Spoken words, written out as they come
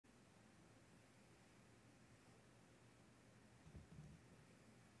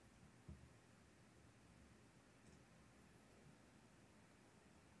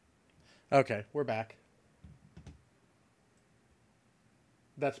Okay, we're back.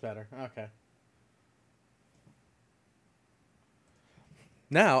 That's better. Okay.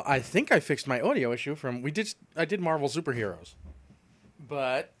 Now, I think I fixed my audio issue from... I did Marvel Superheroes.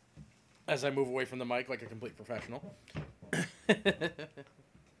 But, as I move away from the mic like a complete professional...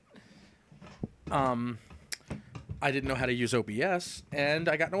 I didn't know how to use OBS, and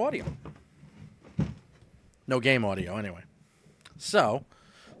I got no audio. No game audio, anyway. So,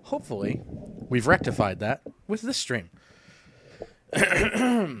 hopefully, we've rectified that with this stream.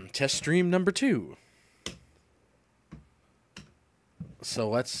 Test stream number 2. So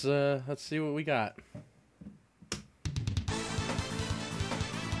let's see what we got.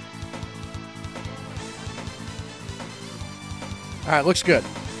 All right, looks good.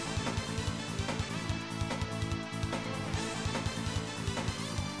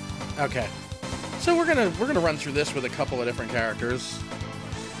 Okay, so we're gonna run through this with a couple of different characters.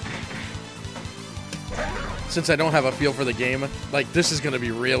 Since I don't have a feel for the game, like this is gonna be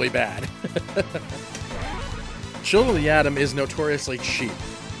really bad. Children of the Atom is notoriously cheap,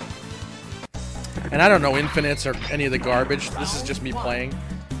 and I don't know infinites or any of the garbage. This is just me playing.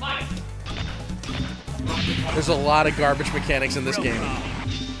 There's a lot of garbage mechanics in this game.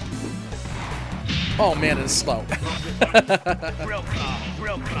 Oh man, it's slow.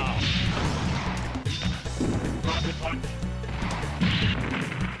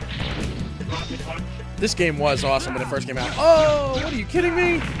 This game was awesome when it first came out. Oh, what are you kidding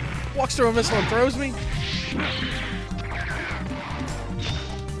me? Walks through a missile and throws me?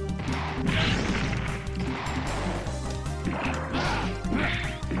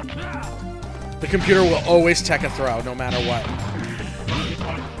 The computer will always tech a throw, no matter what.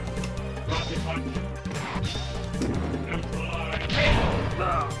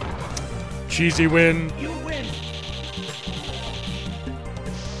 Cheesy win. You win.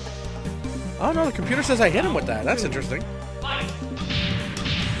 Oh no, the computer says I hit him with that. That's interesting.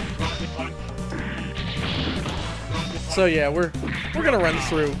 So yeah, we're gonna run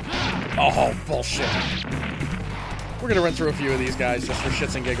through. Oh bullshit. We're gonna run through a few of these guys just for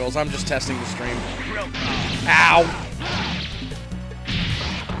shits and giggles. I'm just testing the stream. Ow!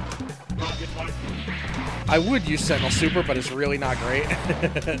 I would use Sentinel Super, but it's really not great.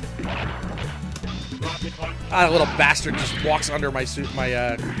 Ah, that little bastard just walks under my suit,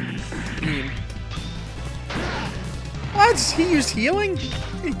 beam. What? He used healing?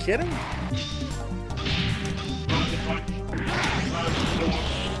 Are you kidding?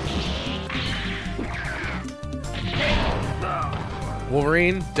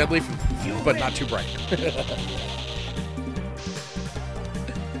 Wolverine, deadly, but not too bright.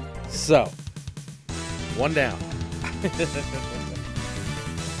 So, one down.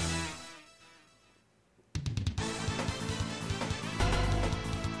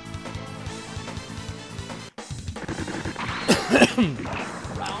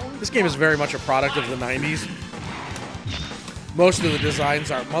 This game is very much a product of the 90s. Most of the designs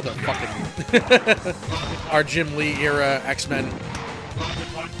are motherfucking are Jim Lee era X-Men.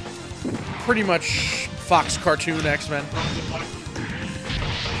 Pretty much Fox cartoon X-Men.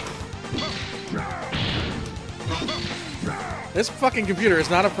 This fucking computer is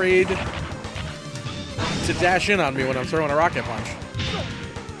not afraid to dash in on me when I'm throwing a rocket punch.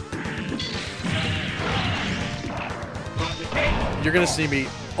 You're gonna see me.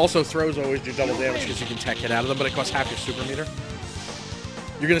 Also, throws always do double damage because you can tech hit out of them, but it costs half your super meter.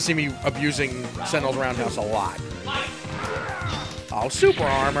 You're gonna see me abusing Sentinel's Roundhouse a lot. Oh, super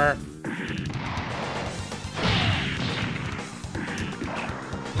armor.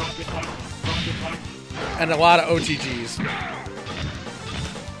 And a lot of OTGs.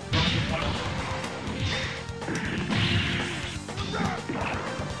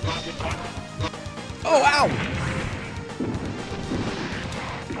 Oh, ow!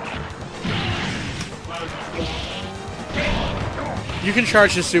 You can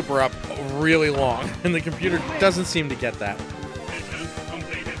charge the super up really long, and the computer doesn't seem to get that.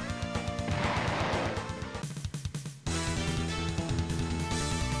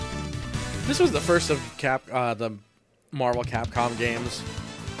 This was the first of the Marvel Capcom games,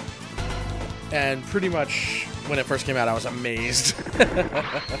 and pretty much when it first came out, I was amazed.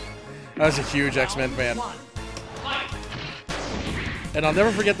 I was a huge X-Men fan. And I'll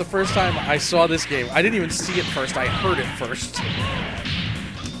never forget the first time I saw this game. I didn't even see it first, I heard it first.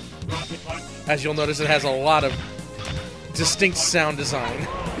 As you'll notice, it has a lot of distinct sound design.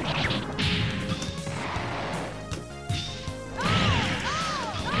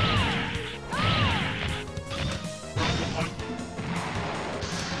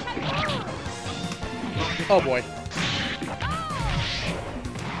 Oh boy.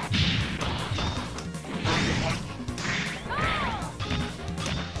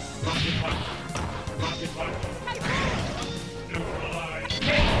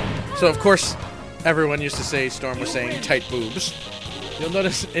 So, of course, everyone used to say Storm was saying tight boobs. You'll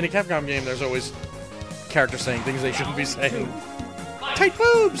notice in a Capcom game, there's always characters saying things they shouldn't be saying. Tight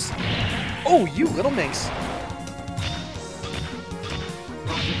boobs! Oh, you little minx.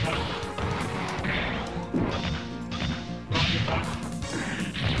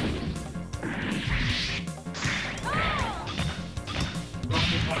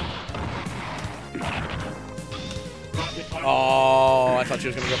 Oh, I thought she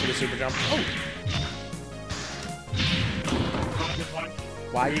was going to go for the super jump. Oh.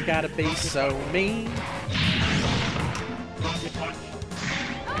 Why you gotta be so mean?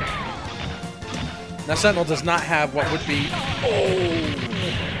 Now, Sentinel does not have what would be... Oh!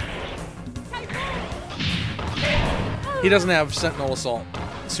 He doesn't have Sentinel Assault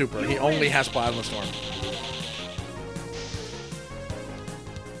Super. He only has Plasma Storm.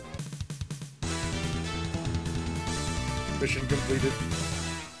 Mission completed.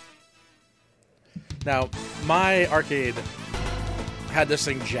 Now, my arcade had this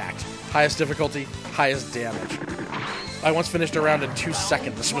thing jacked. Highest difficulty, highest damage. I once finished a round in 2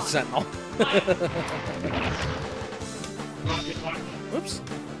 seconds with Sentinel. Oops.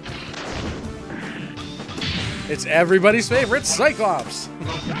 It's everybody's favorite, Cyclops!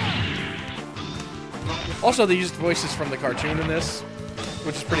 Also, they used voices from the cartoon in this,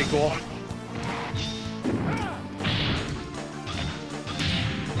 which is pretty cool.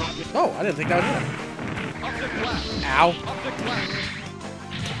 Oh, I didn't think that would hit him. Ow.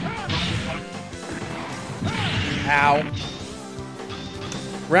 Ow.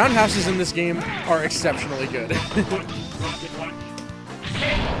 Roundhouses in this game are exceptionally good.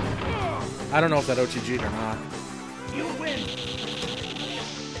 I don't know if that OTG'd or not. You win.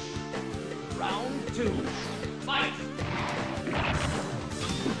 Round 2. Fight.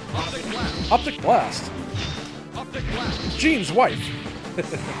 Optic blast. Optic blast. Optic blast. Gene's wife.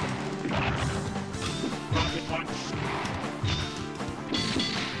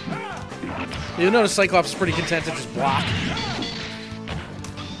 You'll notice Cyclops is pretty content to just block.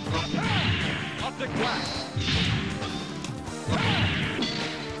 Optic blast.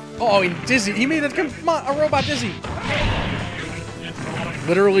 Oh, and Dizzy. He made a robot Dizzy.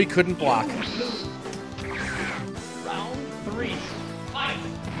 Literally couldn't block. Round 3. Fight.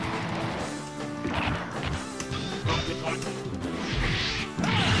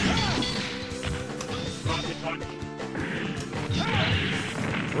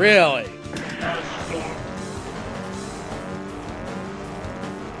 Really?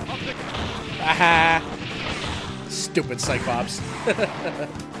 Aha! Stupid Cyclops.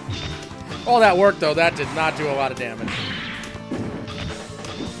 All that work, though, that did not do a lot of damage.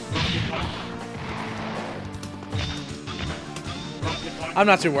 I'm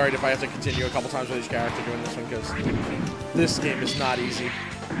not too worried if I have to continue a couple times with each character doing this one, because this game is not easy.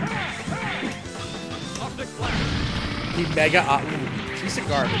 He mega up. Piece of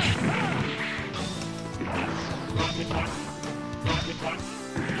garbage.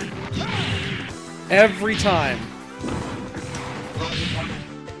 Every time.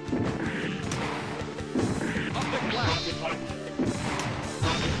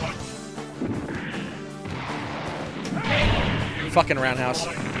 Fucking roundhouse.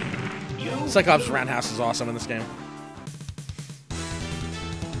 Cyclops' roundhouse is awesome in this game.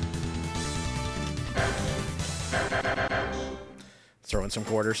 Throw in some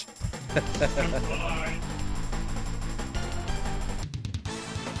quarters.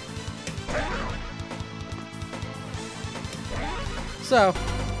 So,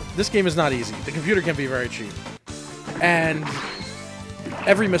 this game is not easy. The computer can be very cheap. And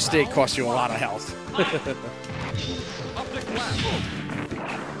every mistake costs you a lot of health. Optic blast.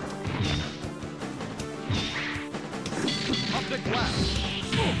 Optic blast.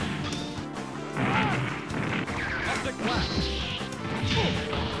 Optic blast.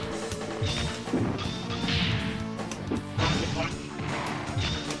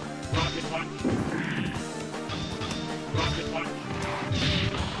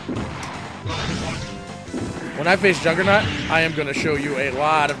 When I face Juggernaut, I am going to show you a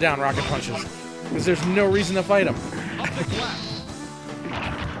lot of down rocket punches. Because there's no reason to fight him. Optic blast.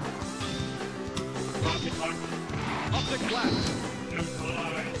 Optic blast.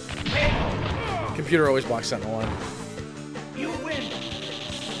 Computer always blocks Sentinel 1. You win.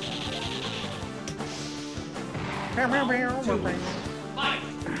 Fight.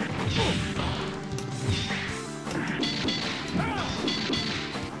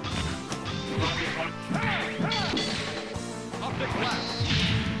 Optic blast.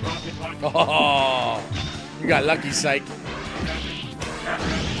 Oh, you got lucky, Psych.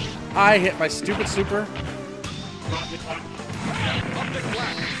 I hit my stupid super. Object blast.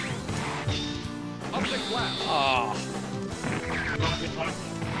 Object blast. Oh.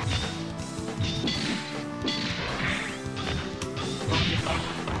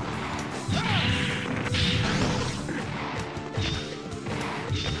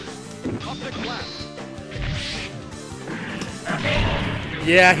 Object blast.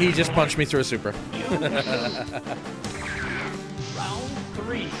 Yeah, he just punched me through a super. Round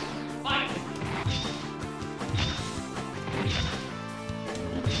 3. Fight.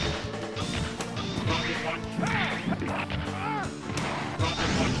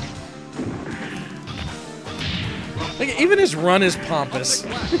 Like, even his run is pompous.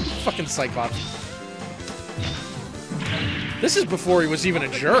 Fucking Cyclops. This is before he was even a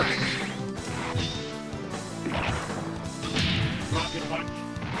jerk.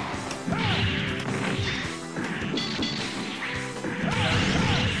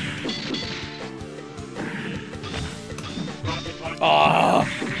 Ah.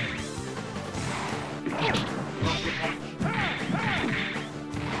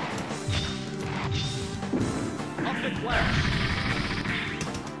 Object blast.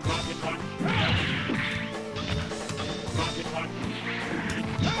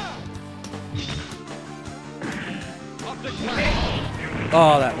 Object blast.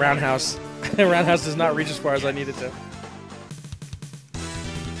 Oh, that roundhouse. Roundhouse does not reach as far as I need it to.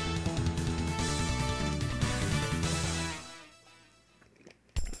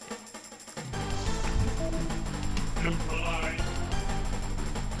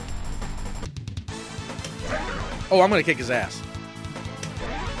 Oh, I'm gonna kick his ass.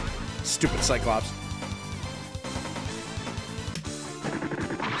 Stupid Cyclops.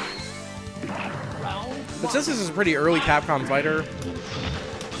 But since this is a pretty early Capcom fighter,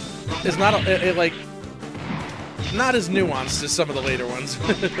 it's not like not as nuanced as some of the later ones.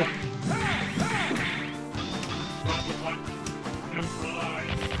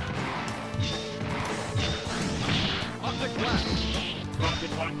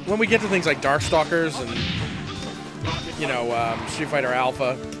 When we get to things like Darkstalkers and you know Street Fighter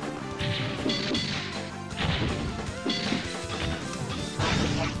Alpha.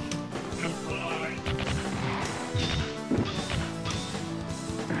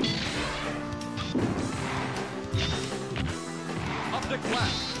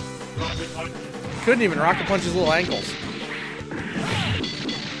 Couldn't even rocket punch his little ankles.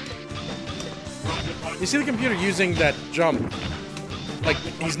 You see the computer using that jump. Like,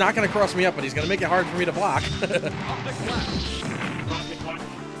 he's not going to cross me up, but he's going to make it hard for me to block.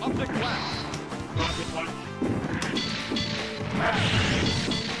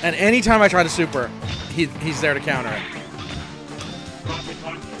 And anytime I try to super, he's there to counter it.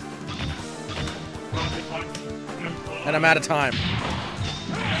 And I'm out of time.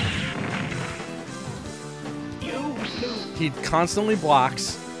 He constantly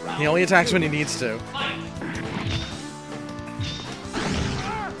blocks. He only attacks when he needs to.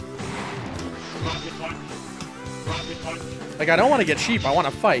 Like, I don't want to get cheap. I want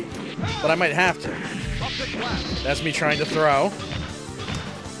to fight. But I might have to. That's me trying to throw.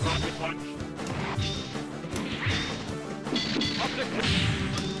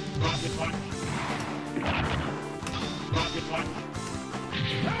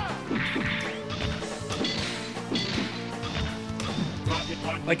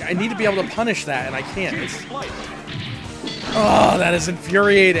 Like, I need to be able to punish that, and I can't. Oh, that is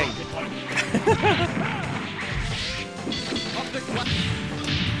infuriating.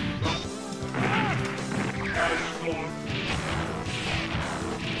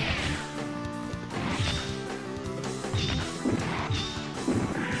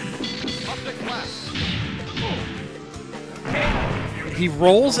 He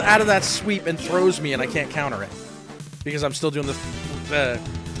rolls out of that sweep and throws me, and I can't counter it because I'm still doing the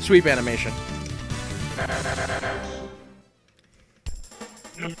sweep animation.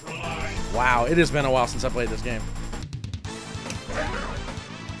 Wow, it has been a while since I played this game.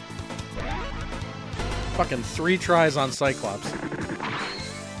 Fucking 3 tries on Cyclops.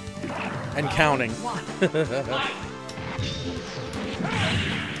 And counting.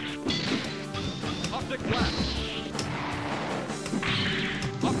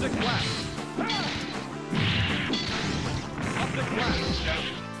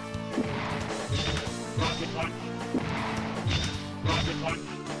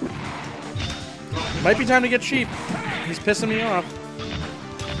 Might be time to get cheap. He's pissing me off.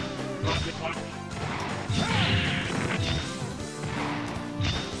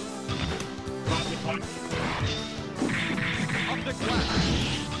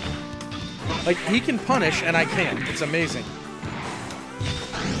 Like, he can punish and I can't. It's amazing.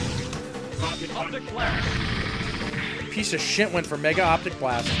 Optic Blast. Piece of shit went for Mega Optic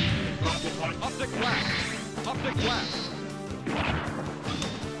Blast. Optic Blast. Optic Blast.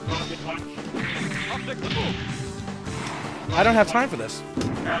 Optic Boom. I don't have time for this.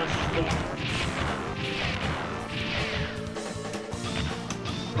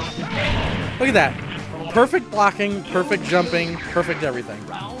 Look at that. Perfect blocking, perfect jumping, perfect everything.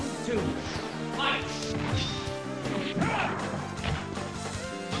 Round 2. Fight.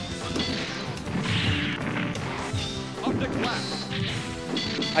 Optic Blast.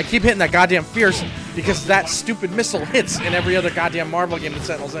 I keep hitting that goddamn fierce because that stupid missile hits in every other goddamn Marvel game that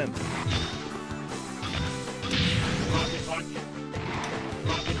Sentinel's in.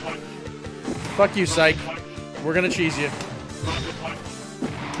 Fuck you, Psych. We're gonna cheese you.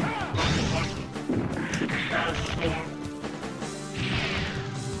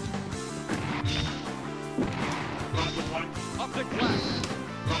 Optic Blast.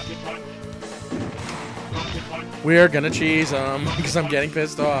 We're gonna cheese them because I'm getting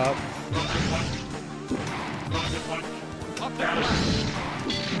pissed off. Optic Blast.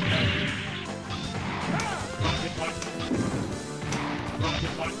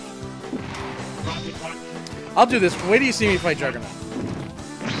 I'll do this. Wait till you see me fight Juggernaut.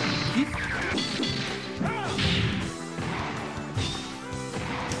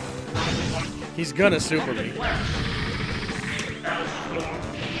 He's gonna super me.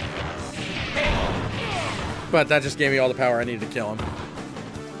 But that just gave me all the power I needed to kill him.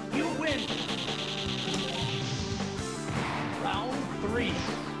 You win. Round 3.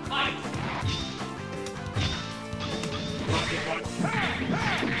 Fight.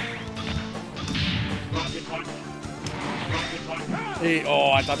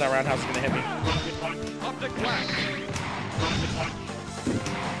 Oh, I thought that roundhouse was gonna hit me. Optic Blast.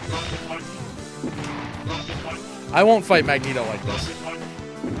 I won't fight Magneto like this.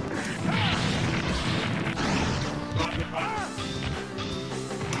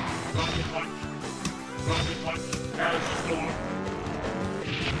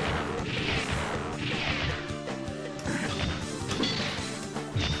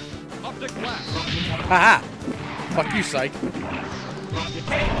 Optic Blast. Haha! Fuck you, Psych.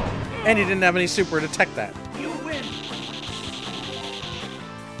 And he didn't have any super to detect that. You win.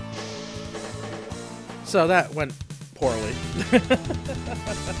 So that went poorly.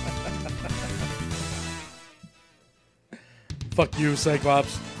 Fuck you,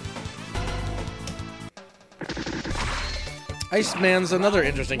 Cyclops. Iceman's another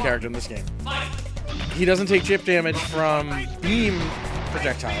interesting character in this game. He doesn't take chip damage from beam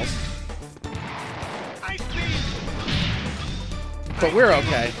projectiles. But we're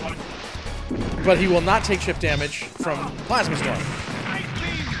okay. But he will not take chip damage from Plasma Storm.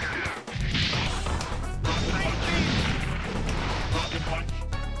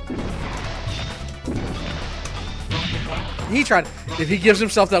 He tried. If he gives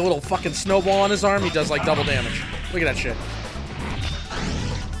himself that little fucking snowball on his arm, he does like double damage. Look at that shit.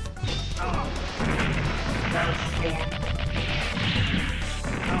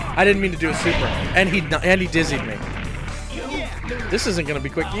 I didn't mean to do a super, and he dizzied me. This isn't gonna be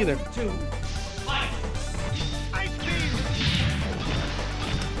quick either.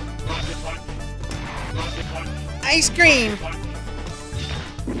 Ice cream.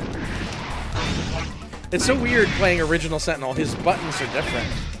 It's so weird playing original Sentinel. His buttons are different.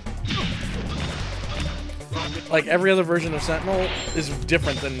 Like every other version of Sentinel is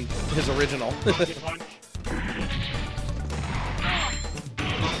different than his original.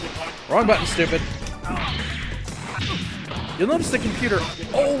 Wrong button, stupid. You'll notice the computer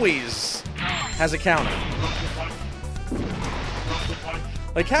always has a counter.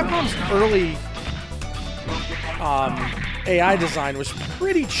 Like Capcom's early AI design was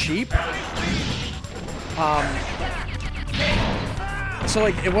pretty cheap. So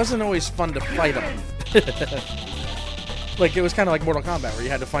like it wasn't always fun to fight them. Like it was kind of like Mortal Kombat where you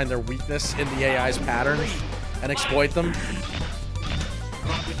had to find their weakness in the AI's patterns and exploit them.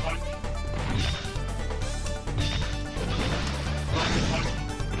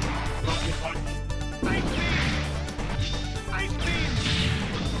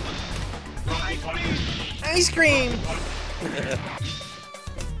 Ice cream!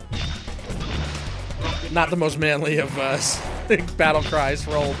 Not the most manly of battle cries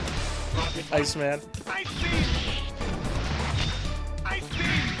for old Iceman.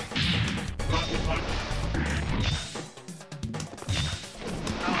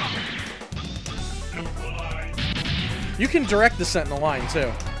 You can direct the Sentinel line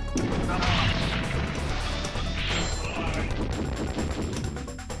too.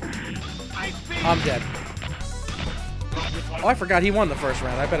 I'm dead. Oh, I forgot he won the first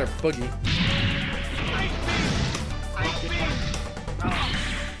round. I better boogie.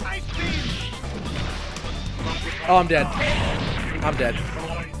 Oh, I'm dead. I'm dead.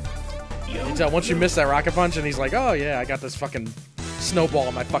 You can tell once you miss that rocket punch, and he's like, "Oh yeah, I got this fucking snowball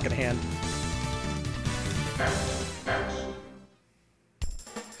in my fucking hand."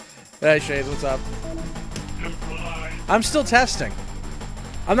 Hey Shades, what's up? I'm still testing.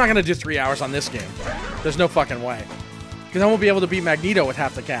 I'm not gonna do 3 hours on this game. There's no fucking way. Because I won't be able to beat Magneto with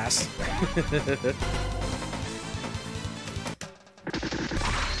half the cast.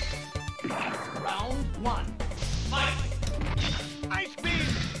 Round one. Fight. Ice beam.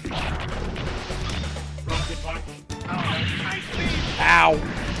 Rocket punch. Ice beam. Ow!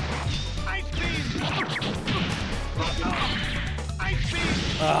 Ice beam. Ice beam.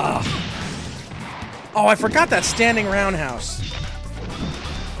 Ugh. Oh, I forgot that standing roundhouse.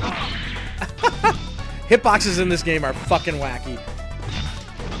 Hitboxes in this game are fucking wacky.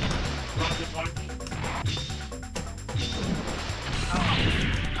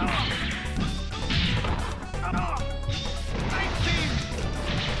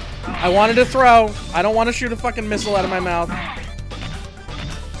 I wanted to throw. I don't want to shoot a fucking missile out of my mouth.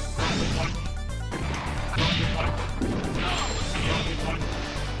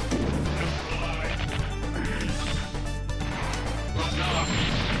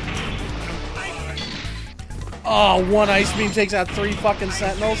 Oh, one ice beam takes out 3 fucking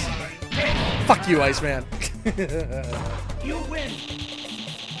sentinels. Fuck you, Iceman. You win.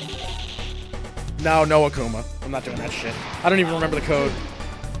 No, no Akuma. I'm not doing that shit. I don't even remember the code.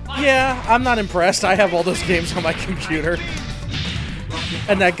 Yeah, I'm not impressed. I have all those games on my computer.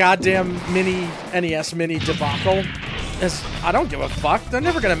 And that goddamn mini NES mini debacle is, I don't give a fuck. They're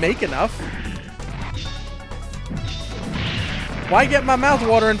never gonna make enough. Why get my mouth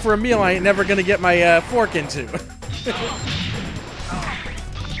watering for a meal I ain't never gonna get my fork into?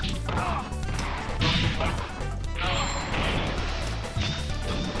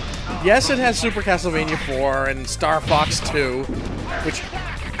 Yes, it has Super Castlevania 4 and Star Fox 2, which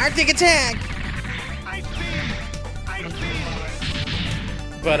Arctic Attack.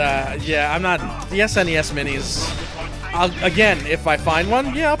 But yeah, I'm not. The SNES minis. Again, if I find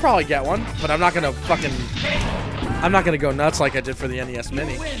one, yeah, I'll probably get one. But I'm not gonna fucking. I'm not gonna go nuts like I did for the NES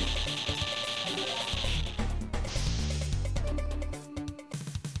Mini.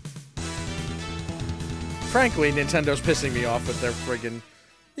 Frankly, Nintendo's pissing me off with their friggin'.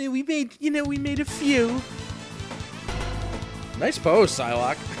 Yeah, we made a few. Nice pose,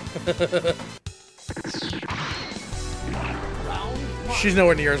 Psylocke. She's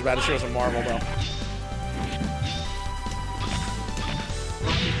nowhere near as bad as she was in Marvel, though.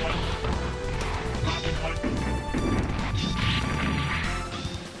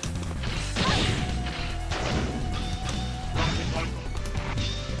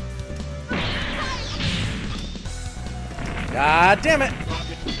 God damn it!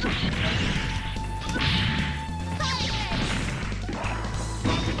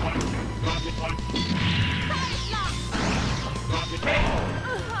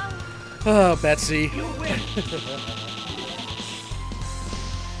 Oh, Betsy.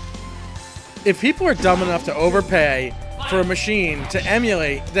 If people are dumb enough to overpay for a machine to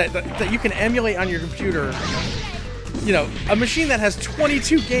emulate, that you can emulate on your computer, you know, a machine that has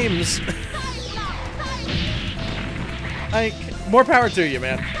 22 games, like, more power to you,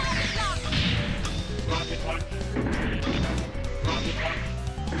 man.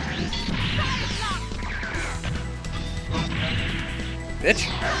 Bitch.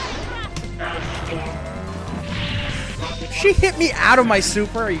 She hit me out of my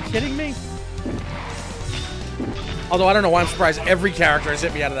super. Are you kidding me? Although I don't know why I'm surprised every character has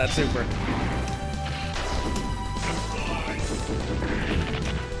hit me out of that super.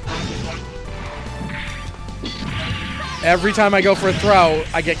 Every time I go for a throw,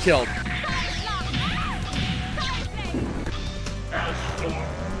 I get killed.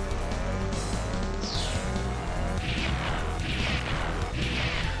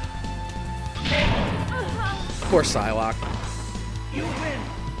 Poor Psylocke. You win.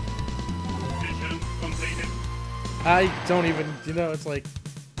 I don't even, you know, it's like,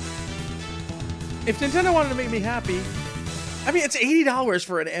 if Nintendo wanted to make me happy, I mean, it's $80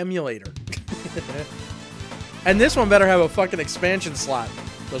 for an emulator. And this one better have a fucking expansion slot,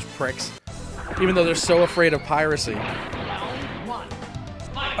 those pricks. Even though they're so afraid of piracy. Round one.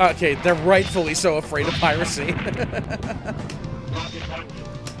 Okay, they're rightfully so afraid of piracy.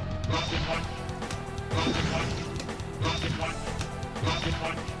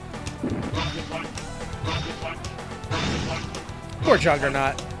 Poor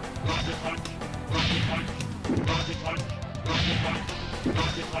Juggernaut.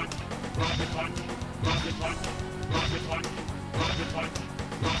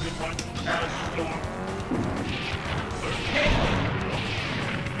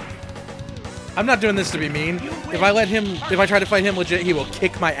 I'm not doing this to be mean. If I try to fight him legit, he will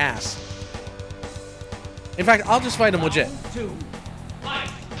kick my ass. In fact, I'll just fight him legit.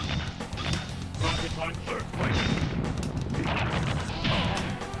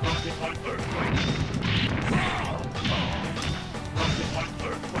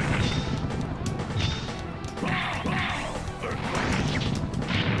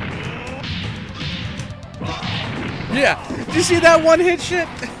 Yeah, did you see that one-hit shit?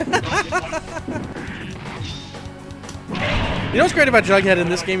 You know what's great about Jughead in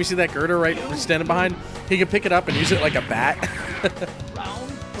this game? You see that girder right standing behind? He can pick it up and use it like a bat.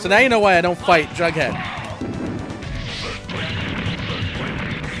 So now you know why I don't fight Jughead.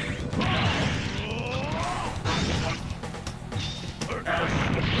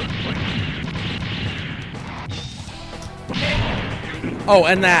 Oh,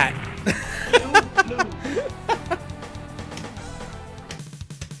 and that.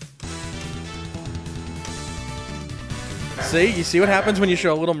 See? You see what happens when you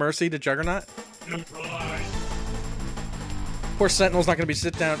show a little mercy to Juggernaut? Poor Sentinel's not going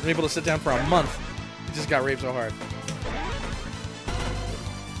to be able to sit down for a month. He just got raped so hard.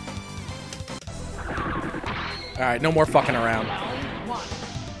 Alright, no more fucking around.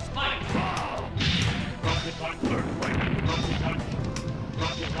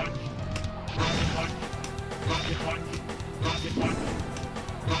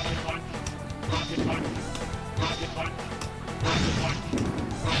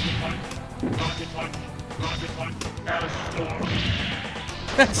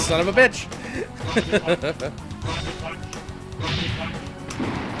 Son of a bitch.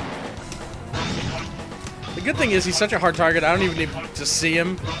 The good thing is he's such a hard target, I don't even need to see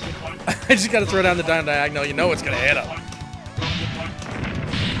him. I just gotta throw down the down diagonal, you know it's gonna hit him.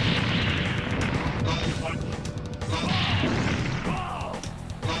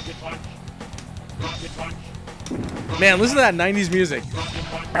 Man, listen to that 90s music.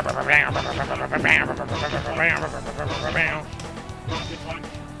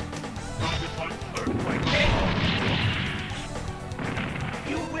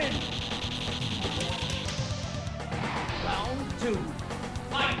 You win. Round 2.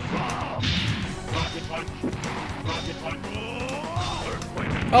 Fight.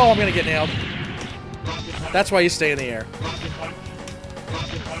 Oh, I'm gonna get nailed. That's why you stay in the air.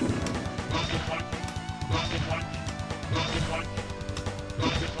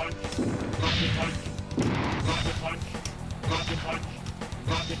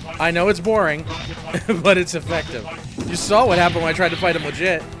 I know it's boring, but it's effective. You saw what happened when I tried to fight him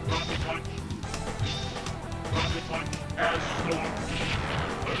legit.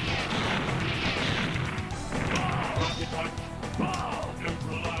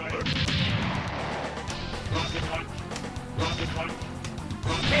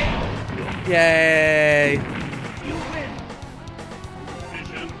 Yay! You win.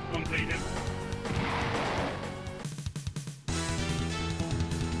 Mission completed.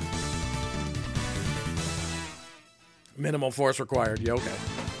 Minimal force required. You okay?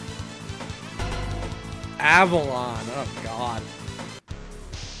 Avalon. Oh, God.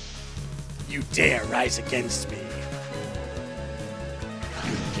 You dare rise against me.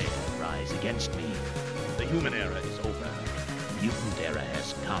 You dare rise against me. The human era is over. Mutant era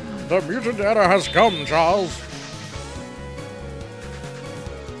has come. The mutant era has come, Charles.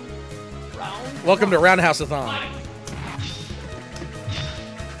 Round Welcome to Roundhouse-a-thon.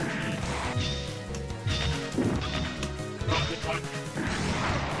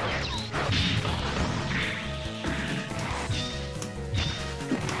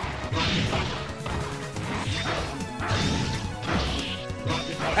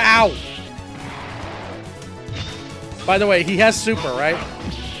 Ow! By the way, he has super, right?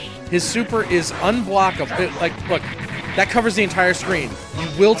 His super is unblockable. Like, look, that covers the entire screen. You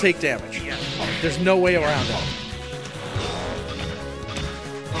will take damage. There's no way around it.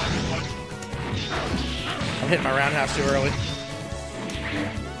 I'm hitting my roundhouse too early.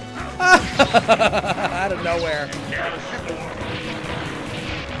 Out of nowhere.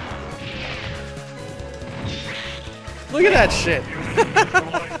 Look at that shit.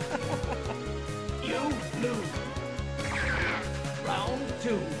 You lose. Round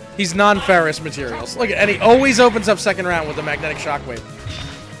 2. He's non-ferrous materials. Look at, and he always opens up second round with a magnetic shockwave.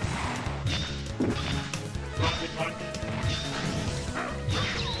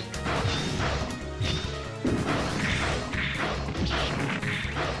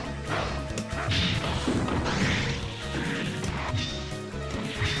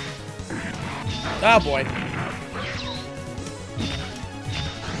 Oh boy.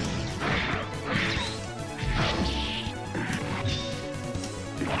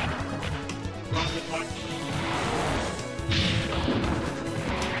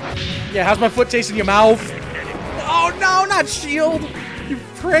 Yeah, how's my foot tasting your mouth? Oh no, not shield! You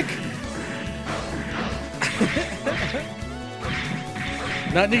prick!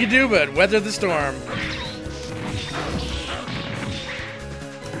 Nothing you can do but weather the storm.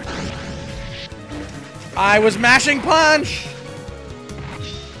 I was mashing punch!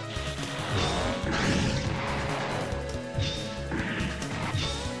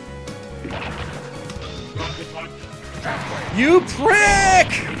 You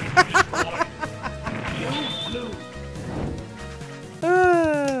prick!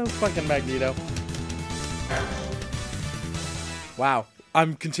 Fucking Magneto. Wow.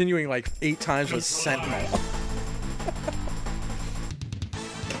 I'm continuing like 8 times with Sentinel.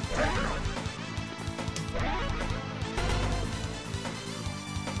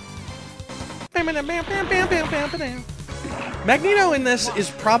 Magneto in this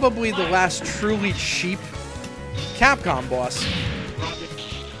is probably the last truly cheap Capcom boss.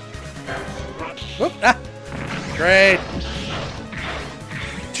 Whoop, ah. Great.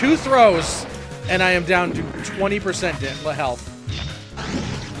 2 throws, and I am down to 20% health.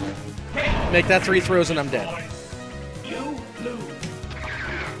 Make that 3 throws and I'm dead. You lose.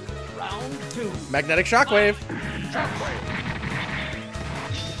 Round 2. Magnetic Shockwave.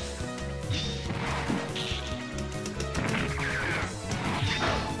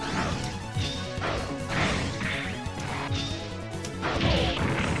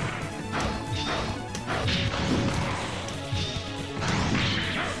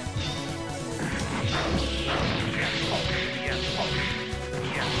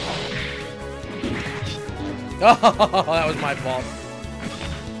 Oh, that was my fault.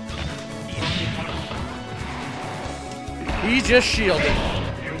 He just shielded.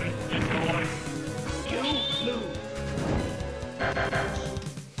 You lose.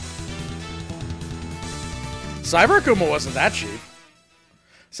 Cyber Akuma wasn't that cheap.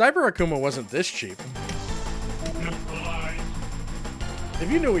 Cyber Akuma wasn't this cheap.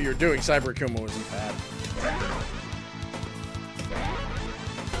 If you knew what you were doing, Cyber Akuma wasn't bad.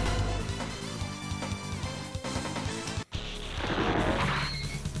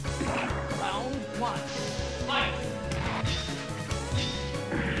 Round 1. Fight.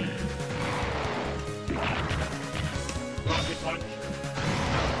 Rocket punch.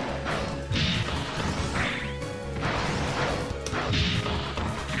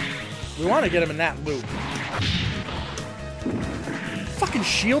 We want to get him in that loop. Fucking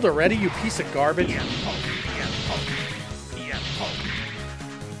shield already, you piece of garbage.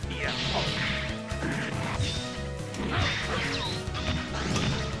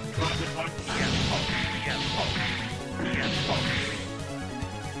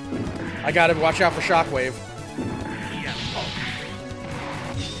 I gotta watch out for Shockwave.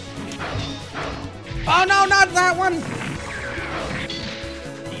 Oh no, not that one!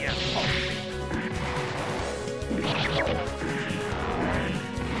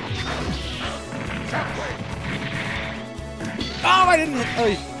 Oh, I didn't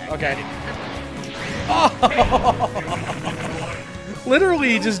hit. Oh, okay. Oh! Literally,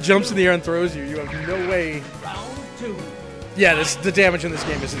 he just jumps in the air and throws you. You have no way. Round 2. Yeah, the damage in this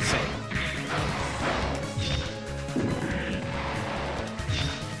game is insane.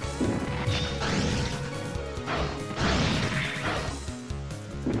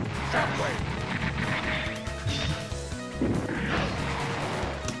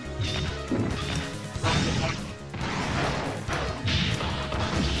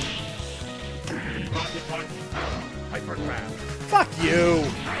 Fuck you.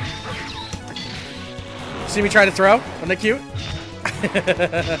 See me try to throw? Wasn't that cute?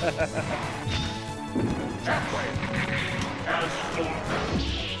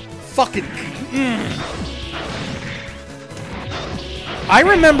 Fucking. I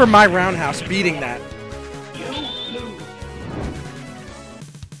remember my roundhouse beating that. You lose.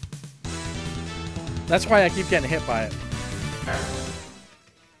 That's why I keep getting hit by it.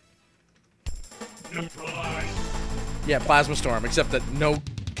 Neutralize. Yeah, Plasma Storm, except that no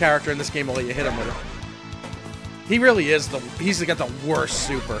character in this game will let you hit him with it. He really is he's got the worst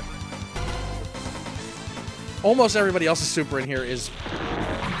super. Almost everybody else's super in here is,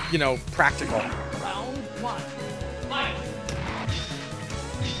 you know, practical. Round 1. Fight.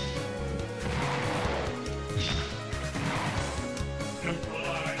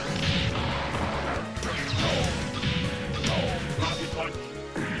 Neutralize. Rocket punch.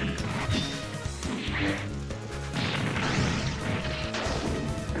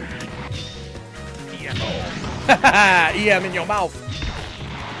 EM in your mouth.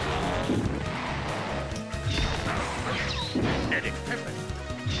 Magnetic pepper.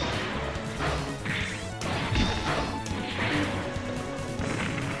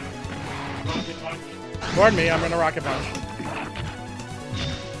 Pardon me, I'm gonna rocket punch.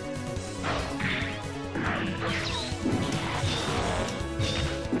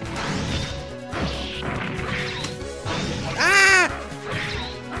 Ah!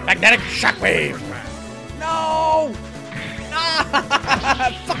 Magnetic shockwave! No!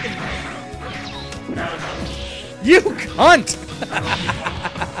 Ah! Fucking... You cunt!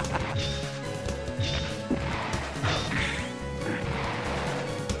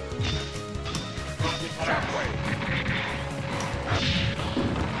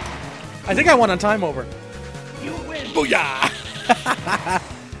 I think I won on time over. You win. Booyah!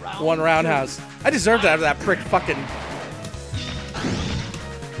 One roundhouse. I deserved it after that prick fucking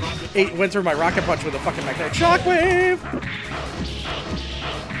went through my rocket punch with a fucking magnetic shockwave.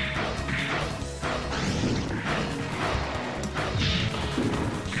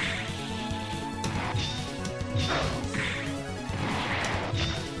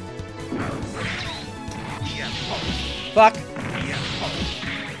 Fuck.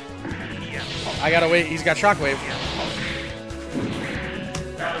 I gotta wait. He's got shockwave.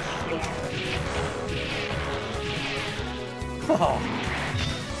 Oh.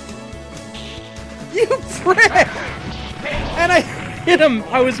 You prick! And I hit him.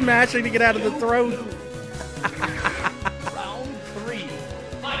 I was mashing to get out of the throat. Round 3.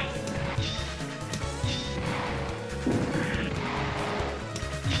 Fight.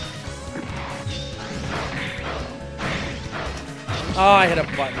 Oh, I hit a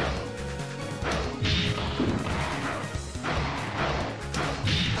button.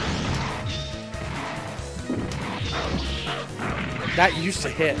 That used to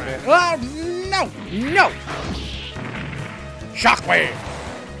hit, man. Oh, no! No! Shockwave!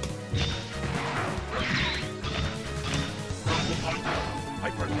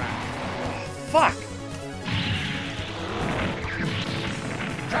 Fuck!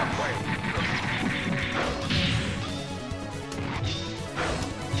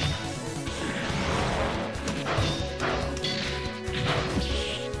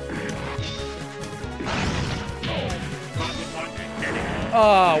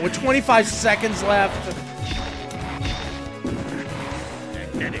 Oh, with 25 seconds left.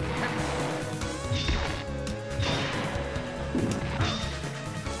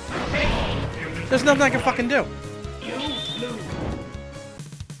 There's nothing I can fucking do. You lose.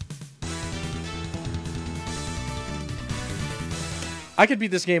 I could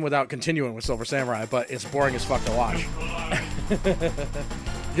beat this game without continuing with Silver Samurai, but it's boring as fuck to watch.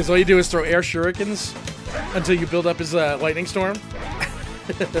 Because all you do is throw air shurikens until you build up his lightning storm.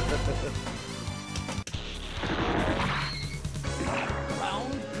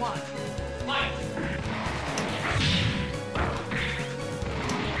 Round 1. Fight.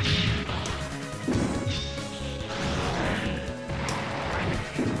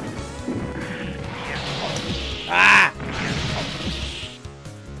 Ah!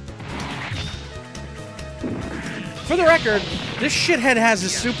 For the record, this shithead has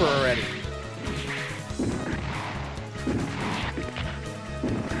his super already.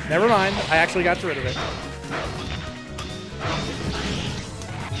 Never mind, I actually got rid of it.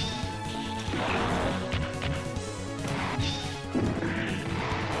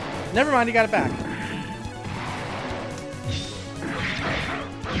 Never mind, you got it back.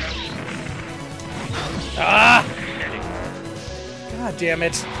 Ah! God damn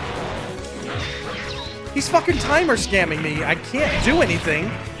it. He's fucking timer scamming me. I can't do anything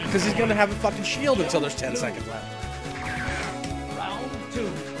because he's gonna have a fucking shield until there's 10 seconds left. Round 2.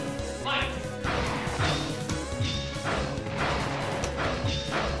 Fight.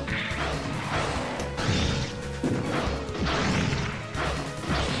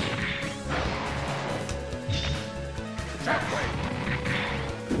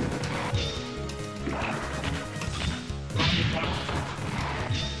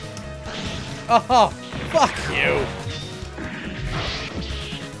 Oh, fuck you.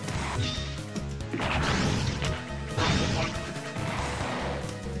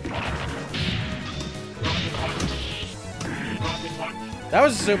 That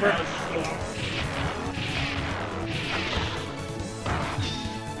was super.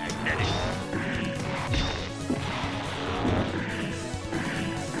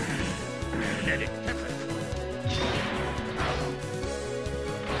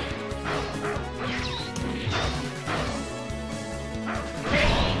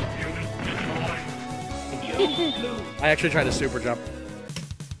 I actually tried to super jump.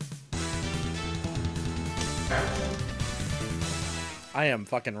 I am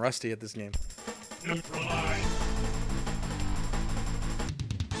fucking rusty at this game. Neutralize.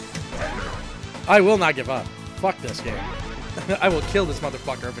 I will not give up. Fuck this game. I will kill this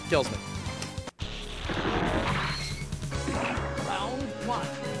motherfucker if it kills me. Round one.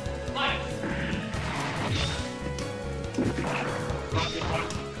 Fight. Rocket punch. Rocket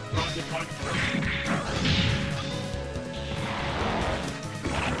punch. Rocket punch.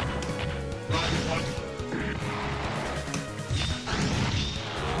 Rocket punch.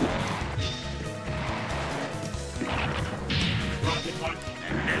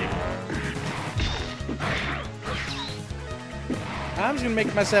 I'm just gonna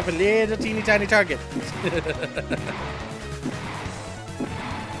make myself a little teeny tiny target.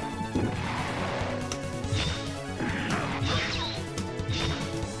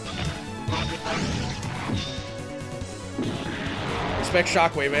 Expect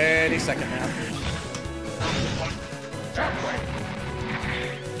shockwave any second now.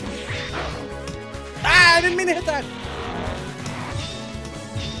 Ah, I didn't mean to hit that.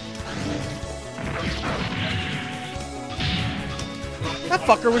 That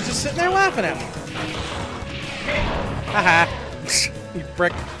fucker was just sitting there laughing at me. Haha. You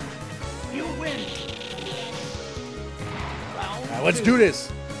prick. You win. Round Alright, let's two. do this.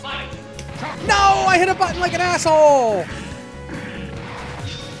 Fight. No, I hit a button like an asshole.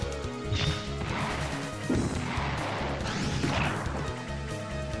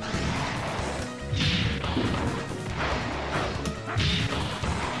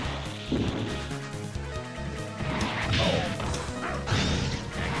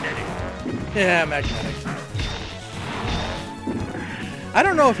 Yeah, magnetic. I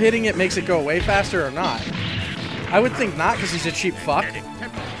don't know if hitting it makes it go away faster or not. I would think not, because he's a cheap fuck.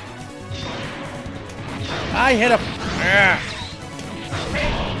 I hit a...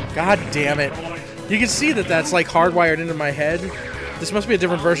 God damn it. You can see that that's like hardwired into my head. This must be a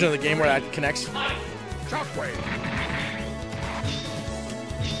different version of the game where that connects. Shockwave.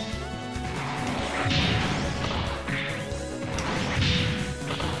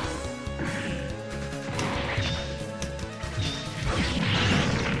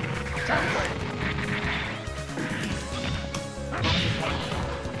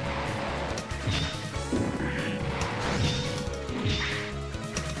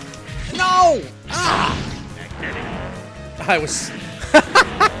 No! Ah! I was...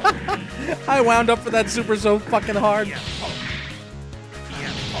 I wound up for that super so fucking hard.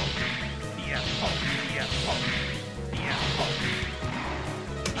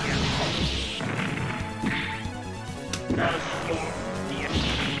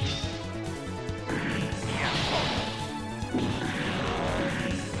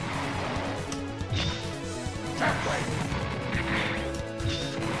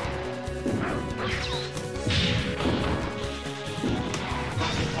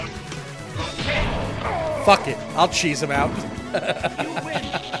 Fuck it. I'll cheese him out. You win.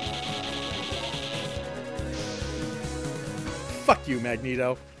 Fuck you,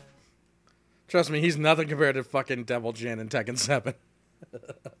 Magneto. Trust me, he's nothing compared to fucking Devil Jin in Tekken 7.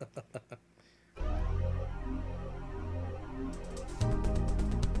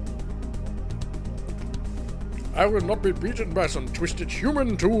 I will not be beaten by some twisted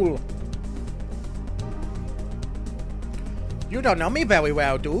human tool. You don't know me very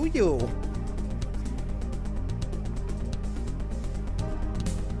well, do you?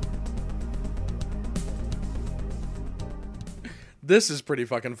 This is pretty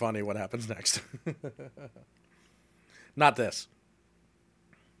fucking funny what happens next. Not this.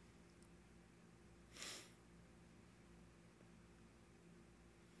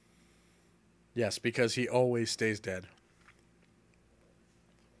 Yes, because he always stays dead.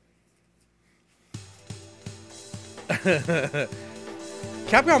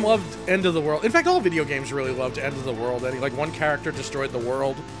 Capcom loved End of the World. In fact, all video games really loved End of the World. Like, one character destroyed the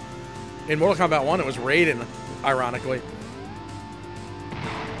world. In Mortal Kombat 1, it was Raiden, ironically.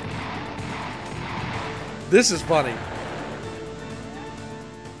 This is funny.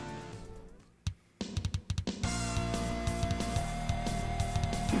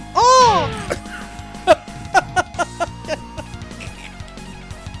 Oh!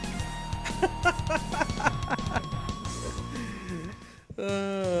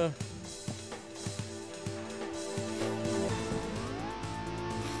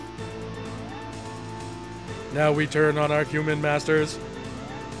 Now we turn on our human masters.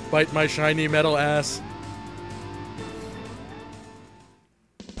 Bite my shiny metal ass.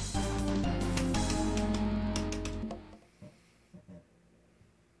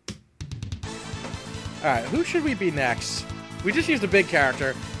 Alright, who should we be next? We just used a big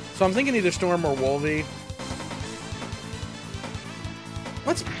character, so I'm thinking either Storm or Wolvie.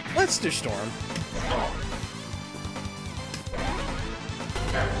 Let's do Storm.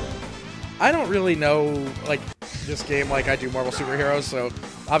 I don't really know like this game like I do Marvel Superheroes, so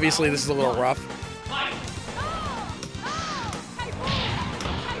obviously this is a little rough.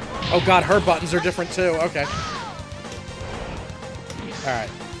 Oh god, her buttons are different too. Okay. Alright.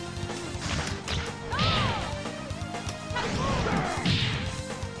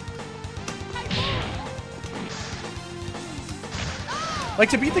 Like,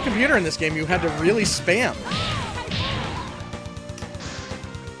 to beat the computer in this game, you had to really spam.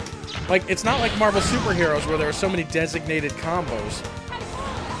 Like, it's not like Marvel Superheroes where there are so many designated combos.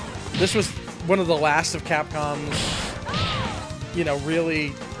 This was one of the last of Capcom's, you know,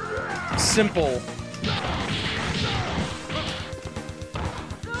 really simple.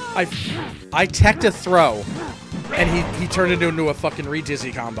 I teched a throw, and he turned it into a fucking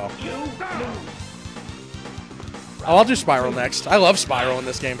re-dizzy combo. Oh, I'll do Spiral next. I love Spiral in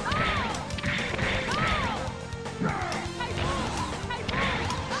this game.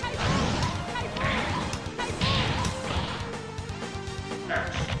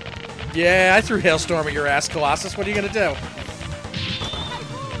 Yeah, I threw Hailstorm at your ass, Colossus. What are you gonna do?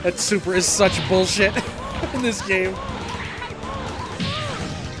 That super is such bullshit in this game.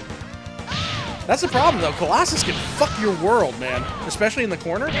 That's the problem, though. Colossus can fuck your world, man. Especially in the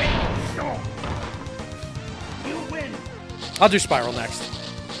corner. You win. I'll do Spiral next.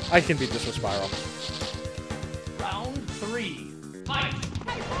 I can beat this with Spiral. Round 3. Fight.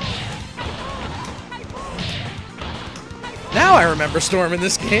 Now I remember Storm in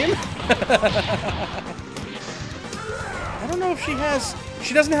this game. I don't know if she has...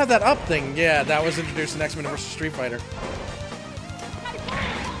 She doesn't have that up thing. Yeah, that was introduced in X-Men vs. Street Fighter.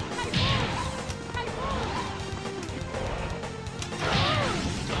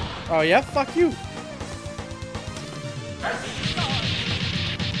 Oh yeah? Fuck you.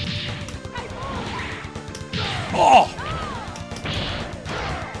 Oh!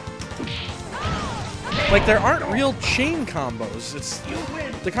 Like, there aren't real chain combos. It's...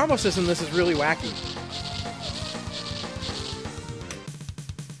 The combo system in this is really wacky.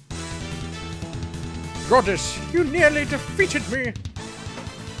 Goddess, you nearly defeated me!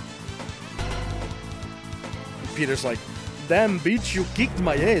 Peter's like, damn bitch, you kicked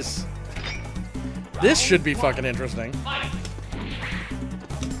my ass. This should be fucking interesting.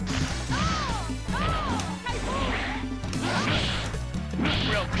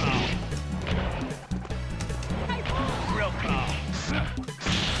 Real calm. Real calm.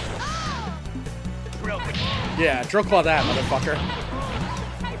 Real calm. Yeah, drill claw that, motherfucker.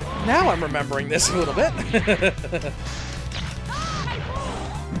 Now I'm remembering this a little bit.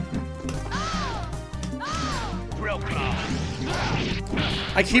 Real calm.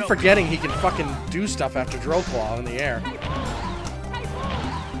 I keep forgetting he can fucking do stuff after drill claw in the air.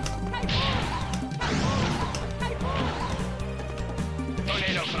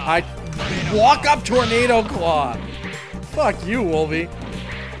 Tornado calm. I walk up tornado claw. Fuck you, Wolvie.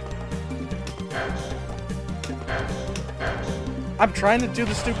 I'm trying to do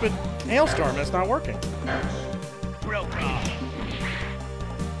the stupid hailstorm and it's not working. Real calm.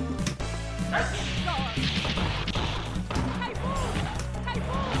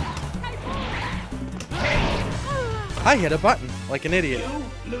 I hit a button like an idiot. You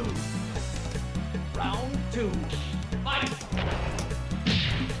lose. Round 2. Fight.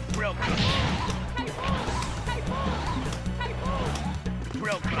 Real calm.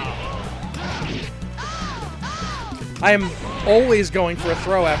 Real calm. I am always going for a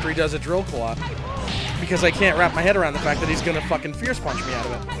throw after he does a drill claw because I can't wrap my head around the fact that he's gonna fucking fierce punch me out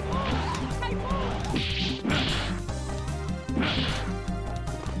of it.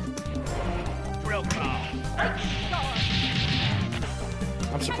 Real calm.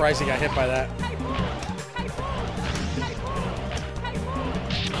 I'm surprised he got hit by that.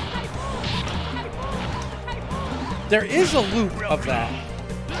 There is a loop of that.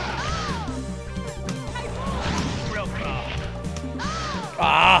 Real calm.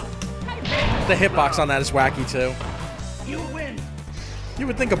 Ah! The hitbox on that is wacky too. You win. You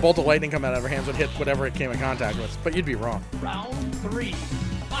would think a bolt of lightning coming out of her hands would hit whatever it came in contact with, but you'd be wrong. Round 3.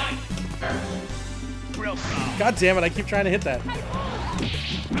 Fight. Real calm. God damn it, I keep trying to hit that.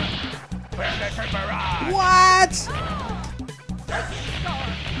 Predator barrage. What?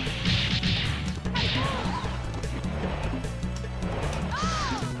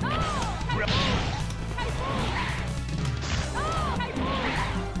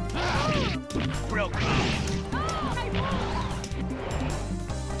 Real calm.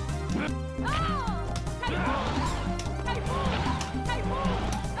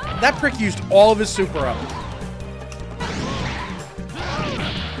 That prick used all of his super up.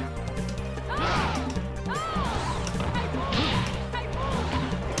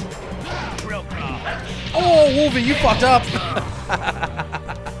 Wolvie, you fucked up.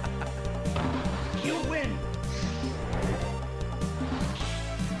 You win.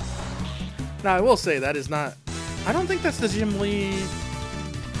 Now, I will say that is not... I don't think that's the Jim Lee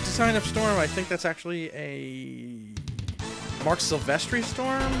design of Storm. I think that's actually a Mark Silvestri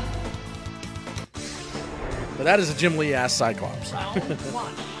Storm. But that is a Jim Lee-ass Cyclops. Round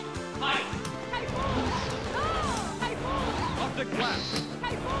 1. Fight. Optic blast.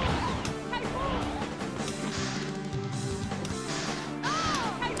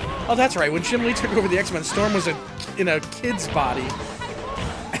 Oh, that's right. When Jim Lee took over the X-Men, Storm was in a kid's body.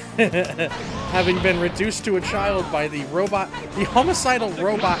 Having been reduced to a child by the homicidal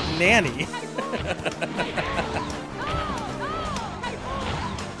robot nanny.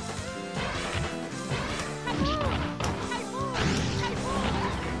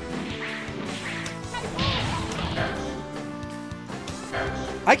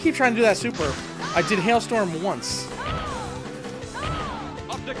 I keep trying to do that super. I did Hailstorm once.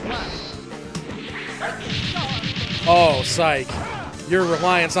 Optic blast. Oh, psych. Your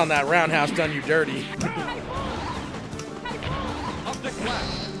reliance on that roundhouse done you dirty. Optic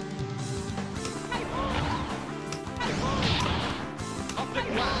blast. Optic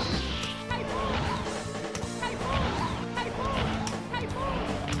blast.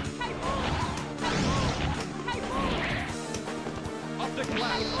 Optic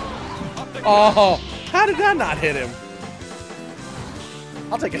blast. Optic Oh, how did that not hit him?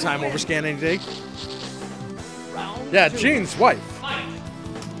 I'll take a time over scan any day. Round Yeah, 2. Gene's wife. Fight.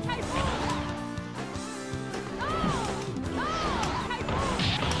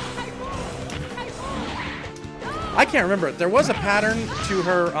 I can't remember it. There was a pattern to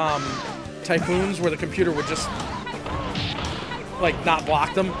her typhoons where the computer would just like not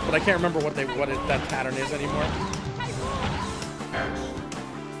block them, but I can't remember that pattern is anymore.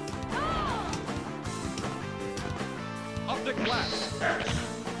 Optic blast.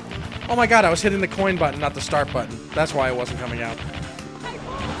 Oh my god, I was hitting the coin button, not the start button. That's why it wasn't coming out.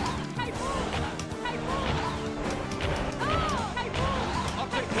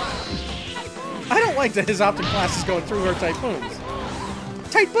 Optic blast. I don't like that his optic blast is going through her typhoons.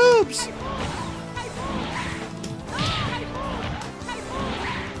 Tight boobs!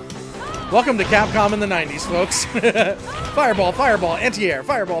 Welcome to Capcom in the 90s, folks. Fireball, fireball, anti-air,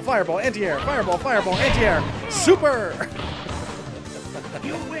 fireball, fireball, anti-air, fireball, fireball, anti-air. Super!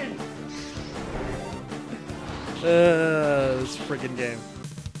 You win. This freaking game.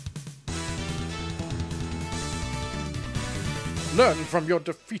 Learn from your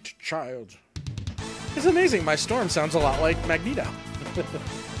defeat, child. It's amazing. My Storm sounds a lot like Magneto.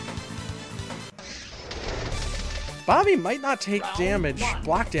 Bobby might not take damage,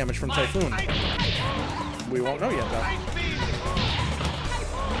 block damage from Typhoon. We won't know yet, though.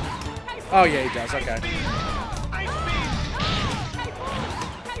 Oh, yeah, he does. Okay.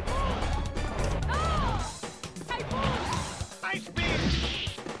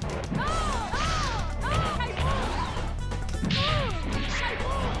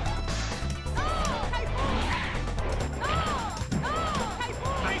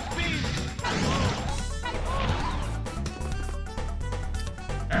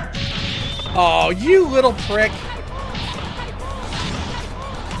 Oh, you little prick.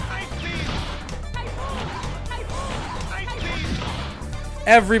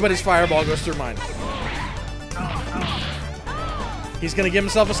 Everybody's fireball goes through mine. He's gonna give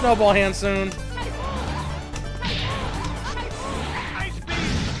himself a snowball hand soon.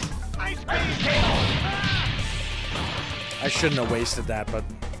 I shouldn't have wasted that, but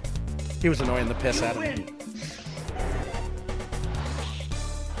he was annoying the piss out of me. Win.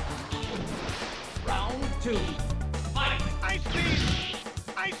 Round 2. Fight. Ice beam!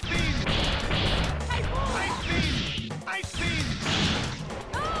 Ice beam! Ice beam! Ice beam! Ice beam!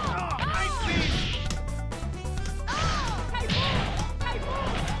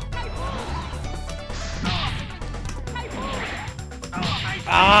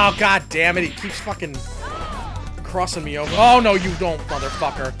 Oh, god damn it. He keeps fucking crossing me over. Oh, no, you don't,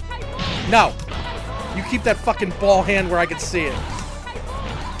 motherfucker. No. You keep that fucking ball hand where I can see it.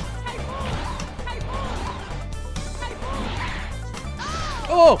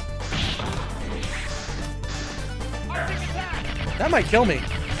 Oh! That might kill me.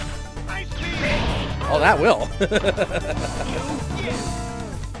 Oh, that will.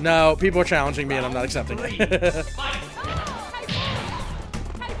 No, people are challenging me and I'm not accepting it. Fight.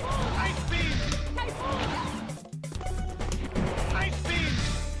 Ice beam!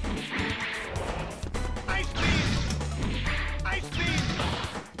 Ice beam! Ice beam! Ice beam!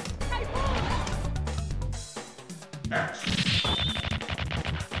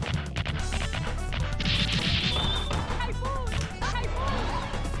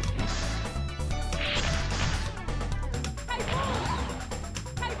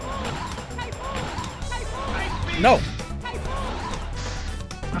 No.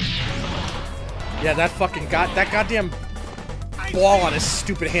 Yeah, that goddamn ball on his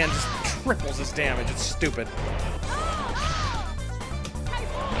stupid hand just triples his damage. It's stupid.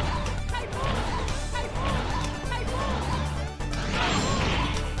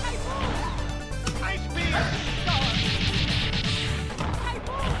 Ice beam.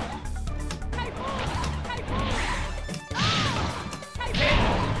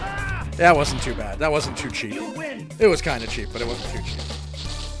 That wasn't too bad. That wasn't too cheap. You win. It was kind of cheap, but it wasn't too cheap.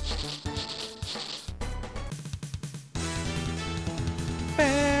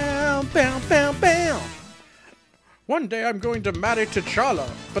 Bam, bam, bam, bam. One day I'm going to marry T'Challa,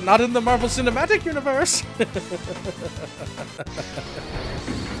 but not in the Marvel Cinematic Universe.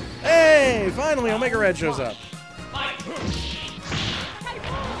 Hey, finally Omega Red shows up. Fight.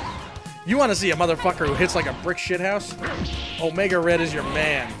 You want to see a motherfucker who hits like a brick shithouse? Omega Red is your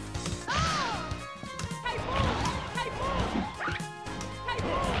man.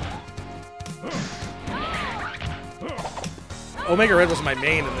 Omega Red was my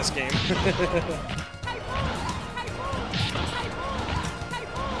main in this game.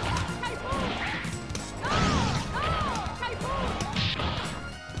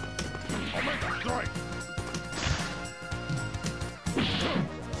 Omega strike.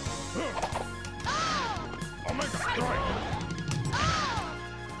 Omega strike.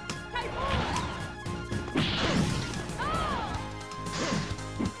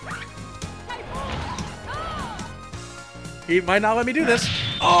 He might not let me do this.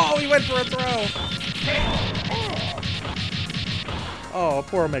 Oh, he went for a throw. Oh,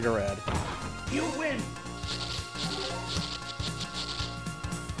 poor Omega Red. You win.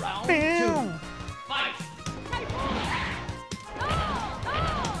 Round Bam. 2. Fight.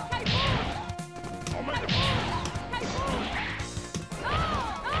 Omega.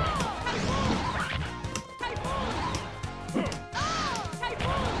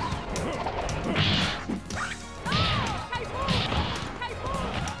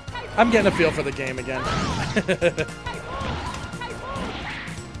 I'm getting a feel for the game again.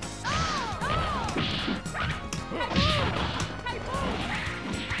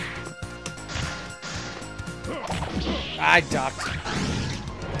 I ducked.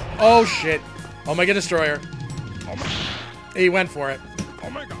 Oh shit. Omega Destroyer. He went for it.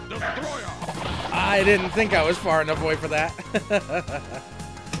 Omega Destroyer. I didn't think I was far enough away for that.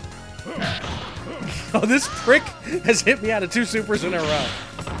 Oh, this prick has hit me out of 2 supers in a row.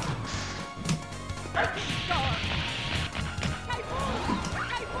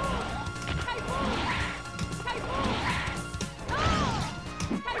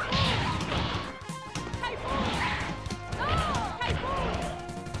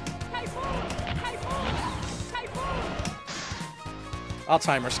 I'll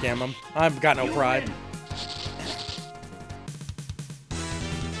timer scam him. I've got no pride.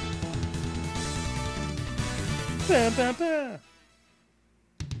 Ba, ba, ba.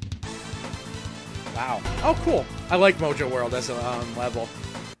 Wow. Oh, cool. I like Mojo World as a level.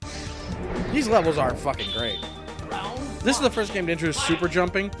 These levels are fucking great. Round. This is the first game to introduce super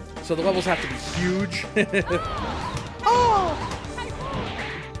jumping, so the levels have to be huge. Oh!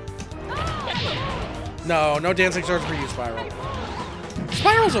 No dancing stars for you, Spiral.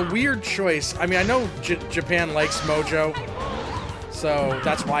 Spiral's a weird choice. I mean, I know Japan likes Mojo, so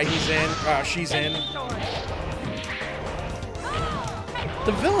that's why he's in. She's in.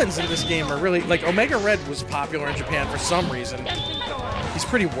 The villains in this game are really like Omega Red was popular in Japan for some reason. He's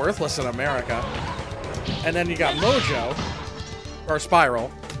pretty worthless in America. And then you got Mojo, or Spiral,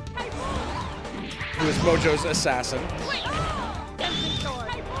 who is Mojo's assassin.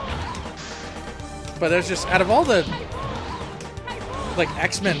 But there's just, out of all the like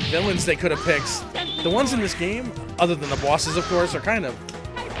X-Men villains they could have picked, the ones in this game, other than the bosses of course, are kind of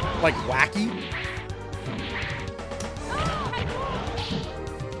like wacky.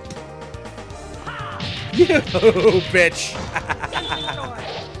 You bitch.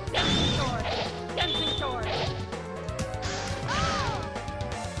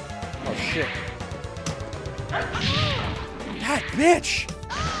 Oh shit. That bitch.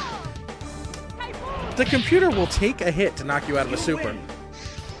 The computer will take a hit to knock you out of a super.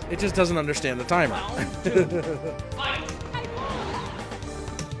 It just doesn't understand the timer. Round 2. Fight.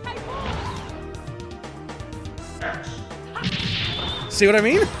 See what I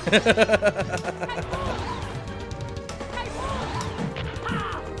mean?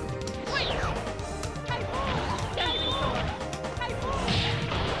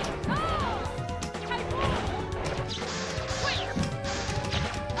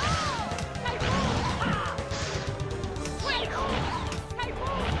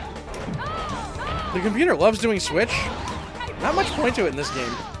 The computer loves doing switch. Not much point to it in this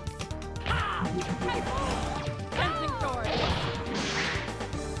game. Fencing sword.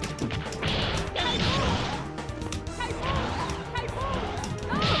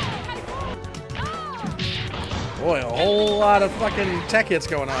 Boy, a whole lot of fucking tech hits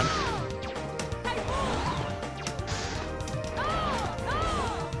going on.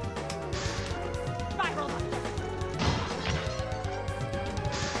 Spiral.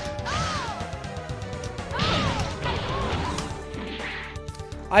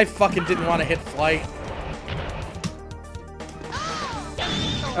 I fucking didn't want to hit flight.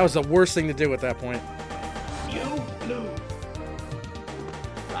 That was the worst thing to do at that point. You lose.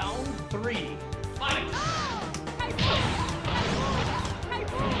 Round 3. Fight.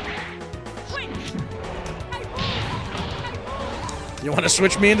 You want to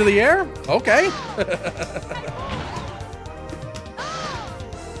switch me into the air? Okay.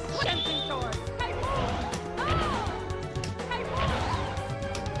 Fencing sword.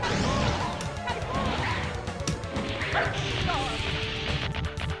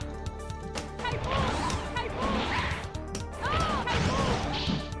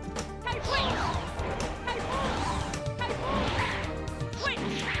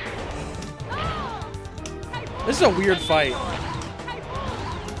 This is a weird fight.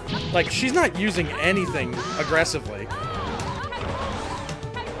 Like, she's not using anything aggressively.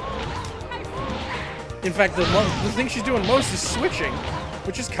 In fact, the thing she's doing most is switching,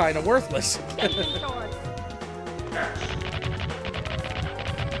 which is kind of worthless.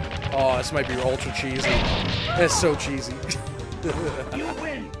 Oh, this might be ultra cheesy. That's so cheesy. You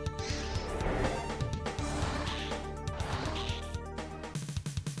win.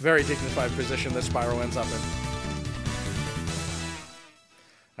 Very dignified position that Spyro ends up in.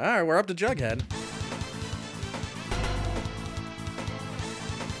 Alright, we're up to Jughead.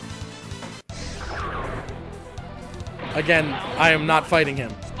 Again, I am not fighting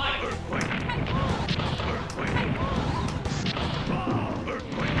him.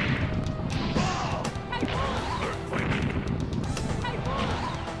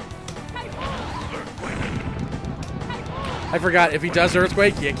 I forgot, if he does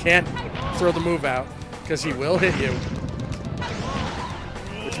Earthquake, you can't throw the move out, because he will hit you.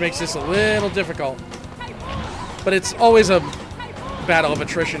 Which makes this a little difficult. But it's always a battle of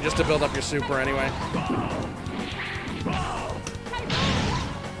attrition just to build up your super anyway.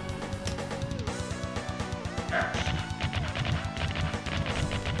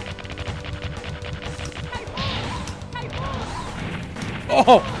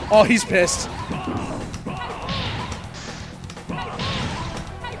 Oh, he's pissed.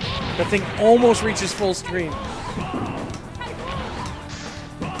 That thing almost reaches full screen.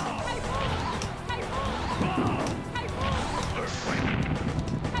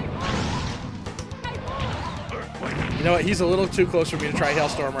 You know what? He's a little too close for me to try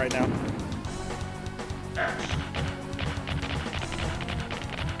Hailstorm right now.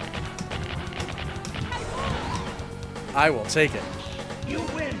 I will take it. You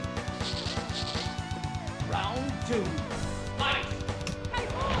win. Round 2. Fight.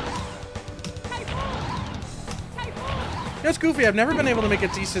 You know, it's goofy. I've never been able to make a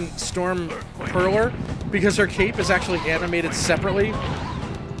decent Storm Hurler because her cape is actually animated separately.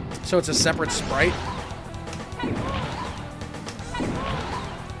 So it's a separate sprite.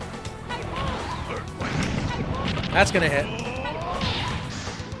 That's gonna hit.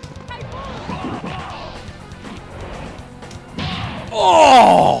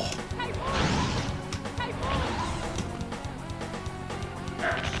 Oh!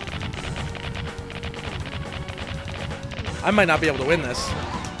 I might not be able to win this.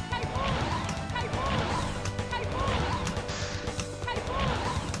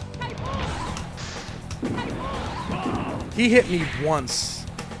 He hit me once.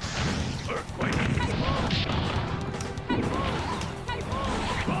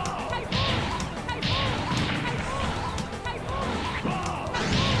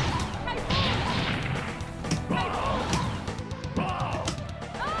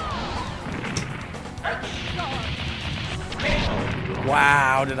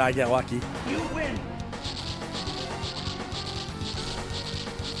 Wow, did I get lucky? You win.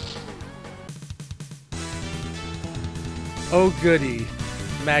 Oh goody,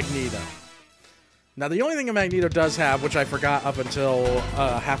 Magneto. Now the only thing a Magneto does have, which I forgot up until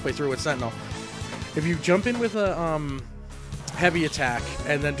halfway through with Sentinel, if you jump in with a heavy attack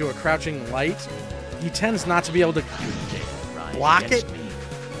and then do a crouching light, he tends not to be able to block it,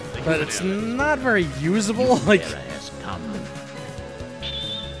 but it's not very usable. Like,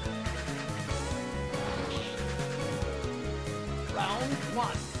 Round 1.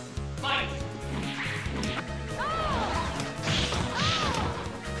 Fight.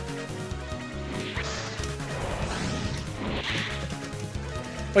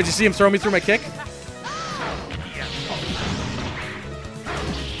 Wait, did you see him throw me through my kick?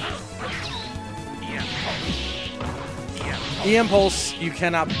 E-Impulse, you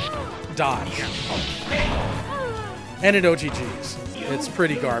cannot dodge. And it OTGs. It's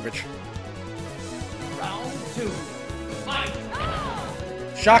pretty garbage. Round 2. Fight!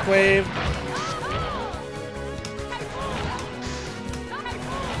 Shockwave.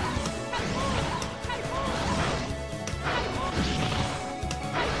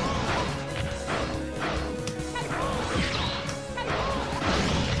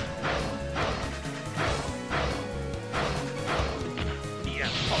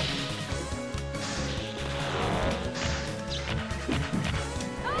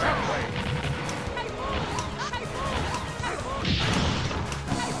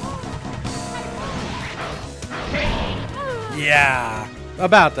 Yeah,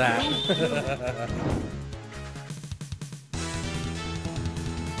 about that.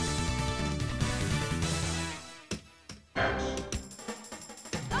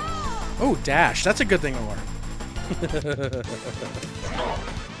 Oh, dash. That's a good thing to learn.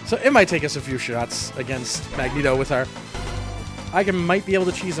 So it might take us a few shots against Magneto with our... might be able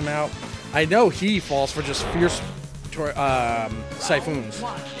to cheese him out. I know he falls for just fierce Siphons.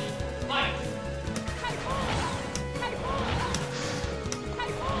 Fight!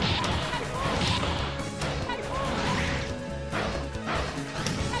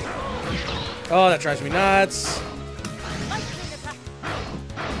 Oh, that drives me nuts.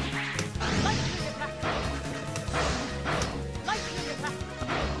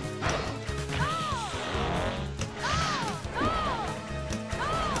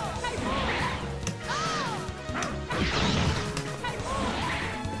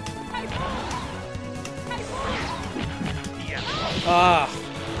 Ah.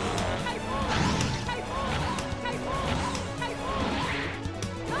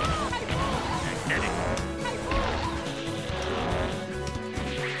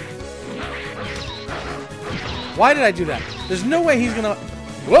 Why did I do that? There's no way he's gonna...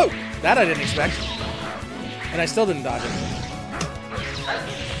 Whoa! That I didn't expect. And I still didn't dodge it.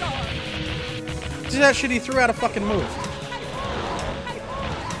 See that shit? He threw out a fucking move.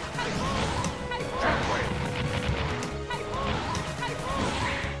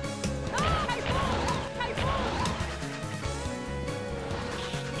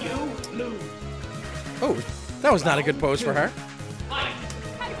 You lose. Oh, that was not a good pose for her. Fight!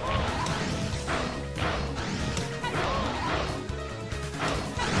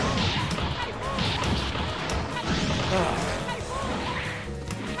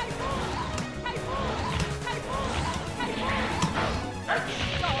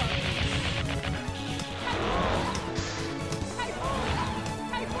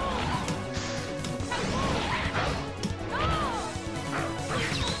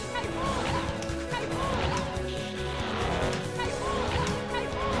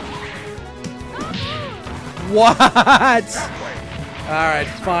 What? Alright,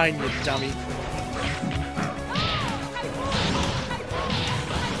 fine, you dummy.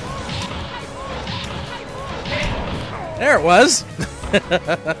 There it was.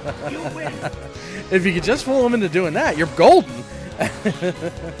 You win. If you could just fool him into doing that, you're golden.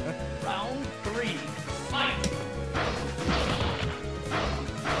 Round 3. Fight!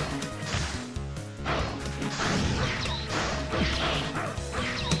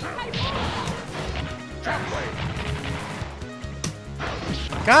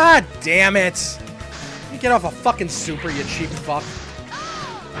 God damn it! You get off a fucking super, you cheap fuck.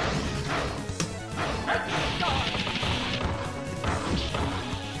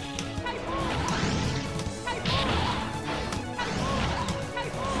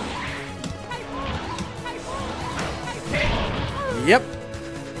 Yep.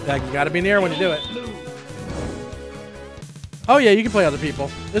 You gotta be near when you do it. Oh yeah, you can play other people.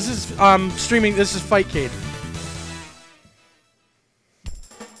 This is streaming. This is Fightcade.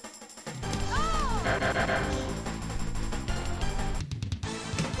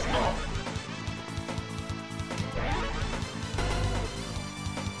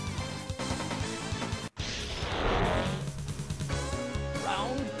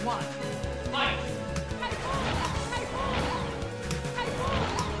 Round 1. Fight!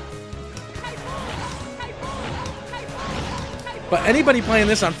 But anybody playing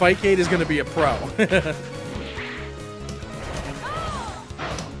this on Fightcade is going to be a pro.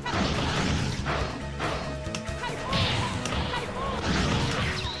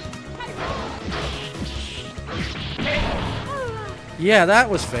 Yeah, that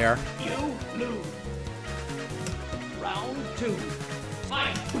was fair. You lose.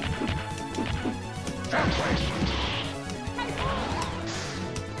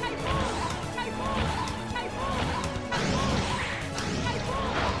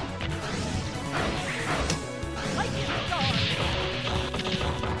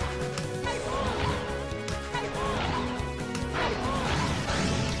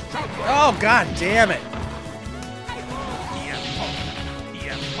 Oh, god damn it.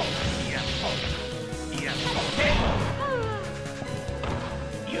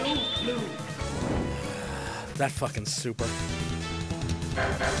 You lose. That fucking super.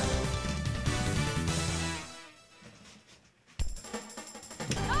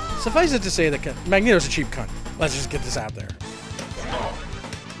 Suffice it to say that Magneto's a cheap cunt. Let's just get this out there.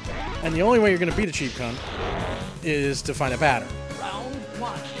 And the only way you're going to beat a cheap cunt is to find a pattern. Round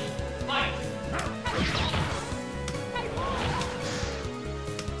one. Fight.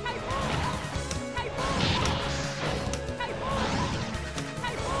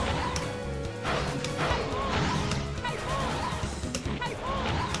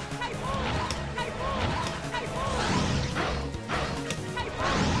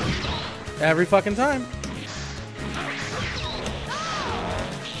 Every fucking time.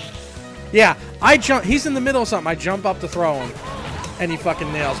 Yeah, I jump. He's in the middle of something. I jump up to throw him, and he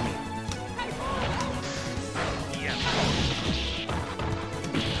fucking nails me.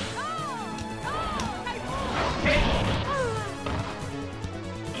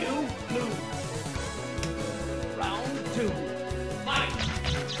 You lose. Round two. Fight.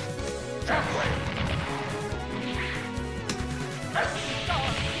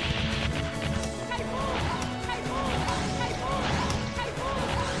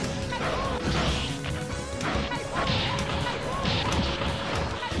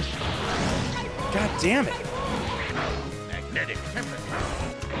 God damn it. Magnetic tempest.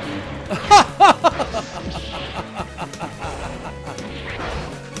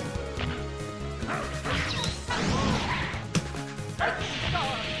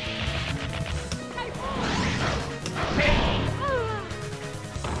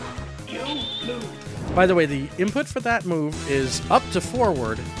 You lose. By the way, the input for that move is up to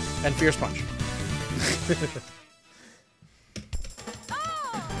forward and fierce punch.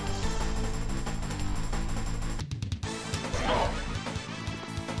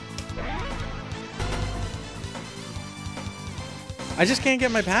 I just can't get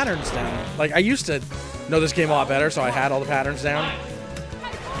my patterns down. Like, I used to know this game a lot better, so I had all the patterns down.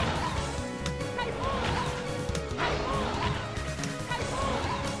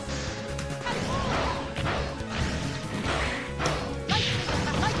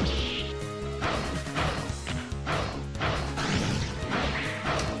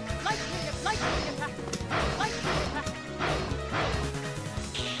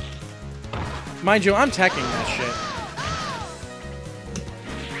 Mind you, I'm teching that shit.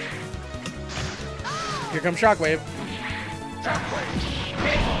 Here comes Shockwave.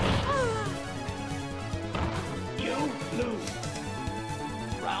 You lose.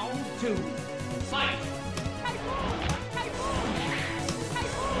 Round two. Fight.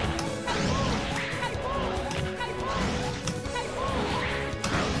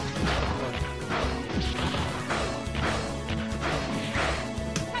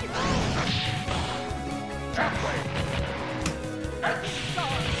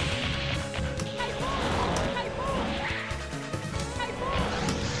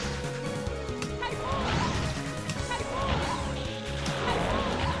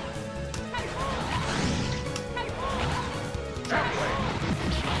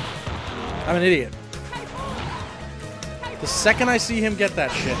 I'm an idiot. The second I see him get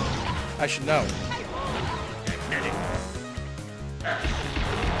that shit, I should know.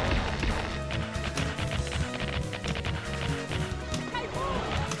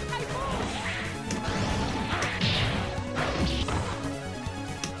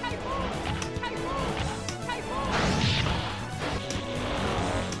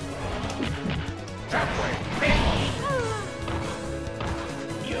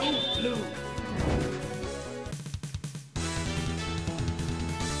 You lose.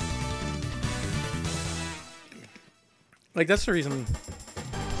 Like, that's the reason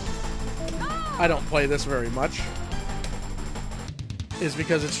I don't play this very much. Is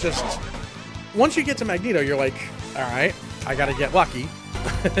because it's just... Once you get to Magneto, you're like, alright, I gotta get lucky.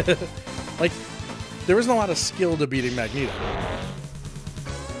 Like, there isn't a lot of skill to beating Magneto.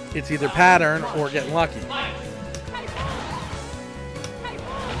 It's either pattern or getting lucky.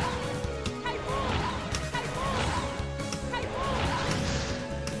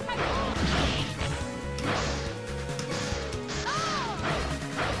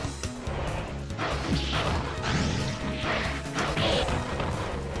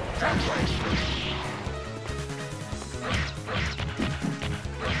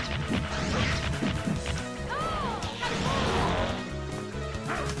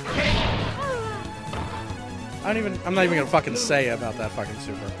 I'm not even gonna fucking say about that fucking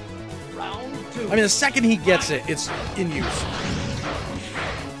super. Round two. I mean, the second he gets it, it's in use.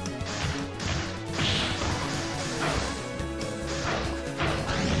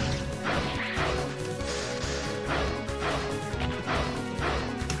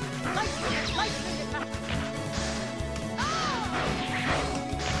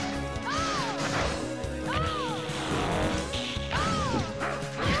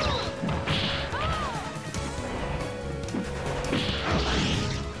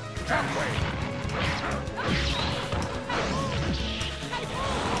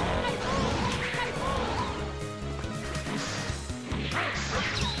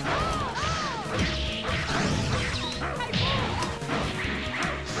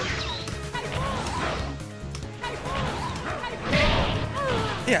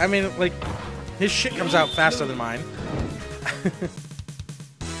 Yeah, I mean, like, his shit comes out faster than mine.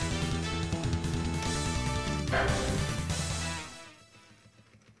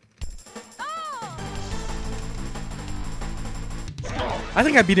 I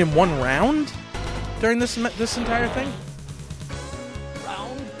think I beat him 1 round during this entire thing.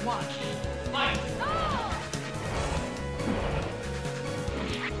 Round 1. Fight!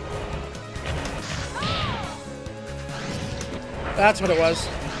 That's what it was.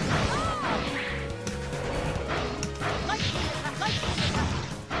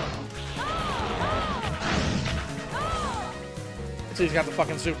 So he's got the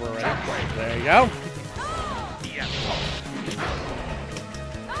fucking super already. There you go.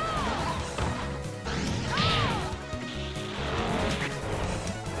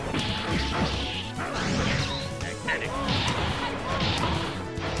 Magnetic.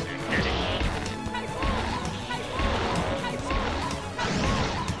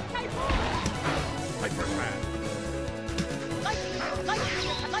 Hyper crash.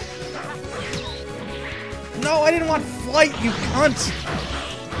 No, I didn't want flight, you cunt!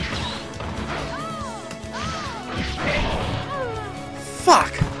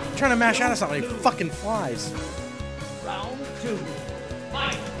 Fuck! I'm trying to mash out of something, he fucking flies. Round 2.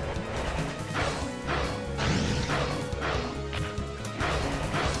 Fight!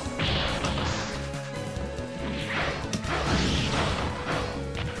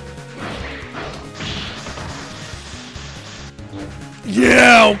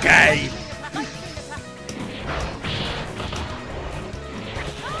 Yeah, okay!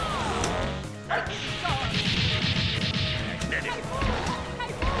 Magnetic.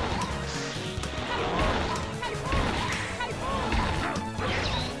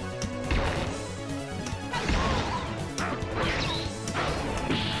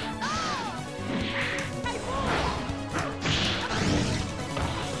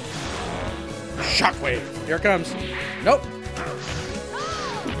 Shockwave! Here it comes. Nope.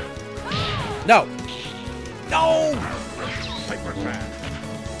 No! No! Hyper crash.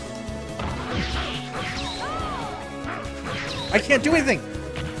 I can't do anything!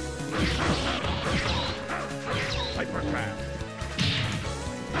 Hyper crash.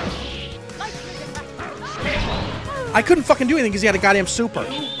 I couldn't fucking do anything because he had a goddamn super.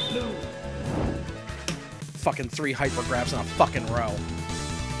 Blue. Fucking 3 hyper grabs in a fucking row.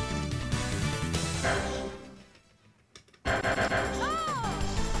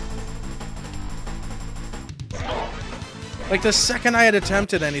 Like, the second I had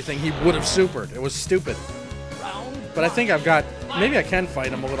attempted anything, he would have supered. It was stupid. Round But I think I've got... Maybe I can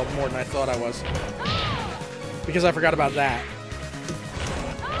fight him a little more than I thought I was. Because I forgot about that.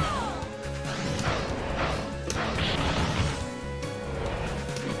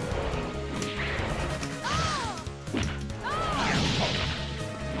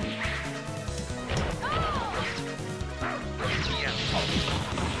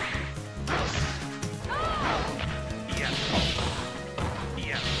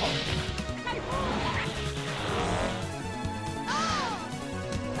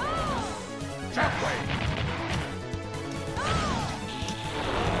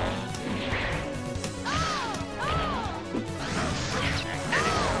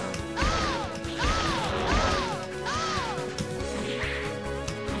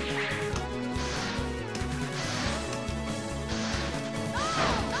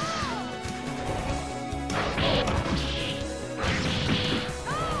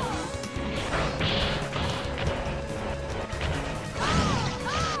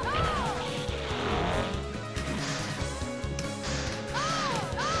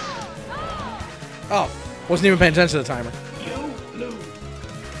 Oh, wasn't even paying attention to the timer. You lose.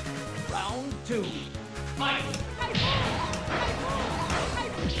 Round 2. Fight!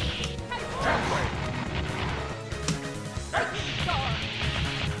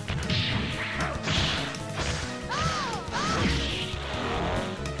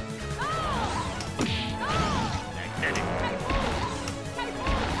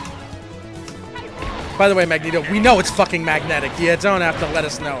 By the way, Magneto, we know it's fucking magnetic. You don't have to let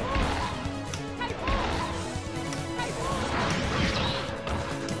us know.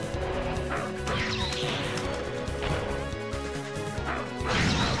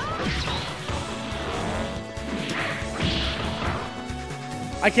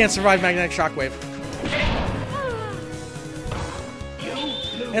 I can't survive magnetic shockwave.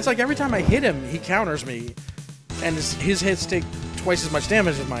 And it's like every time I hit him, he counters me. And his hits take twice as much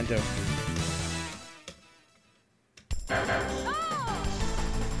damage as mine do.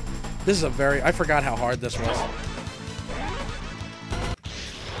 This is a very... I forgot how hard this was.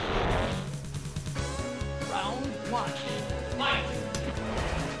 Round 1. Fight!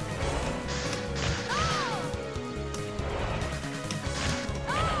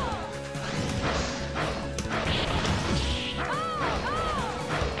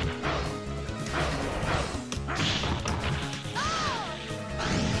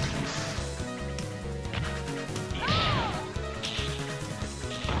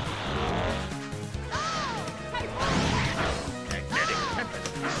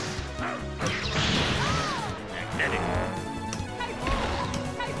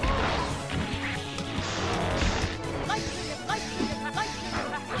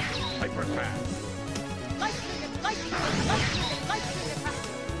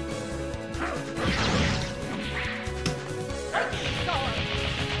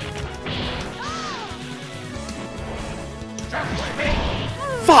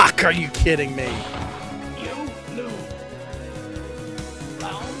 fuck are you kidding me? You lose.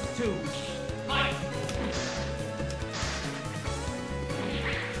 Round 2. Fight!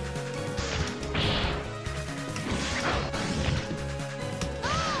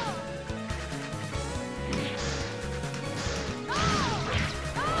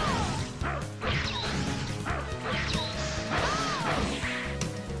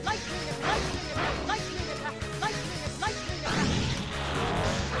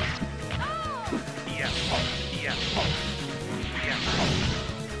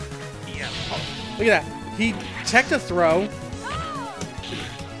 Look at that. He teched a throw,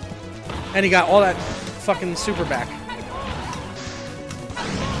 and he got all that fucking super back.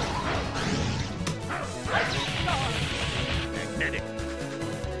 Magnetic.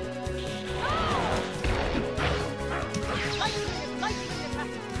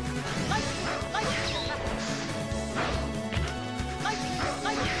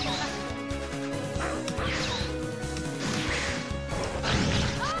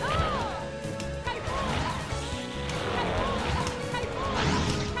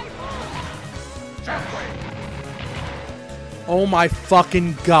 Oh my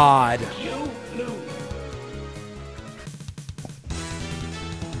fucking god. You lose.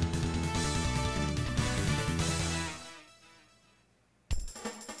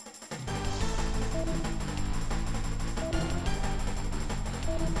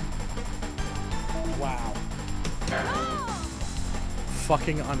 Wow.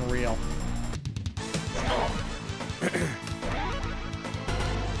 Fucking unreal.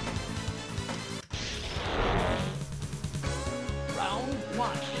 Round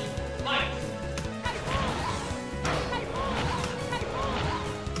 1. Fight!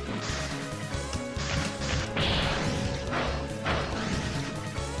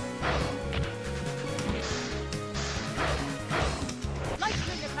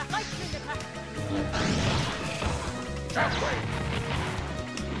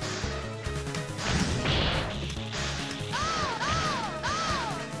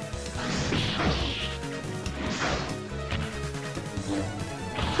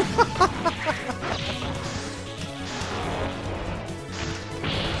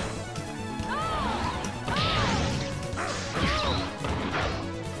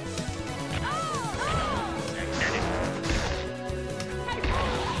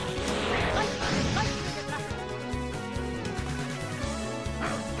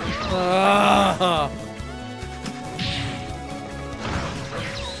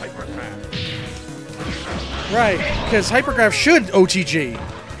 Hypercraft. Right, because Hypercraft should OTG,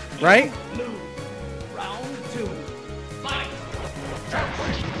 right? Lose. Round 2. Fight!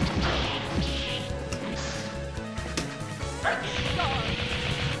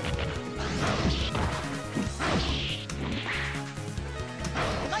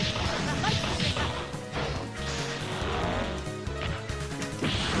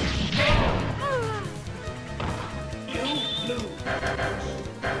 You lose.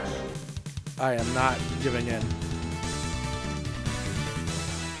 I am not giving in.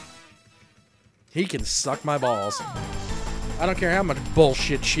 He can suck my balls. I don't care how much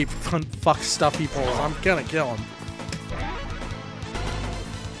bullshit, cheap, fuck stuff he pulls. I'm gonna kill him.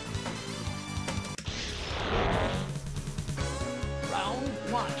 Round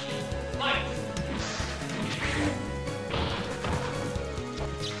 1. Fight!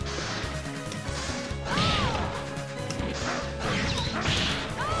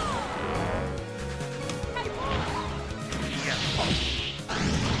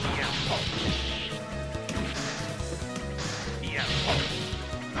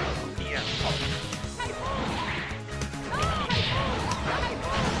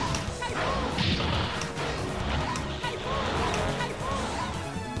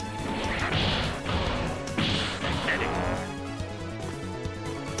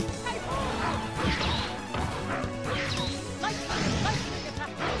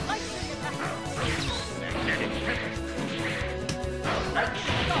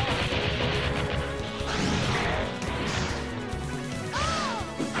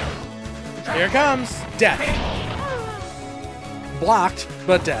 Here it comes. Death. Blocked,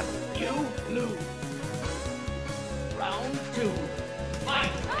 but death. You lose. Round 2.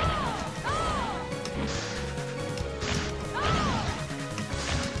 Fight!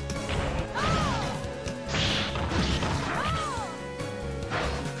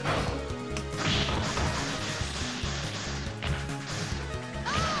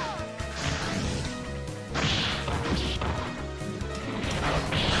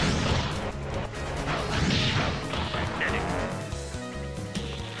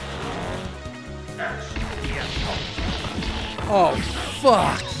 Oh,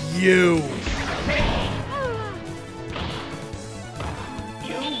 fuck you.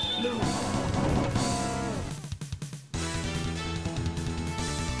 You lose.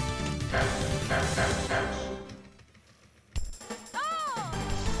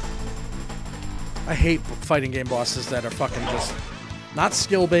 I hate fighting game bosses that are fucking just not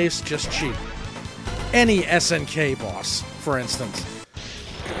skill based, just cheap. Any SNK boss, for instance,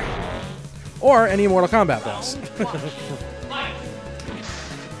 or any Mortal Kombat boss. Fight.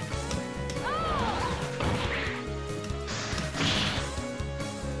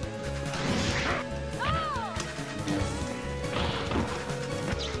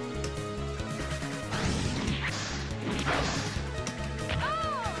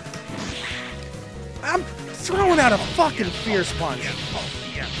 I'm throwing out a fucking fierce punch.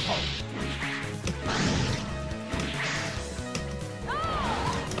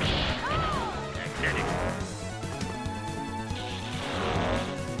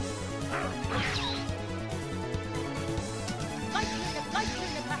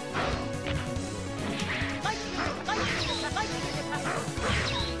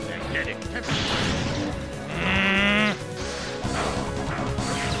 Magnetic tempest.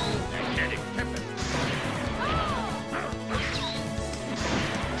 Magnetic tempest.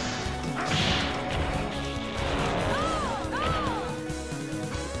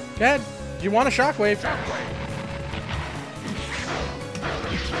 Dad, do you want a shockwave?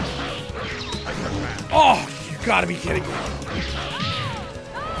 Oh, you gotta be kidding me.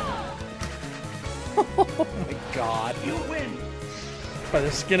 Oh my god. You win. By the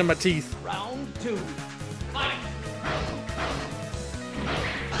skin of my teeth. Round 2. Fight.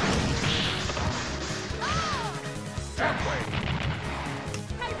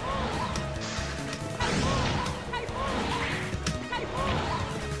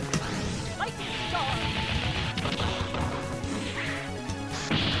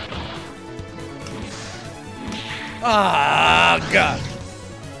 Ah, god.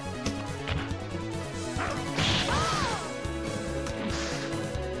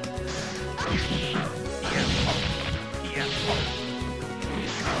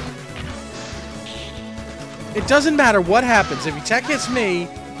 It doesn't matter what happens. If he tech hits me,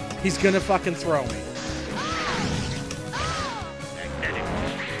 he's gonna fucking throw me.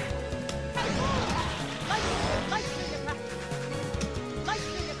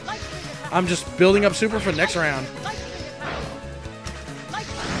 I'm just building up super for next round.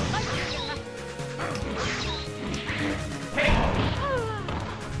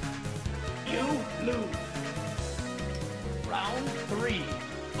 You lose. Round 3.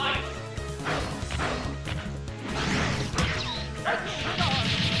 Fight.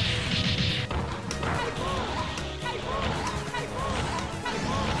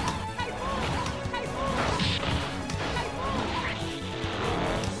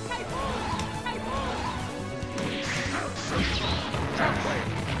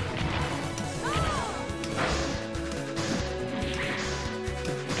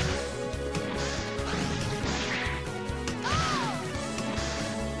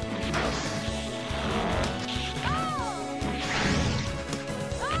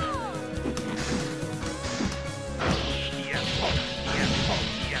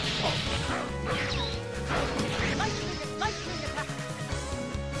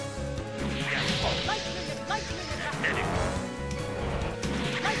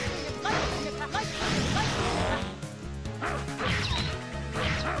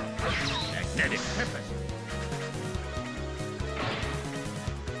 Magnetic tempest.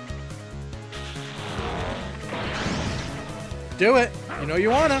 Do it. You know you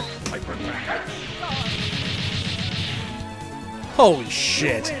wanna. Hypercraft. Holy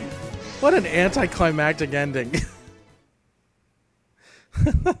shit. What an anticlimactic ending.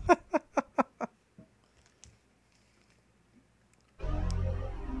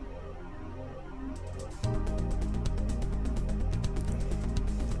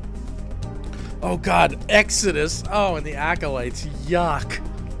 Oh god, Exodus. Oh, and the Acolytes. Yuck.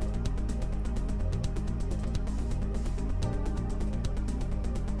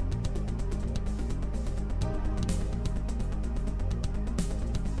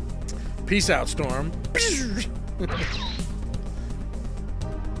 Peace out, Storm.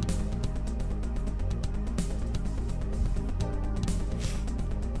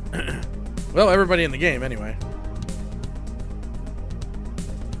 Well, everybody in the game, anyway.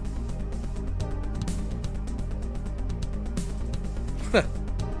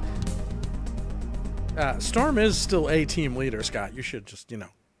 Storm is still a team leader, Scott. You should just, you know,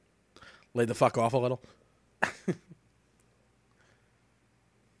 lay the fuck off a little.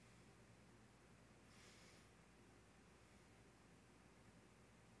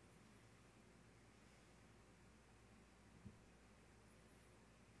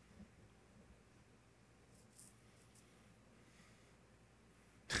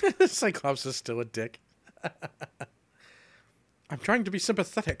 Cyclops is still a dick. I'm trying to be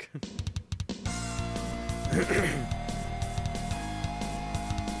sympathetic.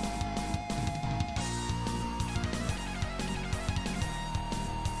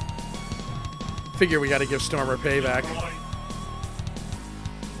 Figure we gotta give Stormer payback.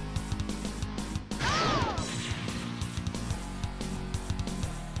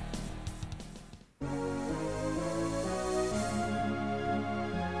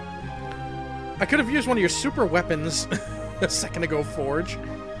 I could have used one of your super weapons a second ago, Forge.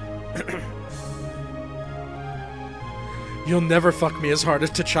 You'll never fuck me as hard as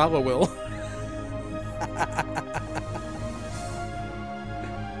T'Challa will.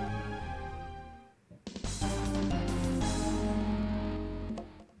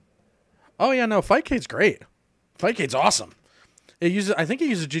 Oh yeah, no, Fightcade's great. Fightcade's awesome. It uses, I think it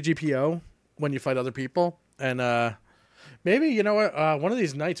uses GGPO when you fight other people, and maybe, you know what, one of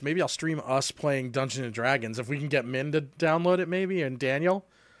these nights, maybe I'll stream us playing Dungeons & Dragons. If we can get Min to download it, maybe, and Daniel.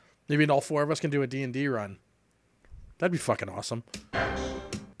 Maybe all four of us can do a D&D run. That'd be fucking awesome. I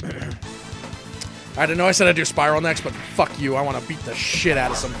didn't know I said I'd do Spiral next, but fuck you. I want to beat the shit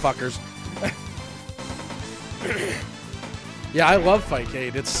out of some fuckers. Yeah, I love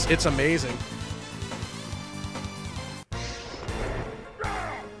Fightcade. It's amazing.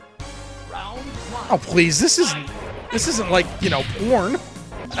 Oh, please. This isn't like, you know, porn.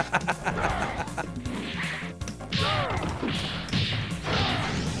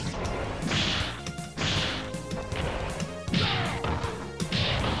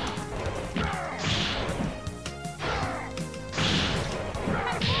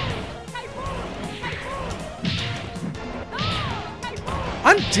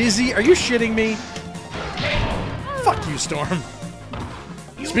 I'm dizzy. Are you shitting me? Fuck you, Storm.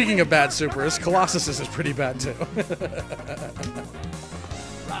 Speaking of bad supers, Colossus is pretty bad too.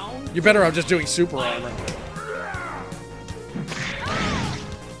 You're better off just doing super armor.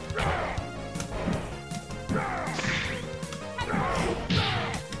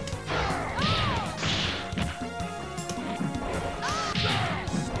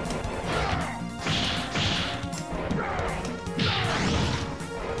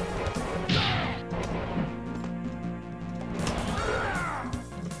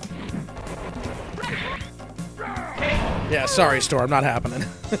 Yeah, sorry, Storm, not happening.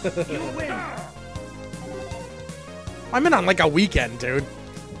 I'm in on like a weekend, dude.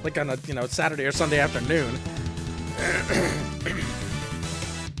 Like on a, you know, Saturday or Sunday afternoon.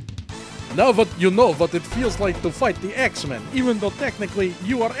 Now what you know what it feels like to fight the X-Men, even though technically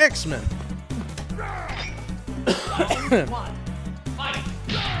you are X-Men.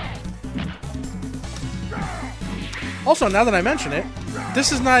 Also, now that I mention it,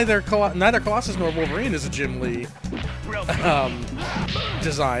 this is neither Colossus nor Wolverine is a Jim Lee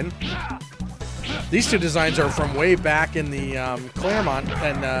design. These two designs are from way back in the Claremont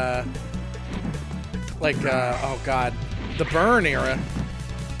and oh god, the Byrne era.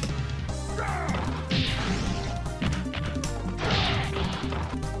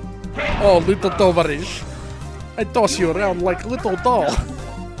 Oh, little Tovarish, I toss you around like little doll.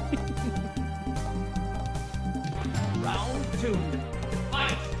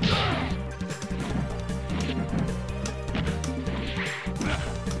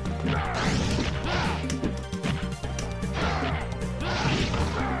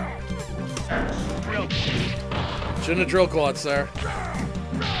 Shouldn't have drill quads there.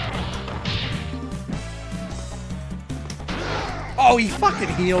 Oh, he fucking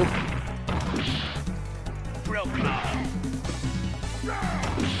healed.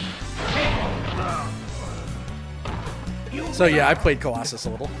 So yeah, I played Colossus a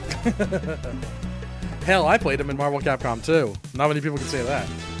little. Hell, I played him in Marvel Capcom 2. Not many people can say that.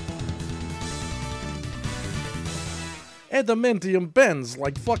 Adamantium bends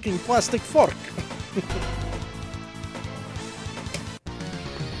like fucking plastic fork.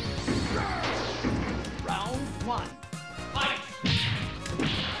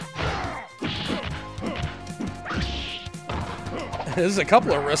 There's a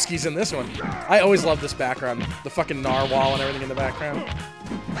couple of Ruskies in this one. I always love this background. The fucking narwhal and everything in the background.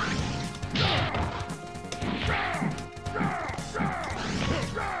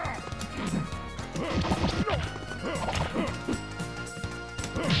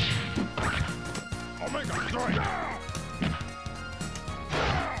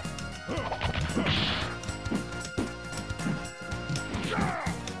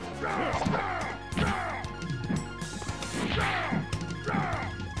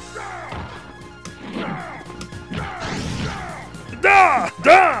 Da!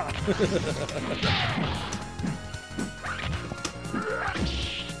 Da!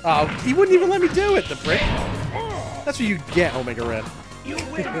 Oh, he wouldn't even let me do it, the prick. That's what you get, Omega Red. You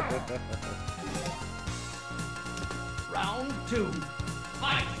win. Round 2.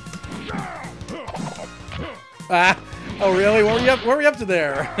 Fight. Ah! Oh, really? What were we up to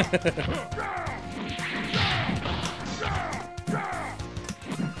there?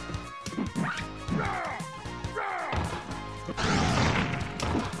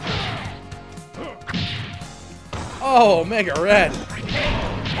 Oh, Omega Red.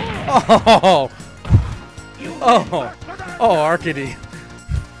 Oh. Oh. Oh, Arcady.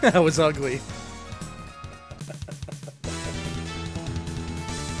 That was ugly.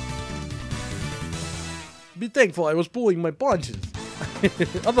 Be thankful I was pulling my punches.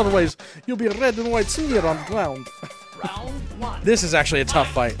 Otherwise, you'll be a red and white smear on the ground. Round 1. This is actually a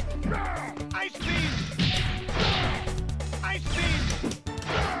tough fight. Ice beam! Ice beam!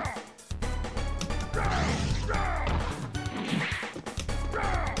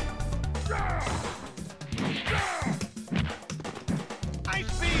 Ice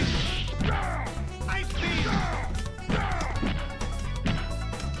beam! Ice beam!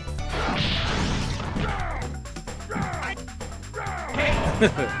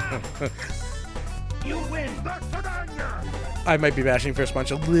 You win. I might be bashing First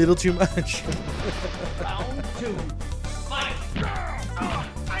Punch a little too much. Round 2. Fight.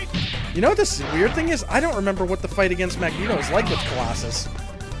 You know what this weird thing is? I don't remember what the fight against Magneto is like with Colossus.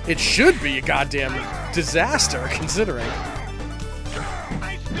 It should be a goddamn disaster, considering.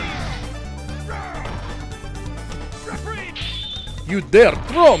 You dare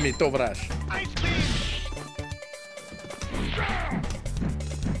throw me, Tovrash!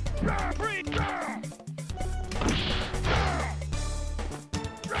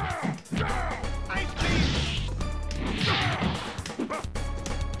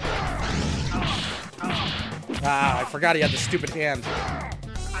 Ah, I forgot he had the stupid hand.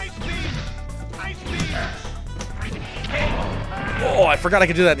 Oh, I forgot I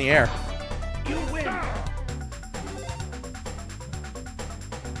could do that in the air. You win.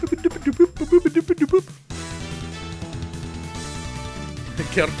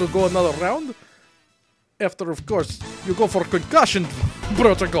 Care to go another round? After, of course, you go for concussion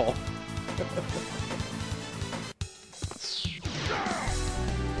protocol.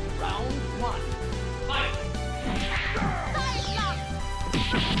 Round 1. Fight.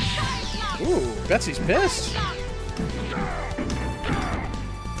 Ooh, Betsy's pissed.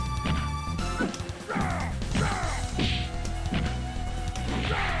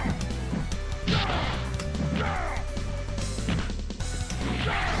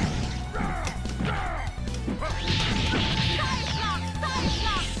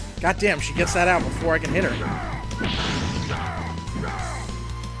 God damn, she gets that out before I can hit her.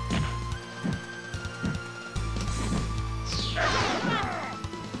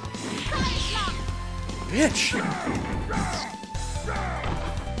 Bitch!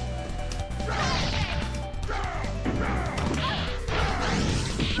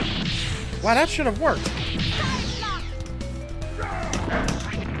 Wow, that should have worked.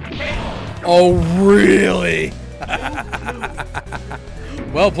 Oh, really?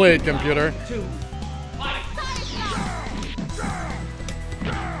 Well played, computer. 2. Fight.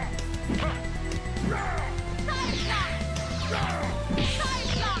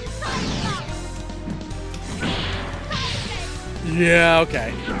 Yeah,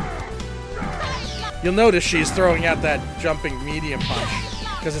 okay. You'll notice she's throwing out that jumping medium punch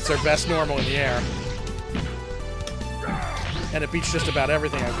because it's her best normal in the air. And it beats just about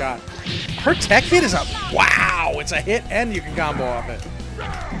everything I've got. Her tech hit is a wow! It's a hit and you can combo off it.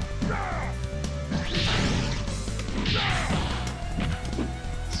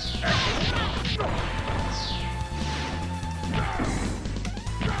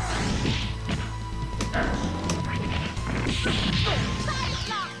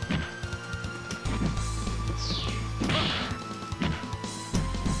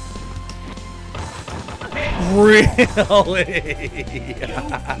 Really?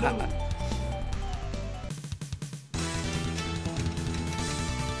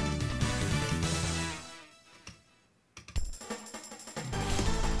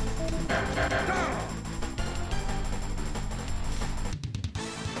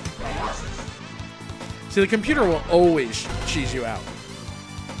 See, the computer will always cheese you out.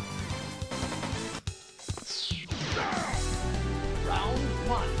 Round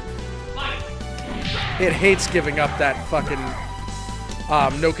 1. Fight. It hates giving up that fucking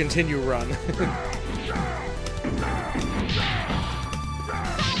no continue run.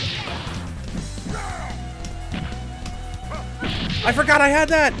 I forgot I had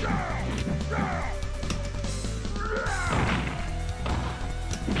that!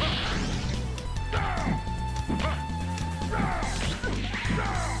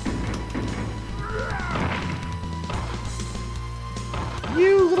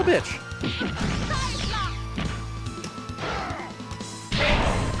 bitch.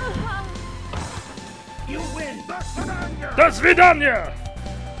 You win. До свидания!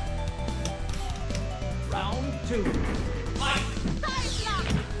 Round 2. Fight.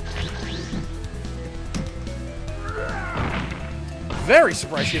 Very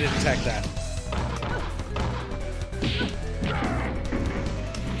surprised she didn't attack that.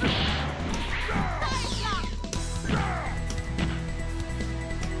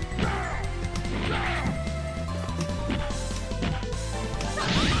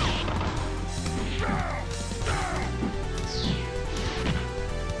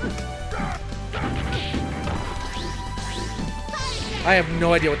 I have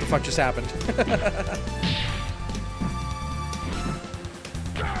no idea what the fuck just happened.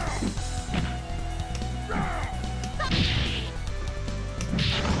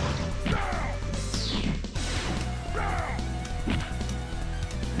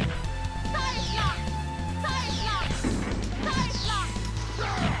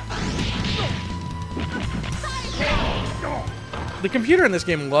 The computer in this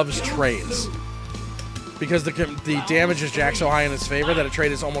game loves trades. Because the damage is jacked so high in its favor that a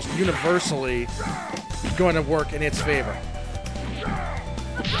trade is almost universally going to work in its favor.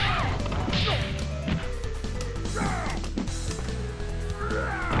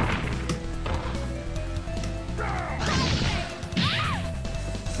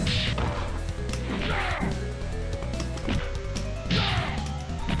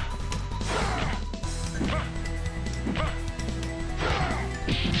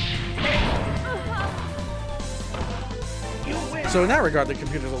 So in that regard, the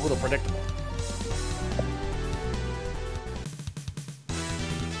computer's a little predictable.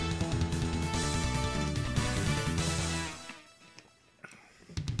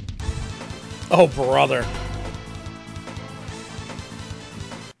 Oh, brother.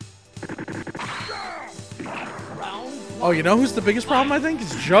 Oh, you know who's the biggest problem, I think?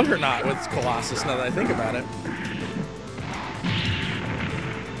 It's Juggernaut with Colossus, now that I think about it.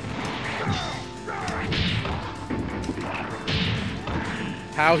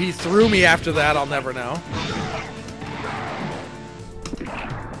 How he threw me after that, I'll never know.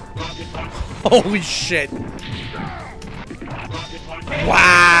 Holy shit.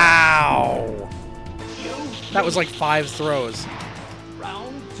 Wow. That was like 5 throws.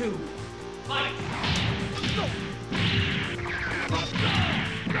 Round 2. Fight.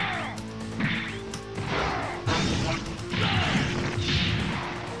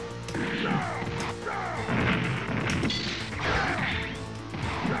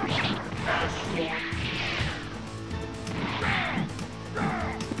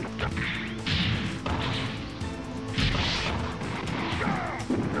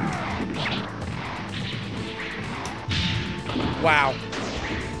 Wow.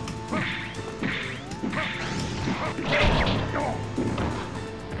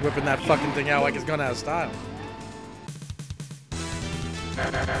 Whipping that fucking thing out like it's gone out of style.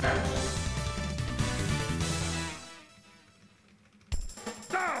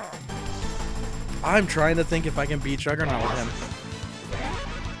 I'm trying to think if I can beat Juggernaut with him.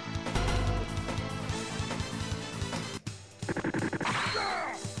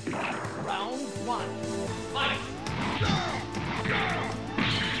 Round 1. Fight.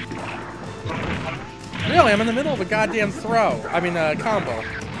 Really, I'm in the middle of a goddamn throw. I mean, combo.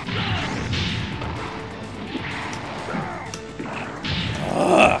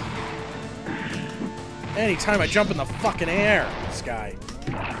 Ugh. Anytime I jump in the fucking air, this guy.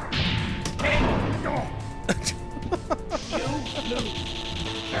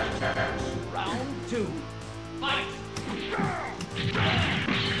 Round 2. Fight.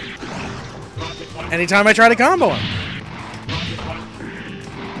 Anytime I try to combo him.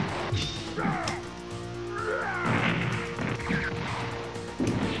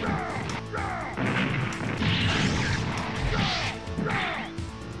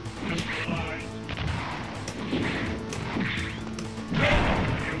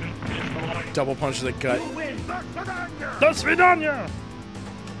 Double punch to the gut. До свидания!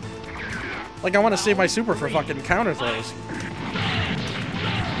 Like I want to save my super for fucking counter throws.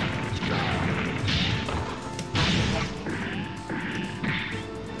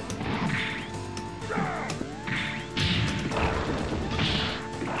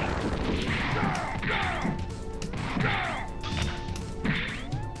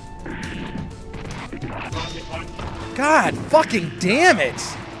 God fucking damn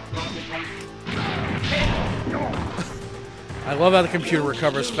it! I love how the computer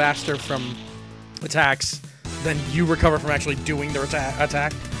recovers faster from attacks than you recover from actually doing the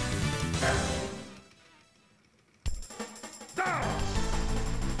attack.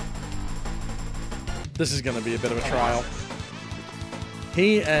 This is going to be a bit of a trial.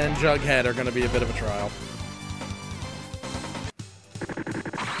 He and Jughead are going to be a bit of a trial.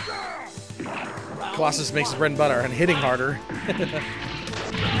 Colossus makes his bread and butter and hitting harder.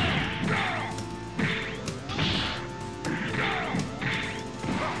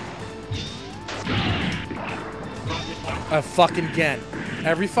 Fucking again.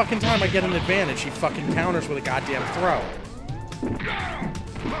 Every fucking time I get an advantage, he fucking counters with a goddamn throw.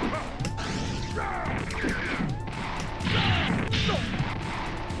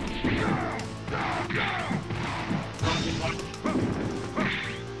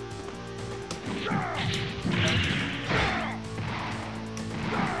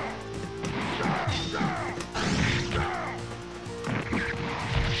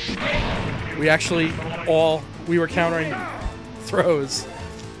 We were countering throws,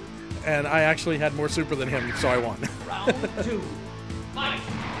 and I actually had more super than him, so I won. Round 2. Fight!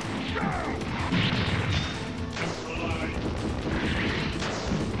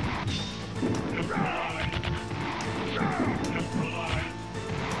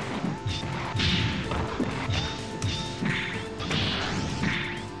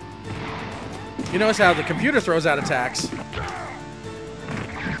 You notice how the computer throws out attacks.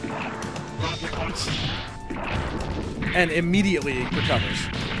 And immediately recovers.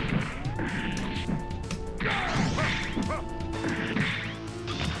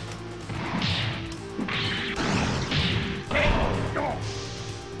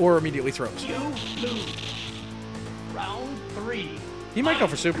 Or immediately throws. You lose. Round 3. He might go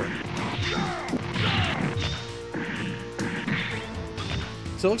for super.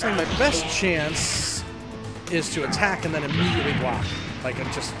 So it looks like my best chance is to attack and then immediately block. Like,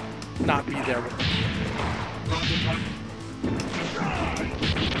 and just not be there with him.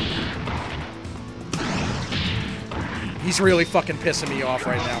 He's really fucking pissing me off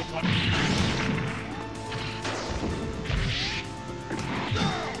right now.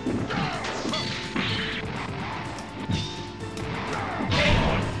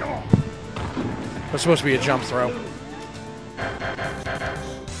 It's supposed to be a jump throw.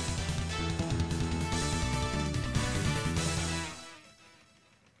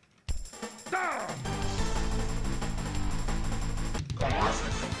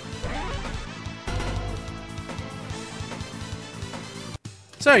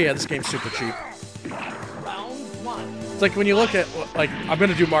 So yeah, this game's super cheap. Round 1. It's like when you look at, like, I'm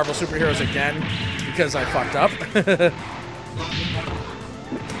gonna do Marvel Superheroes again because I fucked up.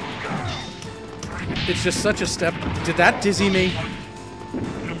 It's just such a step. Did that dizzy me?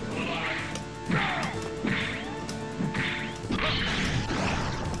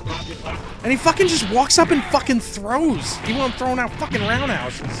 And he fucking just walks up and fucking throws. He won't throw out fucking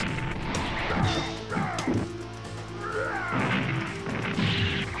roundhouses.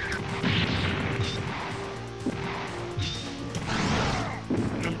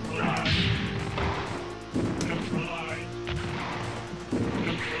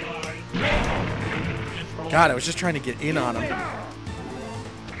 God, I was just trying to get in on him.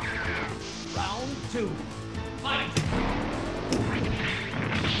 Round 2. Fight!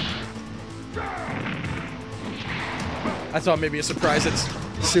 I thought maybe a surprise it's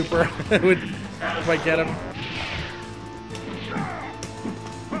super would if I get him.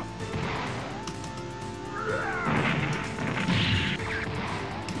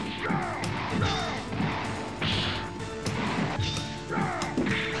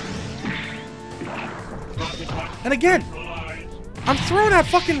 And again, I'm throwing out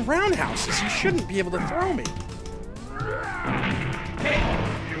fucking roundhouses. You shouldn't be able to throw me.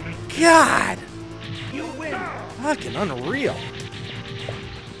 God! You win. Fucking unreal.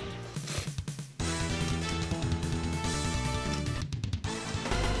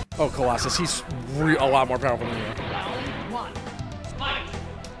 Oh, Colossus, he's a lot more powerful than you. Round 1. Fight!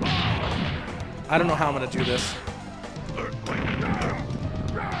 I don't know how I'm gonna do this.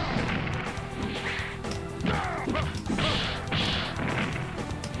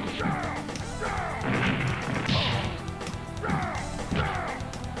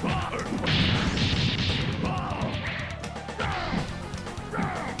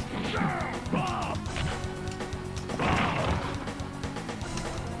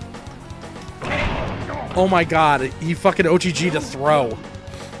 Oh my god, he fucking OTG to throw.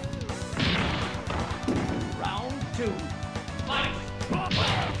 Round 2. Fight!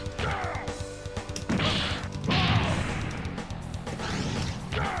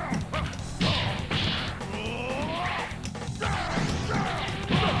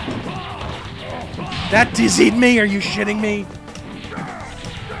 That dizzied me, are you shitting me?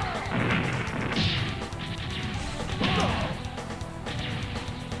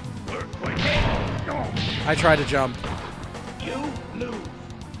 I tried to jump. You lose.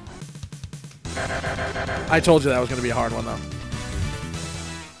 I told you that was going to be a hard one, though.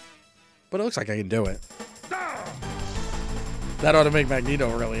 But it looks like I can do it. That ought to make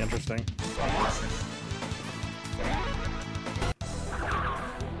Magneto really interesting.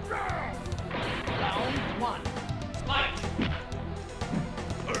 Round one. Fight.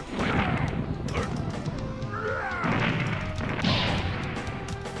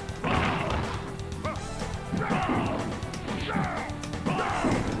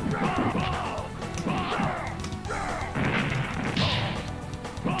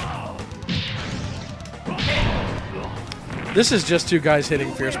 This is just two guys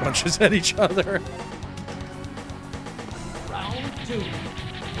hitting fierce punches at each other. Round two.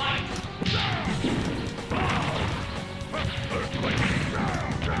 Fight.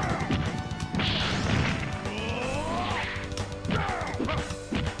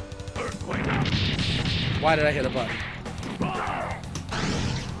 Why did I hit a button?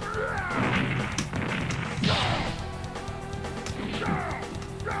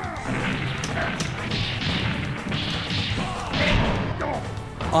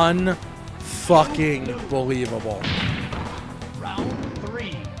 Unfucking believable. Round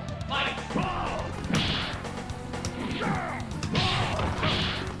three. Fight.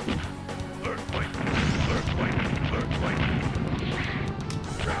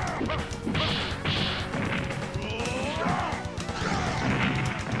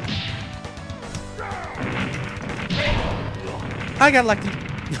 I got lucky.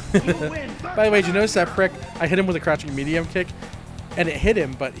 You win. By the way, did you notice that prick? I hit him with a crouching medium kick, and it hit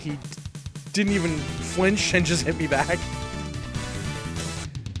him, but he didn't even flinch and just hit me back.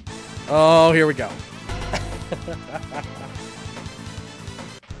 Oh, here we go. You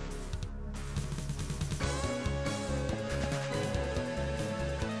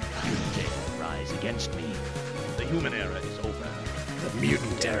dare rise against me. The human era is over. The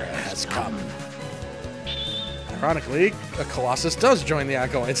mutant era has come. Ironically, a Colossus does join the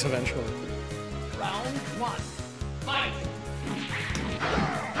Acolytes eventually. Round one. Fight.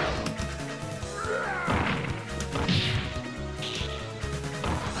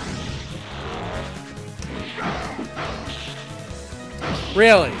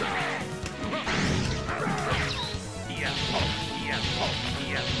 Really?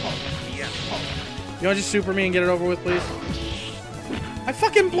 You want to just super me and get it over with, please? I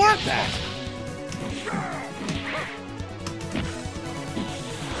fucking blocked that!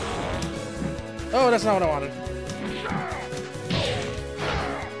 Oh, that's not what I wanted.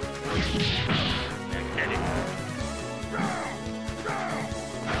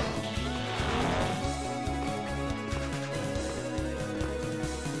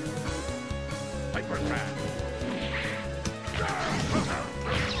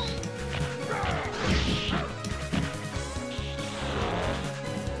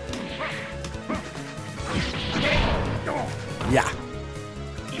 Yeah.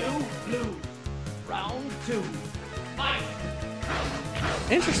 You lose. Round two. Fight.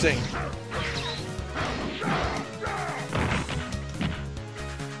 Interesting.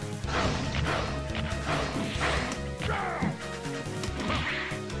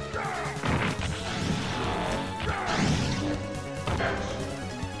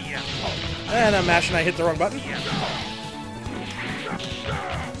 And I'm mashing, I hit the wrong button.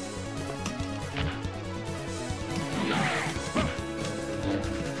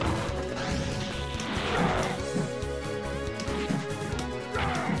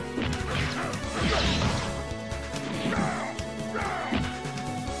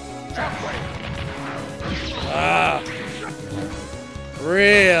 Ah,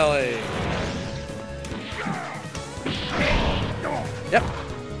 really? Yep.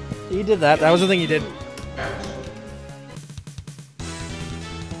 He did that. That was the thing he did.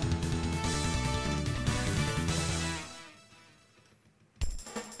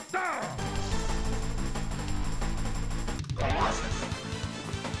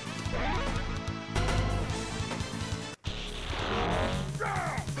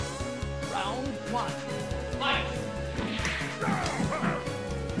 Round one. Fight.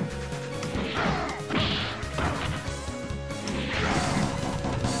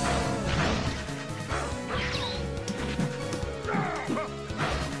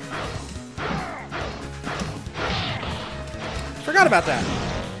 Forgot about that.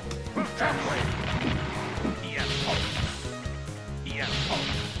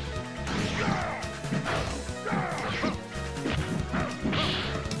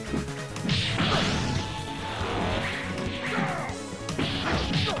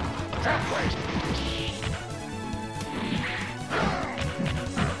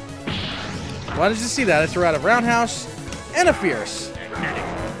 Why did you see that? I threw out a roundhouse and a fierce.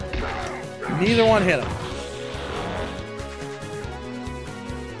 Neither one hit him.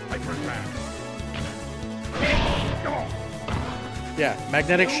 Yeah,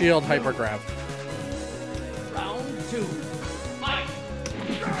 magnetic shield, hyper grab. Round 2. Fight!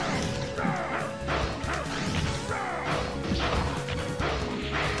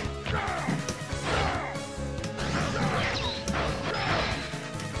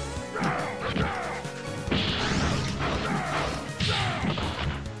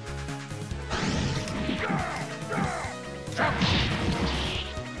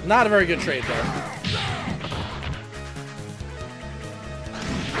 Not a very good trade there.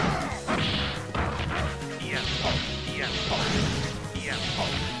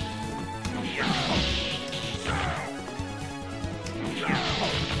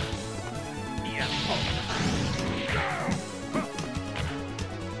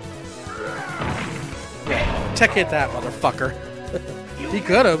 Yeah, tech hit that motherfucker. He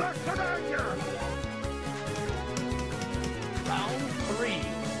could have. Round 3.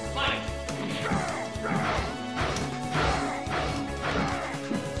 Fight!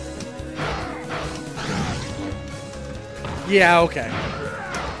 Yeah, okay.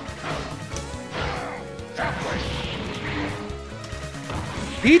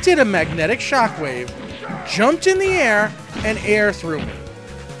 He did a magnetic shockwave, jumped in the air, and air through me.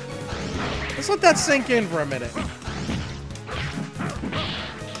 Let's let that sink in for a minute.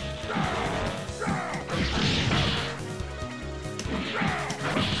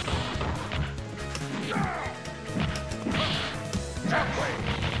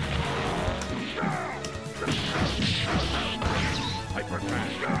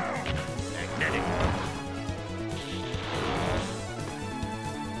 Magnetic.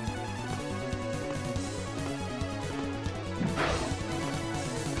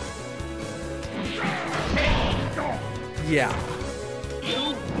 Yeah.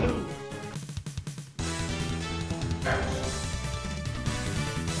 You lose.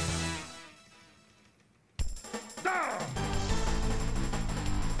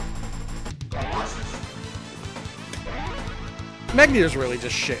 Magneto's really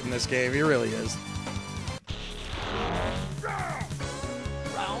just shit in this game. He really is.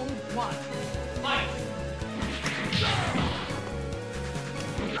 Round 1. Fight!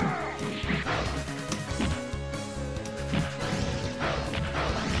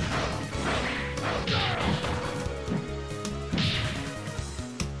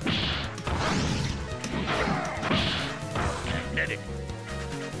 Magnetic.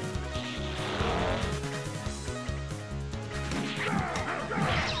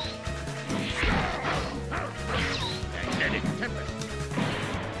 Magnetic tempest.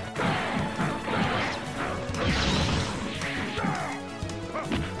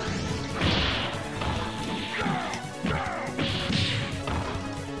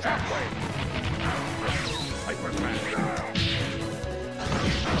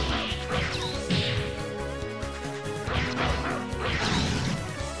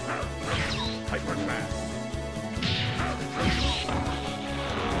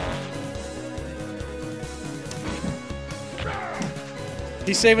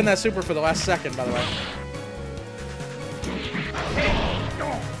 He's saving that super for the last second, by the way.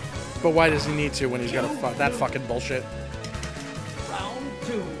 But why does he need to when he's got that fucking bullshit? Round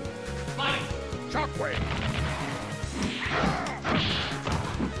 2. Fight! Shockwave.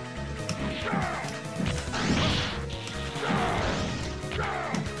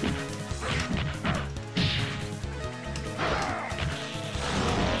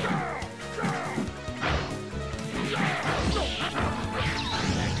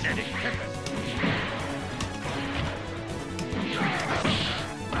 Magnetic tempest.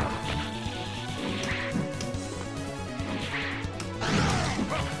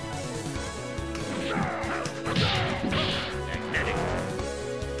 Magnetic.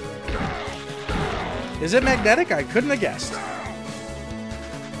 Is it magnetic? I couldn't have guessed.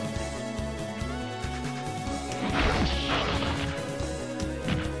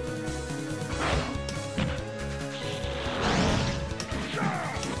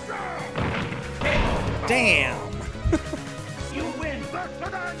 Damn. You win.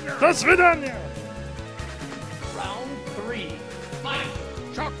 До свидания. Round 3. Fight!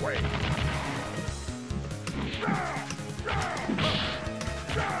 Shockwave.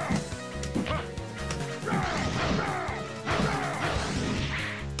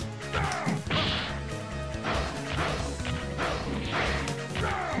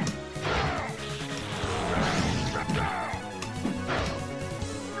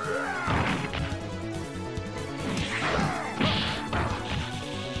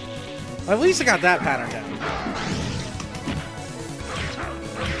 At least I got that pattern down.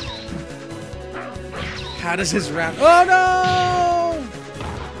 How does his round... Oh, no!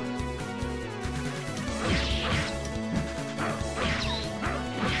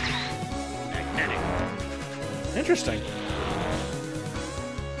 Interesting.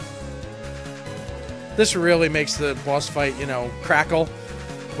 This really makes the boss fight, you know, crackle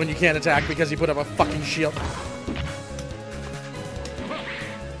when you can't attack because you put up a fucking shield.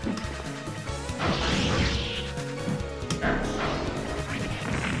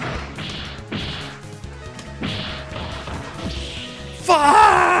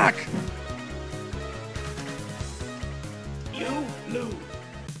 Fuck! You lose.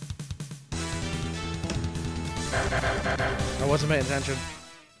 I wasn't paying attention.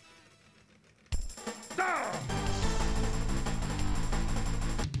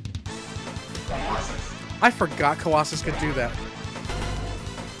 I forgot Colossus could do that.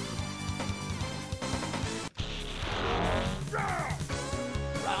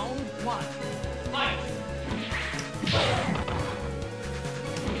 Round one. Fight.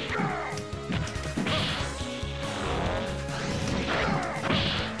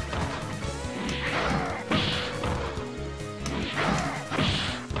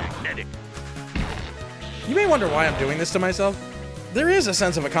 Magnetic. You may wonder why I'm doing this to myself. There is a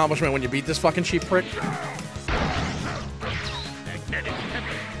sense of accomplishment when you beat this fucking cheap prick. Magnetic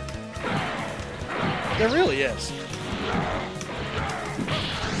pepper. There really is.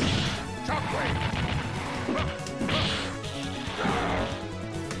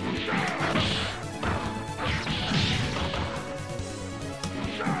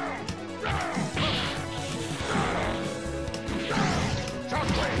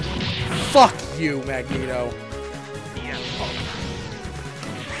 Fuck you, Magneto.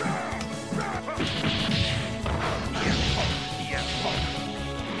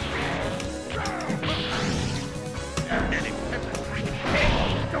 Magnetic pepper.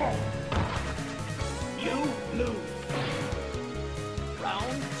 You lose.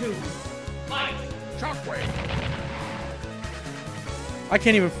 Round two. Fight. Shockwave. I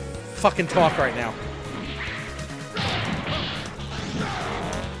can't even fucking talk right now.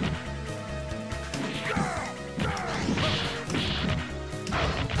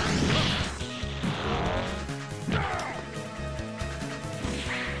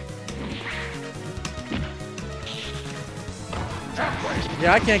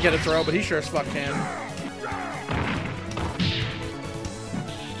 Yeah, I can't get a throw, but he sure as fuck can.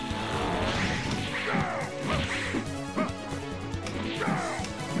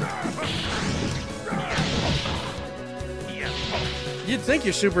 You'd think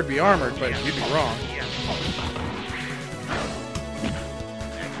your super'd be armored, but you'd be wrong.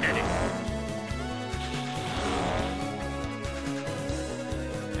 Magnetic.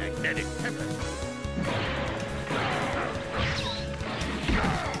 Magnetic pepper.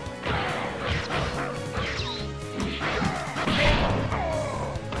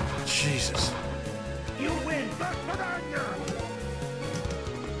 Jesus. You win.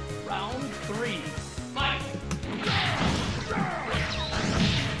 Round three. Fight.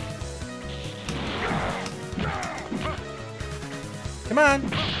 Come on.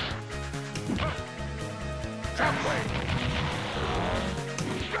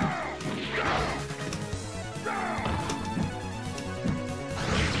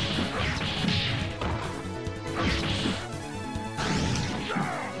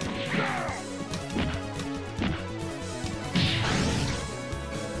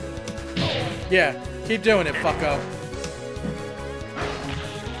 Yeah, keep doing it, fucko.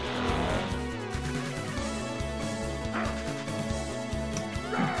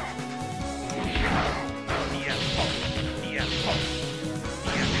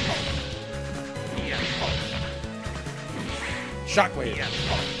 Shockwave.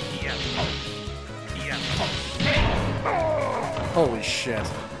 Holy shit.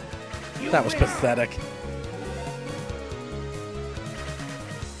 That was pathetic.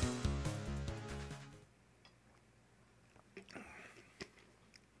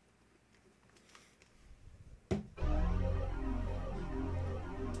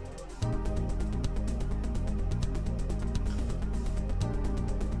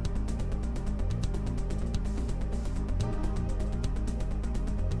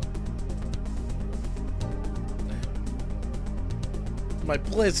 My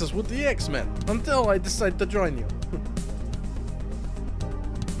place is with the X-Men until I decide to join you.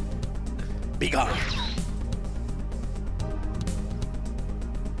 Be gone.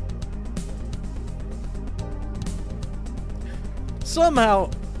 Somehow,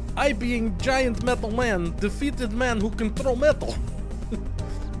 I, being giant metal man, defeated man who can throw metal.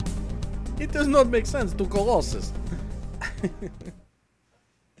 It does not make sense to Colossus.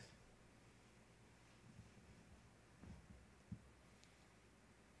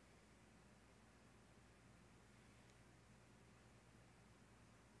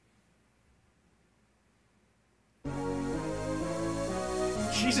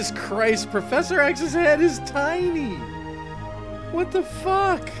 Jesus Christ, Professor X's head is tiny. What the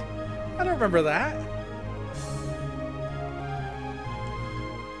fuck? I don't remember that.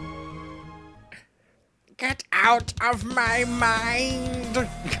 Get out of my mind.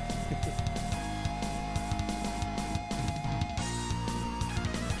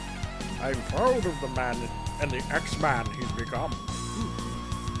 I'm proud of the man and the X-Man he's become.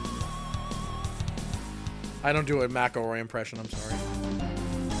 I don't do a McElroy impression, I'm sorry.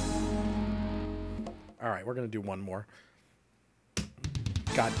 Alright, we're gonna do one more.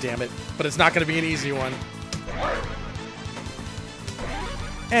 God damn it. But it's not gonna be an easy one.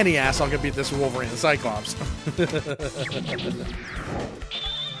 Any asshole can beat this Wolverine and Cyclops.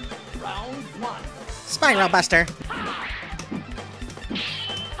 Round one. Spiral Buster.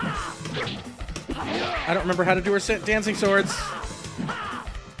 I don't remember how to do her dancing swords.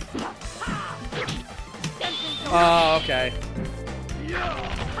 Oh, okay.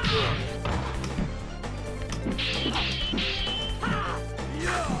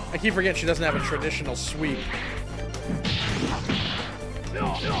 I keep forgetting she doesn't have a traditional sweep.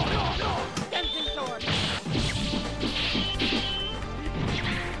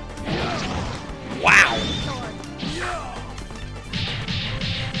 Wow!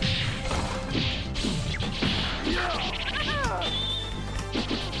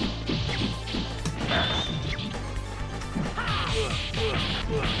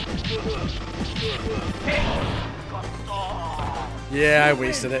 Yeah, I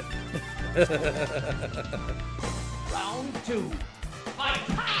wasted it. Round two. Fight.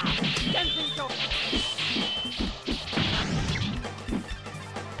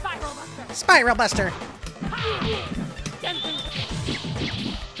 Spiral Buster.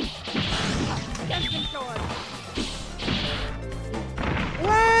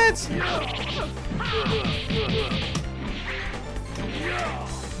 What?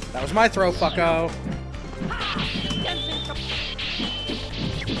 That was my throw, fucko.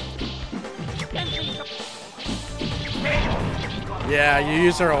 Yeah, you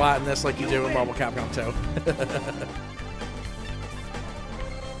use her a lot in this like you do in Marvel Capcom 2.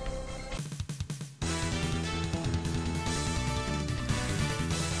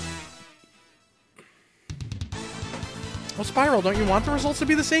 Well, Spiral, don't you want the results to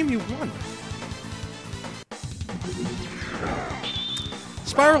be the same? You won.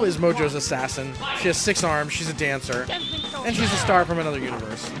 Spiral is Mojo's assassin. She has 6 arms, she's a dancer, and she's a star from another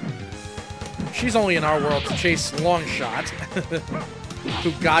universe. She's only in our world to chase Longshot,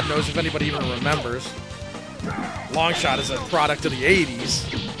 who God knows if anybody even remembers. Longshot is a product of the 80s.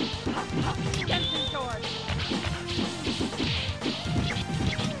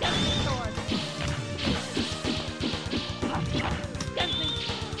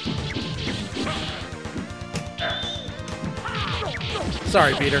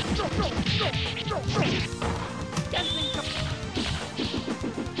 Sorry, Peter.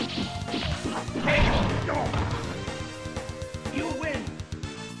 You win.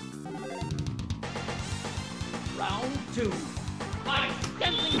 Round two. Fight.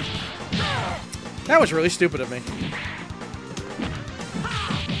 That was really stupid of me.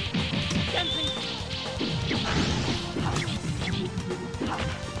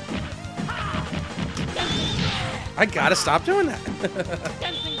 I gotta stop doing that.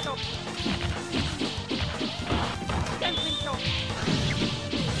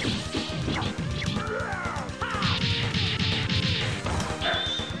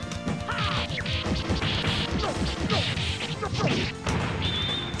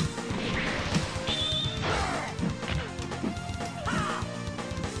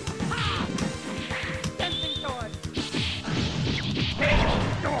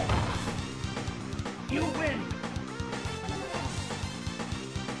 You win.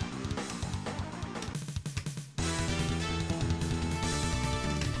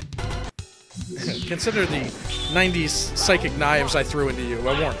 Consider the 90s psychic knives I threw into you.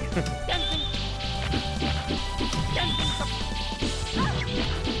 A warning.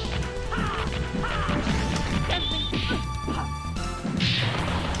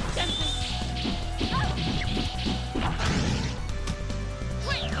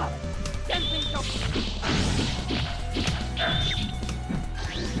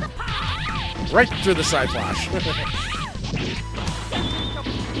 Right through the side flash.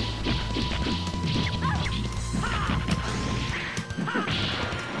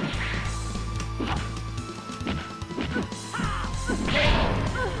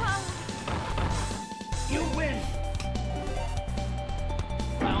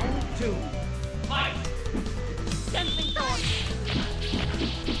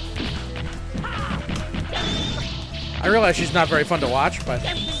 realize she's not very fun to watch, but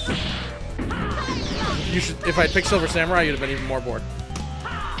you should. If I'd picked Silver Samurai, you'd have been even more bored.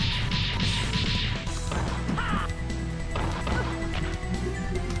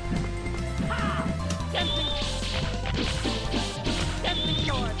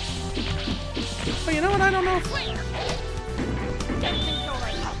 But you know what? I don't know.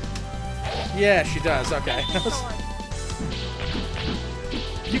 Yeah, she does. Okay.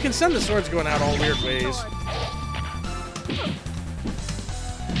 You can send the swords going out all weird ways.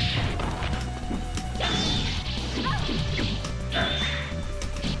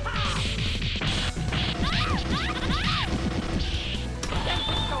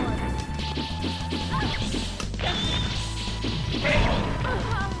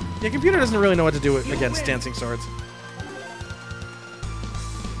 Yeah, computer doesn't really know what to do against dancing swords.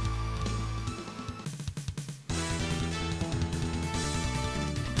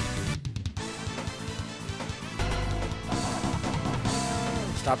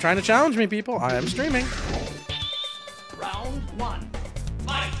 Stop trying to challenge me, people. I am streaming. Round 1.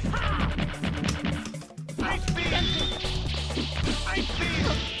 Fight!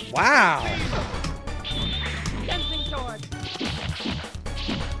 Wow. Dancing sword.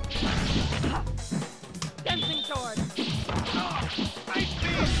 Dancing sword.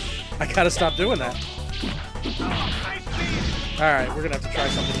 I gotta stop doing that. Alright, we're gonna have to try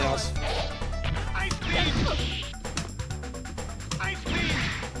something else.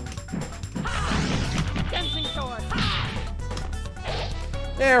 Dancing sword.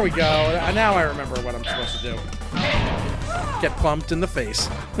 There we go. Now I remember what I'm supposed to do. Get plumped in the face.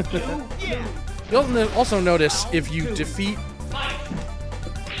 You'll also notice if you defeat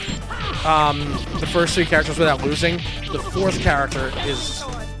the first 3 characters without losing, the 4th character is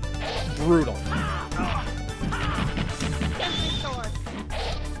brutal. Dancing sword.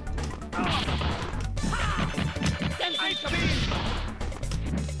 Dancing sword.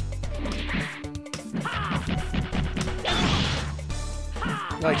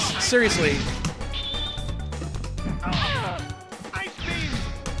 Like, seriously.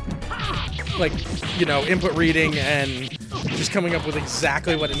 Like, you know, input reading and just coming up with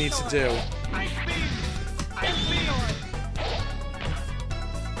exactly what it needs to do. Dancing sword.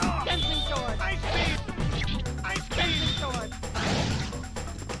 Dancing sword. Dancing sword.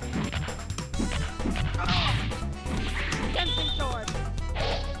 Dancing sword.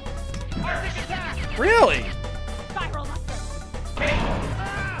 Really? Spiral Buster.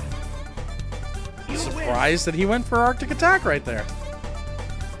 Surprised that he went for Arctic Attack right there.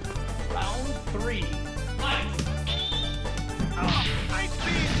 Round 3. Fight! Dancing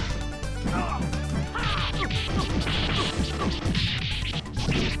sword.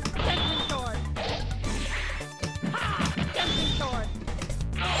 Dancing sword. Dancing sword.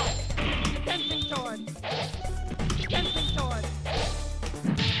 Dancing sword. Dancing sword. Dancing sword. Dancing sword.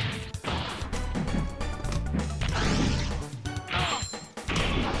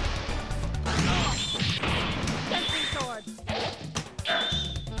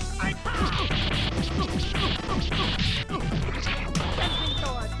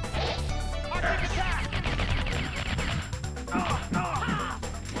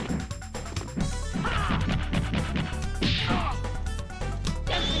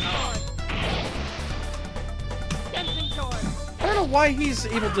 Dancing sword. I don't know why he's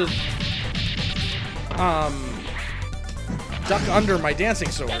able to duck under my dancing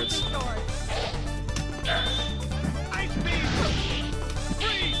swords. Dancing sword.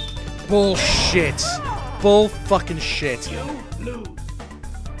 Bullshit. Bull fucking shit. You lose.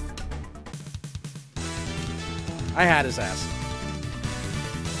 I had his ass.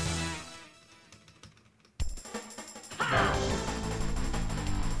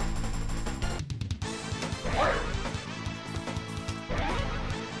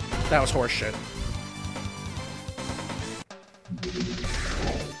 That was horse shit.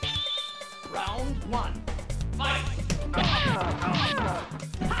 Round 1. Fight!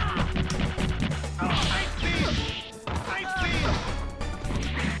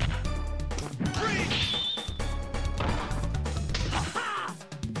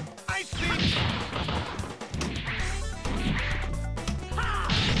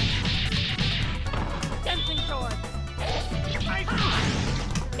 Dancing sword.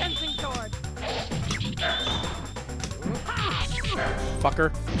 Dancing sword.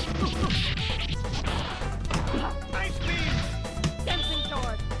 Fucker. Dancing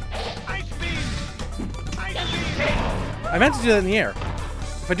sword. I meant to do that in the air.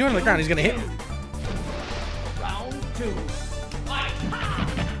 If I do it on the ground, he's gonna hit me. Round 2. Fight!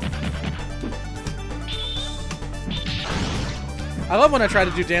 I love when I try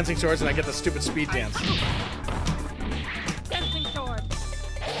to do dancing swords and I get the stupid speed dance.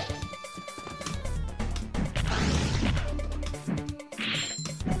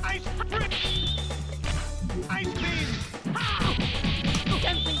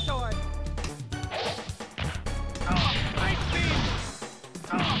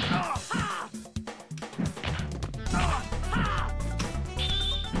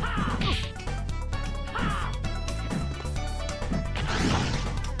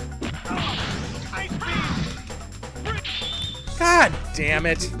 damn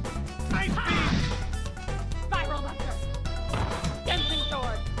it. Ice beam. Spiral Buster. Dancing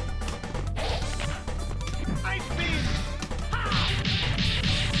Sword. Ice beam.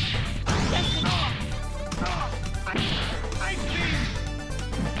 Dancing Sword. Ice beam.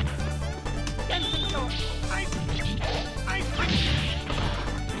 Dancing Sword. Ice beam.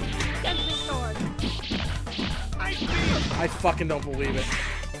 Dancing Sword. Ice beam. I fucking don't believe it.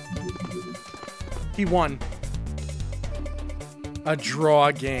 He won. A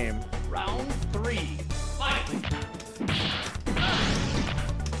draw game. Round 3. Fight.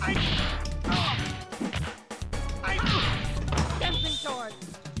 Ice. Ice. Dancing Sword.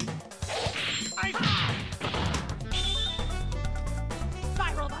 Ice.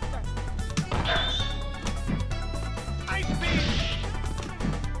 Spiral Buster. Ice beam.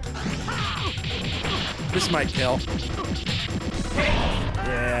 This might kill.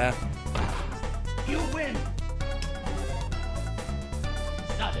 Yeah. You win.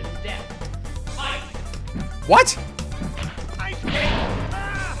 Sudden death. Fight. What? Ice beam.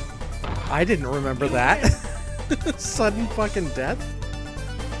 I didn't remember that. Sudden fucking death?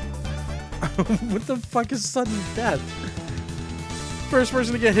 What the fuck is sudden death? First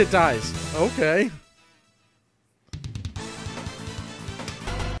person to get hit dies. Okay.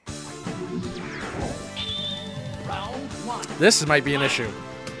 Round 1. This might be an issue.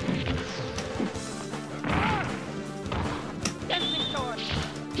 Dancing Sword.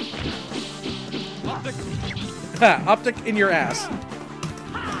 Ha, optic in your ass.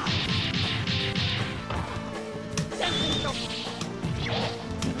 Dancing Sword.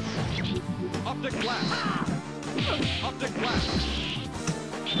 Optic blast. Optic blast.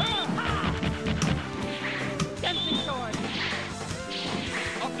 Dancing Sword.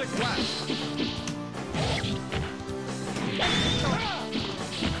 Optic blast. Dancing Sword.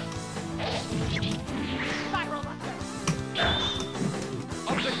 Spiral Buster.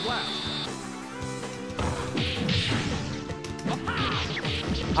 Optic blast.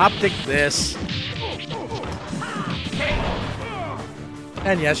 Optic this.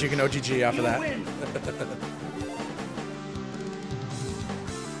 And yes, you can OGG off of that. Win.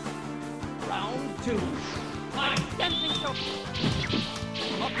 Round 2. Fight. Dancing Sword.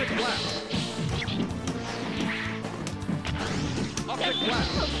 Optic blast. Optic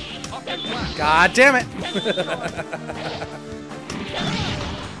blast. Optic blast. God damn it.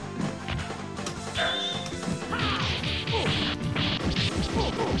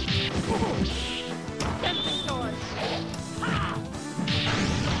 Dancing Sword.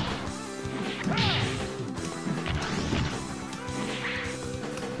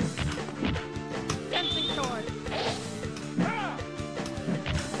 Dancing Sword.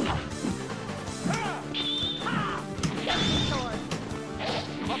 Dancing Sword.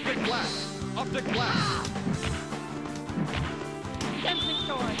 Optic blast. Optic blast. Dancing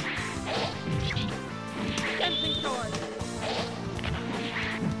Sword. Dancing Sword.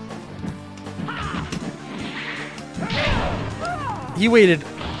 He waited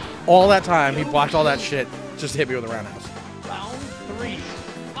all that time. He blocked all that shit just to hit me with a roundhouse. Round 3.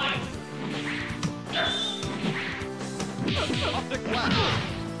 Fight. Optic blast.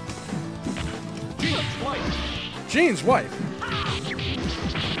 Gene's wife. Gene's wife.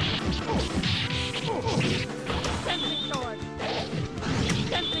 Dancing Sword.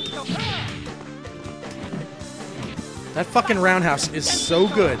 Dancing Sword. That fucking roundhouse is so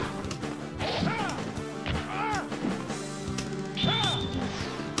good.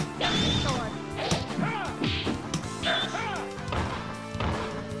 Dancing Sword.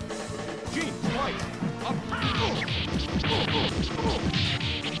 Gene's wife.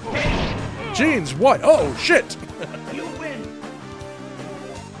 Gene's what? Oh, shit. You win.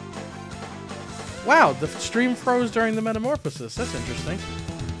 Wow, the stream froze during the metamorphosis. That's interesting.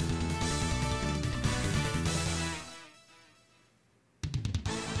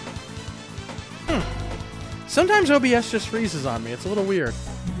 Sometimes OBS just freezes on me. It's a little weird.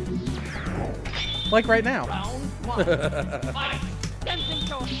 Like right now. Round 1. Fight. Dancing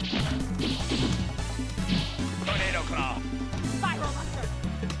Sword. Tornado claw. Spiral Buster.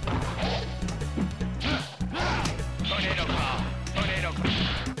 Tornado claw. Tornado claw.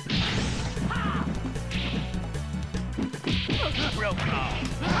 Real claw.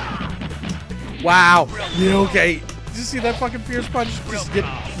 Wow. Yeah, okay. Did you see that fucking fierce punch just get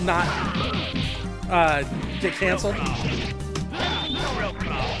not get canceled? Real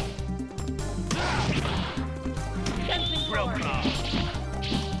claw. Dancing Real Sword. claw.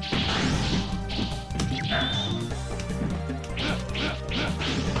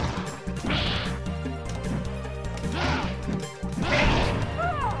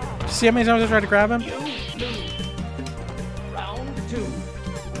 See how many times I tried to grab him? You lose. Round 2.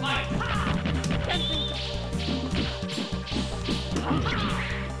 Fight! Dancing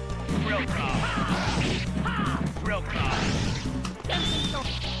Drill claw. Drill claw. dancing sword.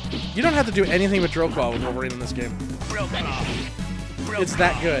 You don't have to do anything but drill claw with Wolverine in this game. Drill claw. Drill It's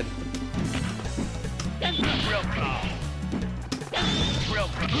that good. Dancing Drill claw. Drill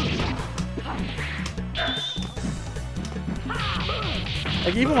claw.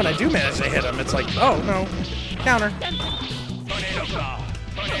 Like, even when I do manage to hit him, it's like, oh, no. Counter. Tornado claw.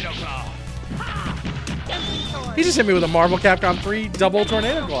 Tornado claw. dancing sword. He just hit me with a Marvel Capcom 3 double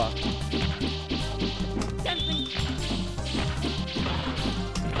Tornado Claw. Dancing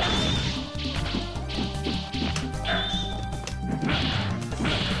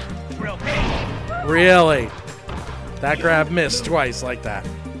Drill claw. Really? That grab missed twice like that.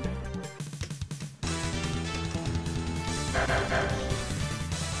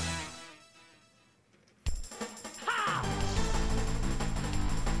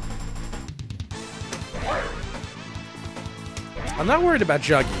 I'm not worried about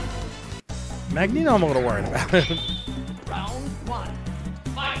Juggy. Magneto I'm a little worried about. Round one.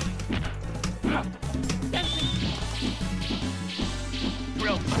 Fight! dancing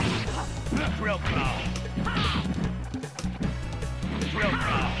Drill claw. Drill claw. Drill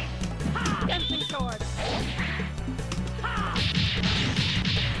claw. dancing sword.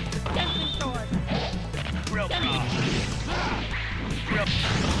 Dancing sword. Drill claw. Drill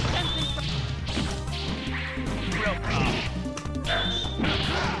Dancing sword. Drill claw.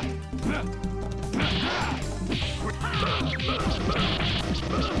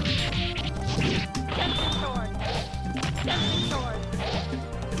 Dancing sword. Dancing sword.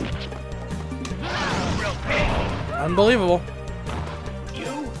 Drill claw. Unbelievable.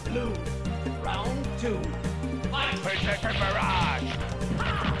 You lose. Round two. Fight! Berserker barrage.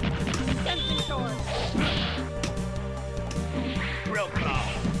 Dancing sword. Drill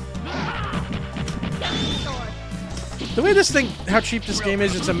claw. Dancing sword. The way this thing, how cheap this game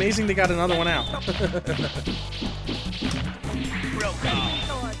is, it's amazing they got another one out. Drill claw.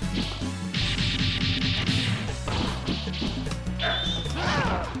 Dancing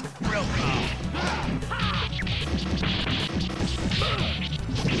sword. Drill claw.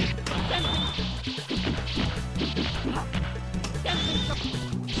 Dancing sword. Dancing sword.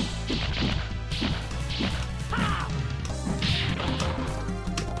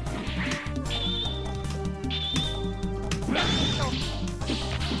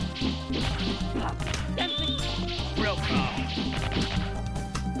 Dancing Drill claw.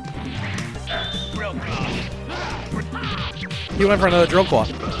 Drill claw. He went for another drill claw.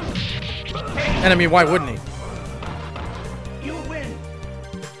 And I mean, why wouldn't he? You win.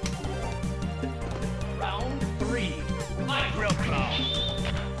 Round three. Fight! Drill claw.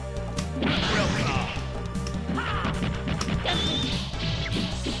 Drill claw.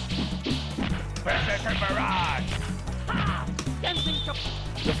 Berserker barrage. dancing sword.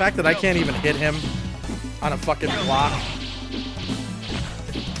 The fact that I can't even hit him on a fucking block.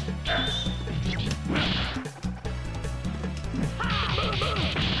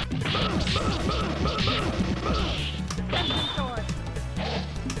 Dancing sword.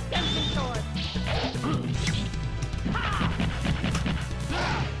 Dancing sword.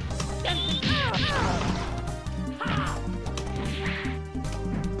 Dancing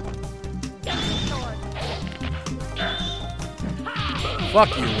Dancing sword.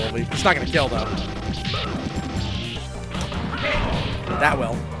 Fuck you, Wolvie. It's not gonna kill, though. That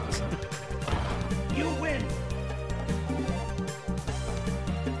will. You win.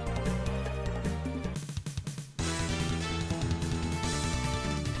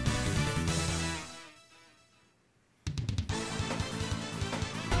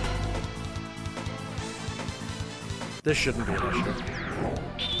 This shouldn't be an issue.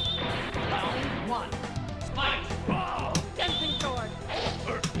 Round one. Fight! Dancing sword.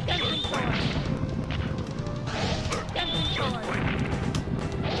 Dancing sword. Dancing sword.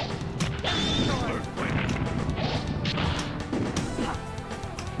 Dancing sword.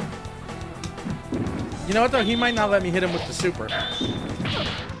 You know what, though? He might not let me hit him with the super.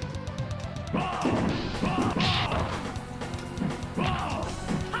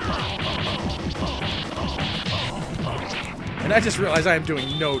 And I just realized I am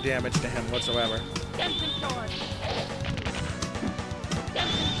doing no damage to him whatsoever. Dancing sword.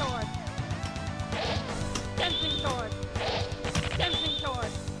 Dancing sword. Dancing sword. Dancing sword.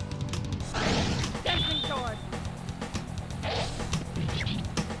 Dancing sword.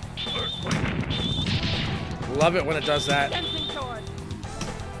 Love it when it does that. Dancing sword.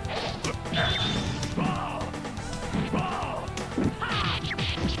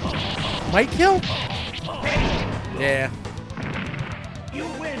 Might kill? Yeah. You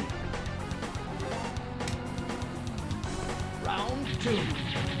win. Round 2.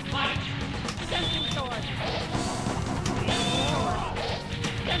 Fight. Dancing sword.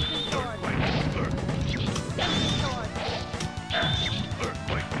 Dancing sword. Dancing sword.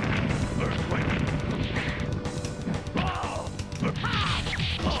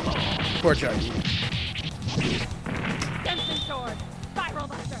 Poor Juggy. Dancing sword. Spiral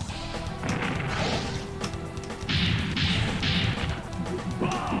buster.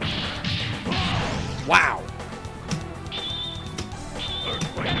 Wow.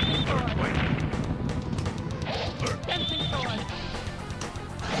 Dancing sword. Dancing sword.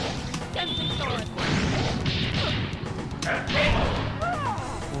 Dancing sword.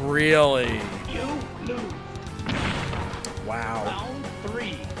 Really? You lose. Wow. Round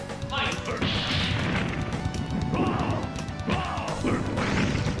 3. Fight.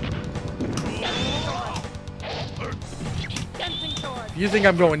 Dancing sword. If you think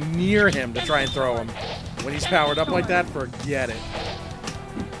I'm going near him to try and throw him, when he's powered up like that, forget it.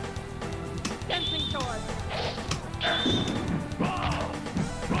 Dancing sword.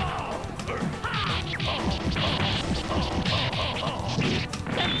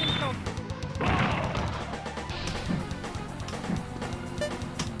 Dancing sword.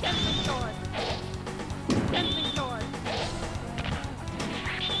 Dancing sword. Dancing sword.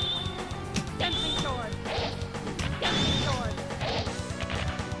 Dancing sword. Dancing sword.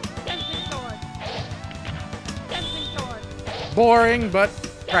 Dancing sword. Dancing sword. Boring, but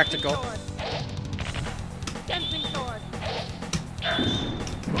practical. Dancing sword.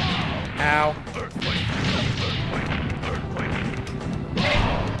 Ow.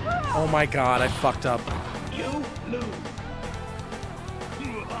 Oh my god, I fucked up. You lose.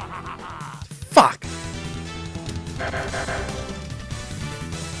 Fuck!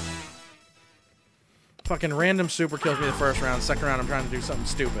 Fucking random super kills me the first round. Second round, I'm trying to do something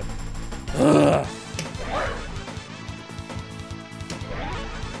stupid. Ugh.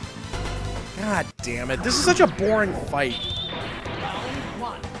 God damn it. This is such a boring fight. Round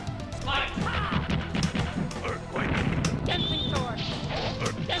 1. Fight. Dancing sword.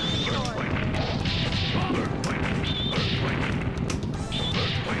 Dancing sword.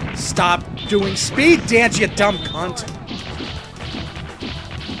 Stop doing speed dance, you dumb cunt.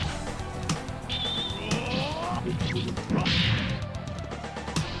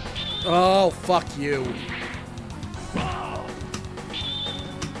 Oh, fuck you.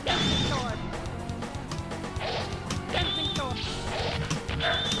 Dancing sword. Dancing sword.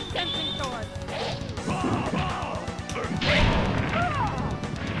 Dancing sword.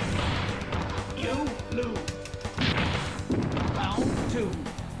 You lose. Round 2.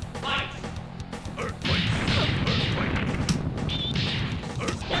 Fight.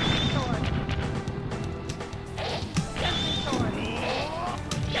 Dancing sword. Dancing sword.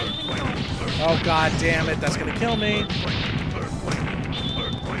 Dancing sword. Oh, god damn it. That's gonna kill me.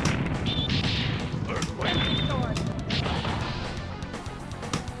 Dancing sword.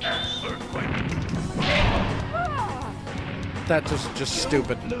 That was just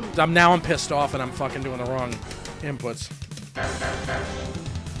stupid. I'm pissed off and I'm fucking doing the wrong inputs.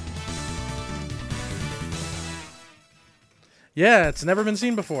 Yeah, it's never been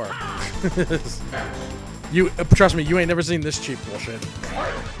seen before. You trust me, you ain't never seen this cheap bullshit.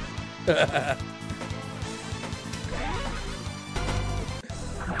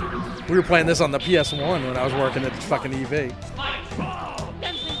 We were playing this on the PS1 when I was working at fucking EV.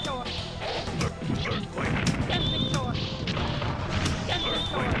 Dancing sword. Dancing sword. Dancing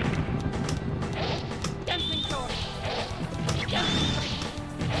sword. Dancing sword.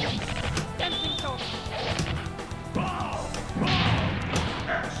 Dancing sword.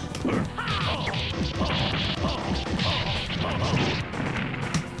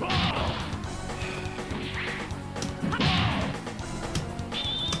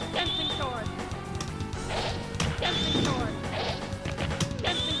 Dancing sword.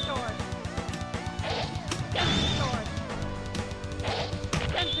 Dancing sword. Dancing sword.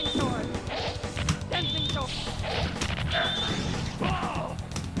 Dancing sword. Dancing sword. Dancing sword.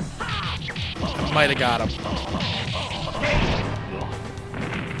 Might have got him.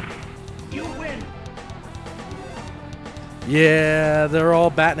 You win. Yeah, they're all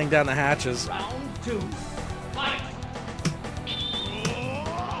battening down the hatches. Round 2. Fight.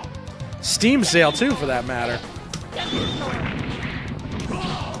 Steam sale too, for that matter. Dancing sword.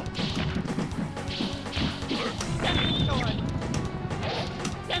 Dancing sword.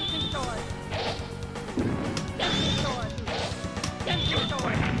 Dancing sword. Dancing sword. Dancing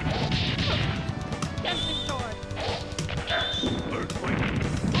sword. Dancing sword.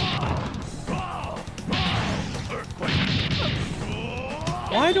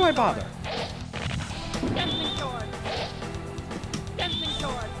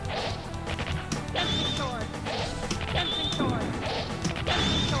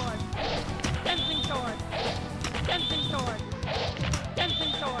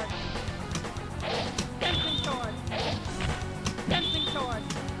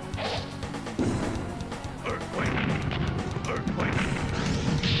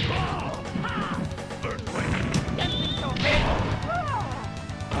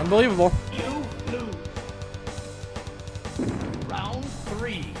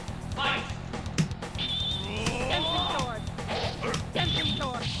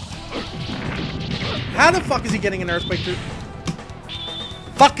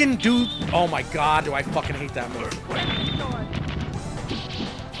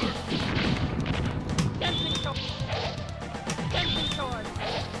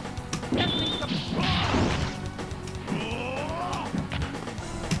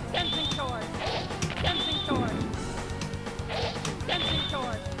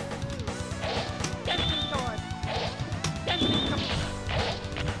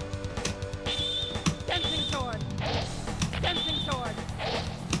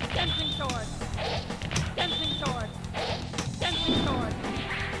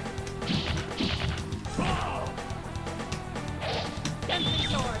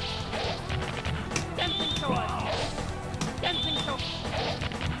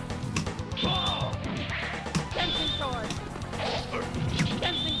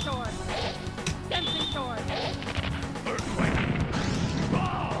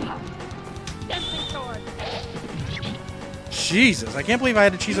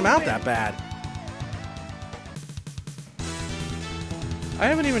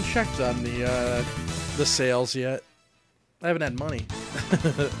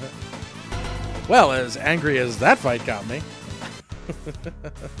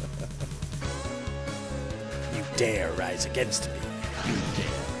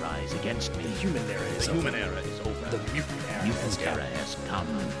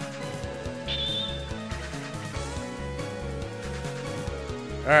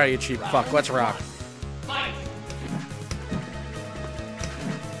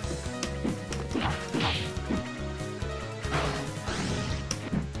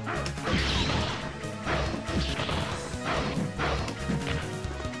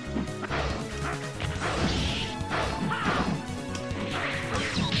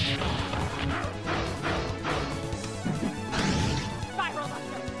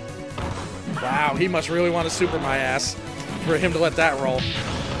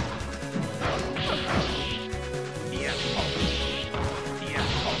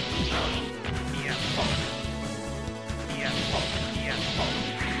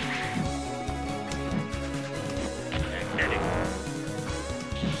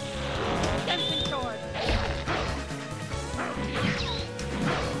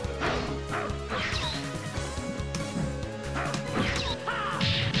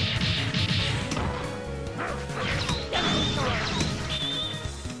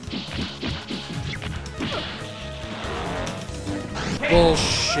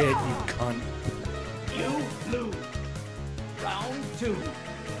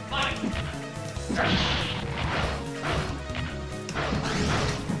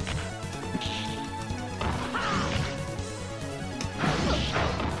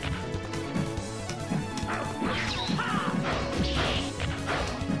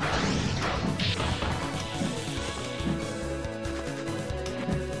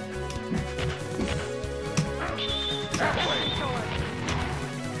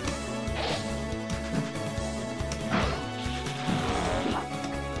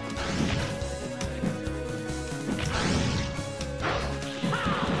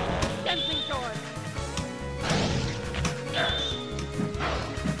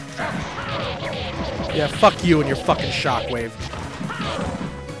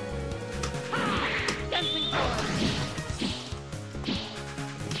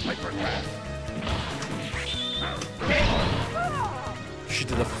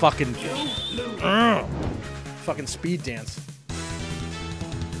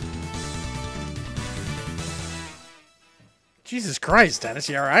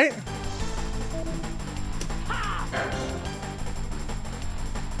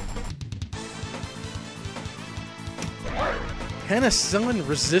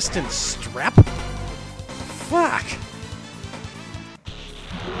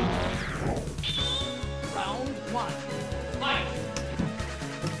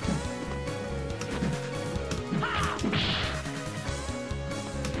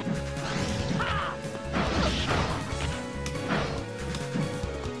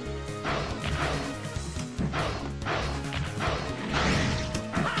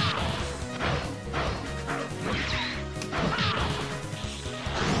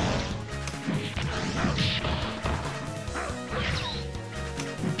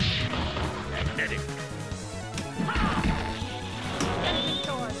 Netting. Dancing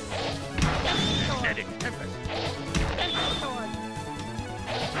sword. Dancing sword. Netting. Tempest. Dancing sword.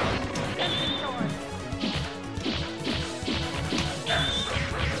 Dancing sword.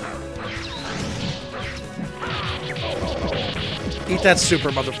 Eat that super,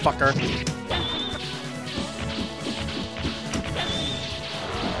 motherfucker. Dancing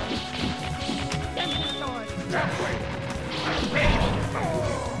sword.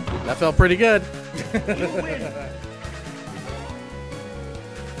 That felt pretty good.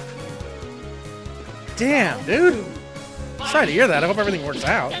 Damn, dude. Sorry to hear that. I hope everything works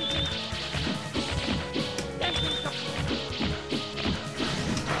out. Dancing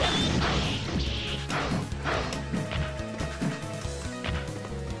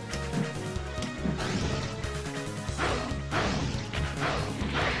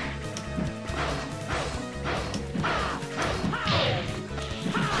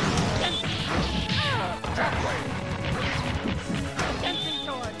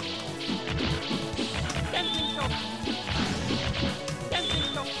sword. Dancing sword.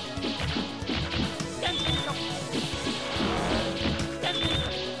 Dancing sword. Dancing sword. Dancing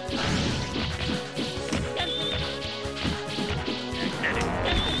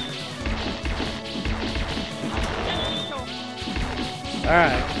All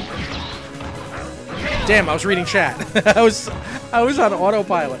right. Damn, I was reading chat. I was on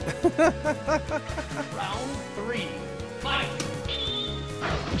autopilot. Round 3. Fight!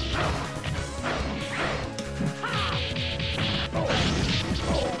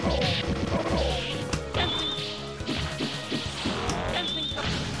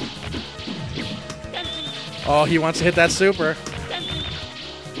 Oh, he wants to hit that super.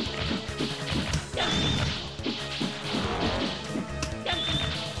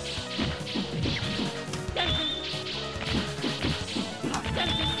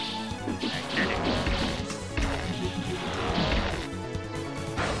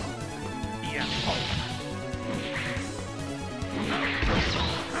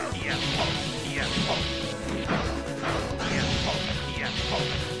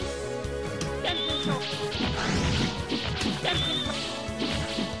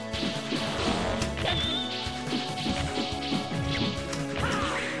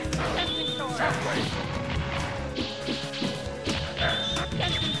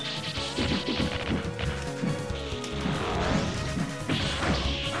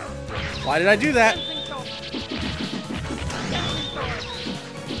 Why did I do that?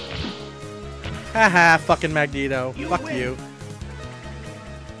 Haha, fucking Magneto. Fuck you.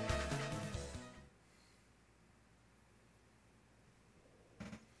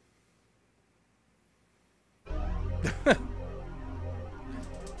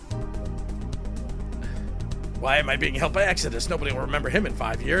 Why am I being held by Exodus? Nobody will remember him in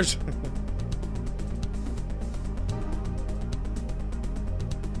 5 years.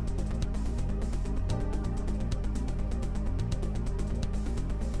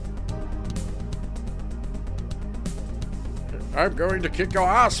 I'm going to kick your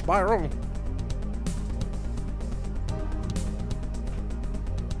ass, Spiral.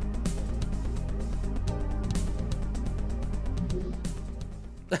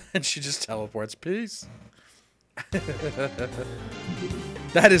 And she just teleports. Peace.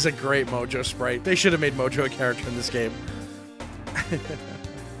 That is a great Mojo sprite. They should have made Mojo a character in this game.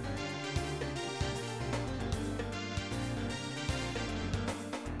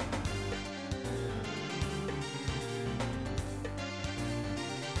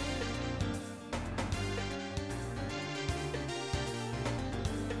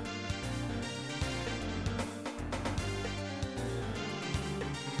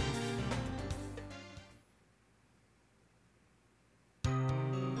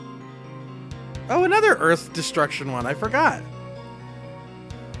 Oh, another Earth destruction one. I forgot.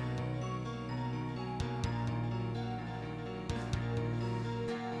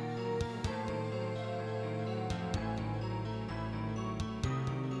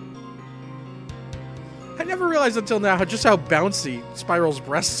 I never realized until now just how bouncy Spiral's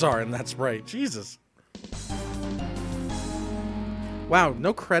breasts are in that sprite. Jesus. Wow,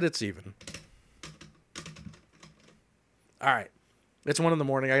 no credits even. All right. It's 1 in the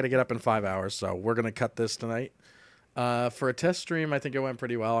morning. I got to get up in 5 hours, so we're going to cut this tonight. For a test stream, I think it went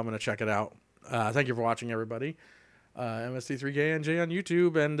pretty well. I'm going to check it out. Thank you for watching, everybody. MST3KNJ on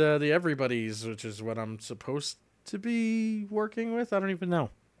YouTube and the Everybody's, which is what I'm supposed to be working with. I don't even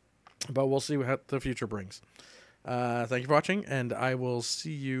know. But we'll see what the future brings. Thank you for watching, and I will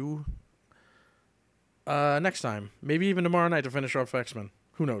see you next time. Maybe even tomorrow night to finish off X-Men.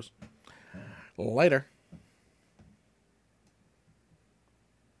 Who knows? Later.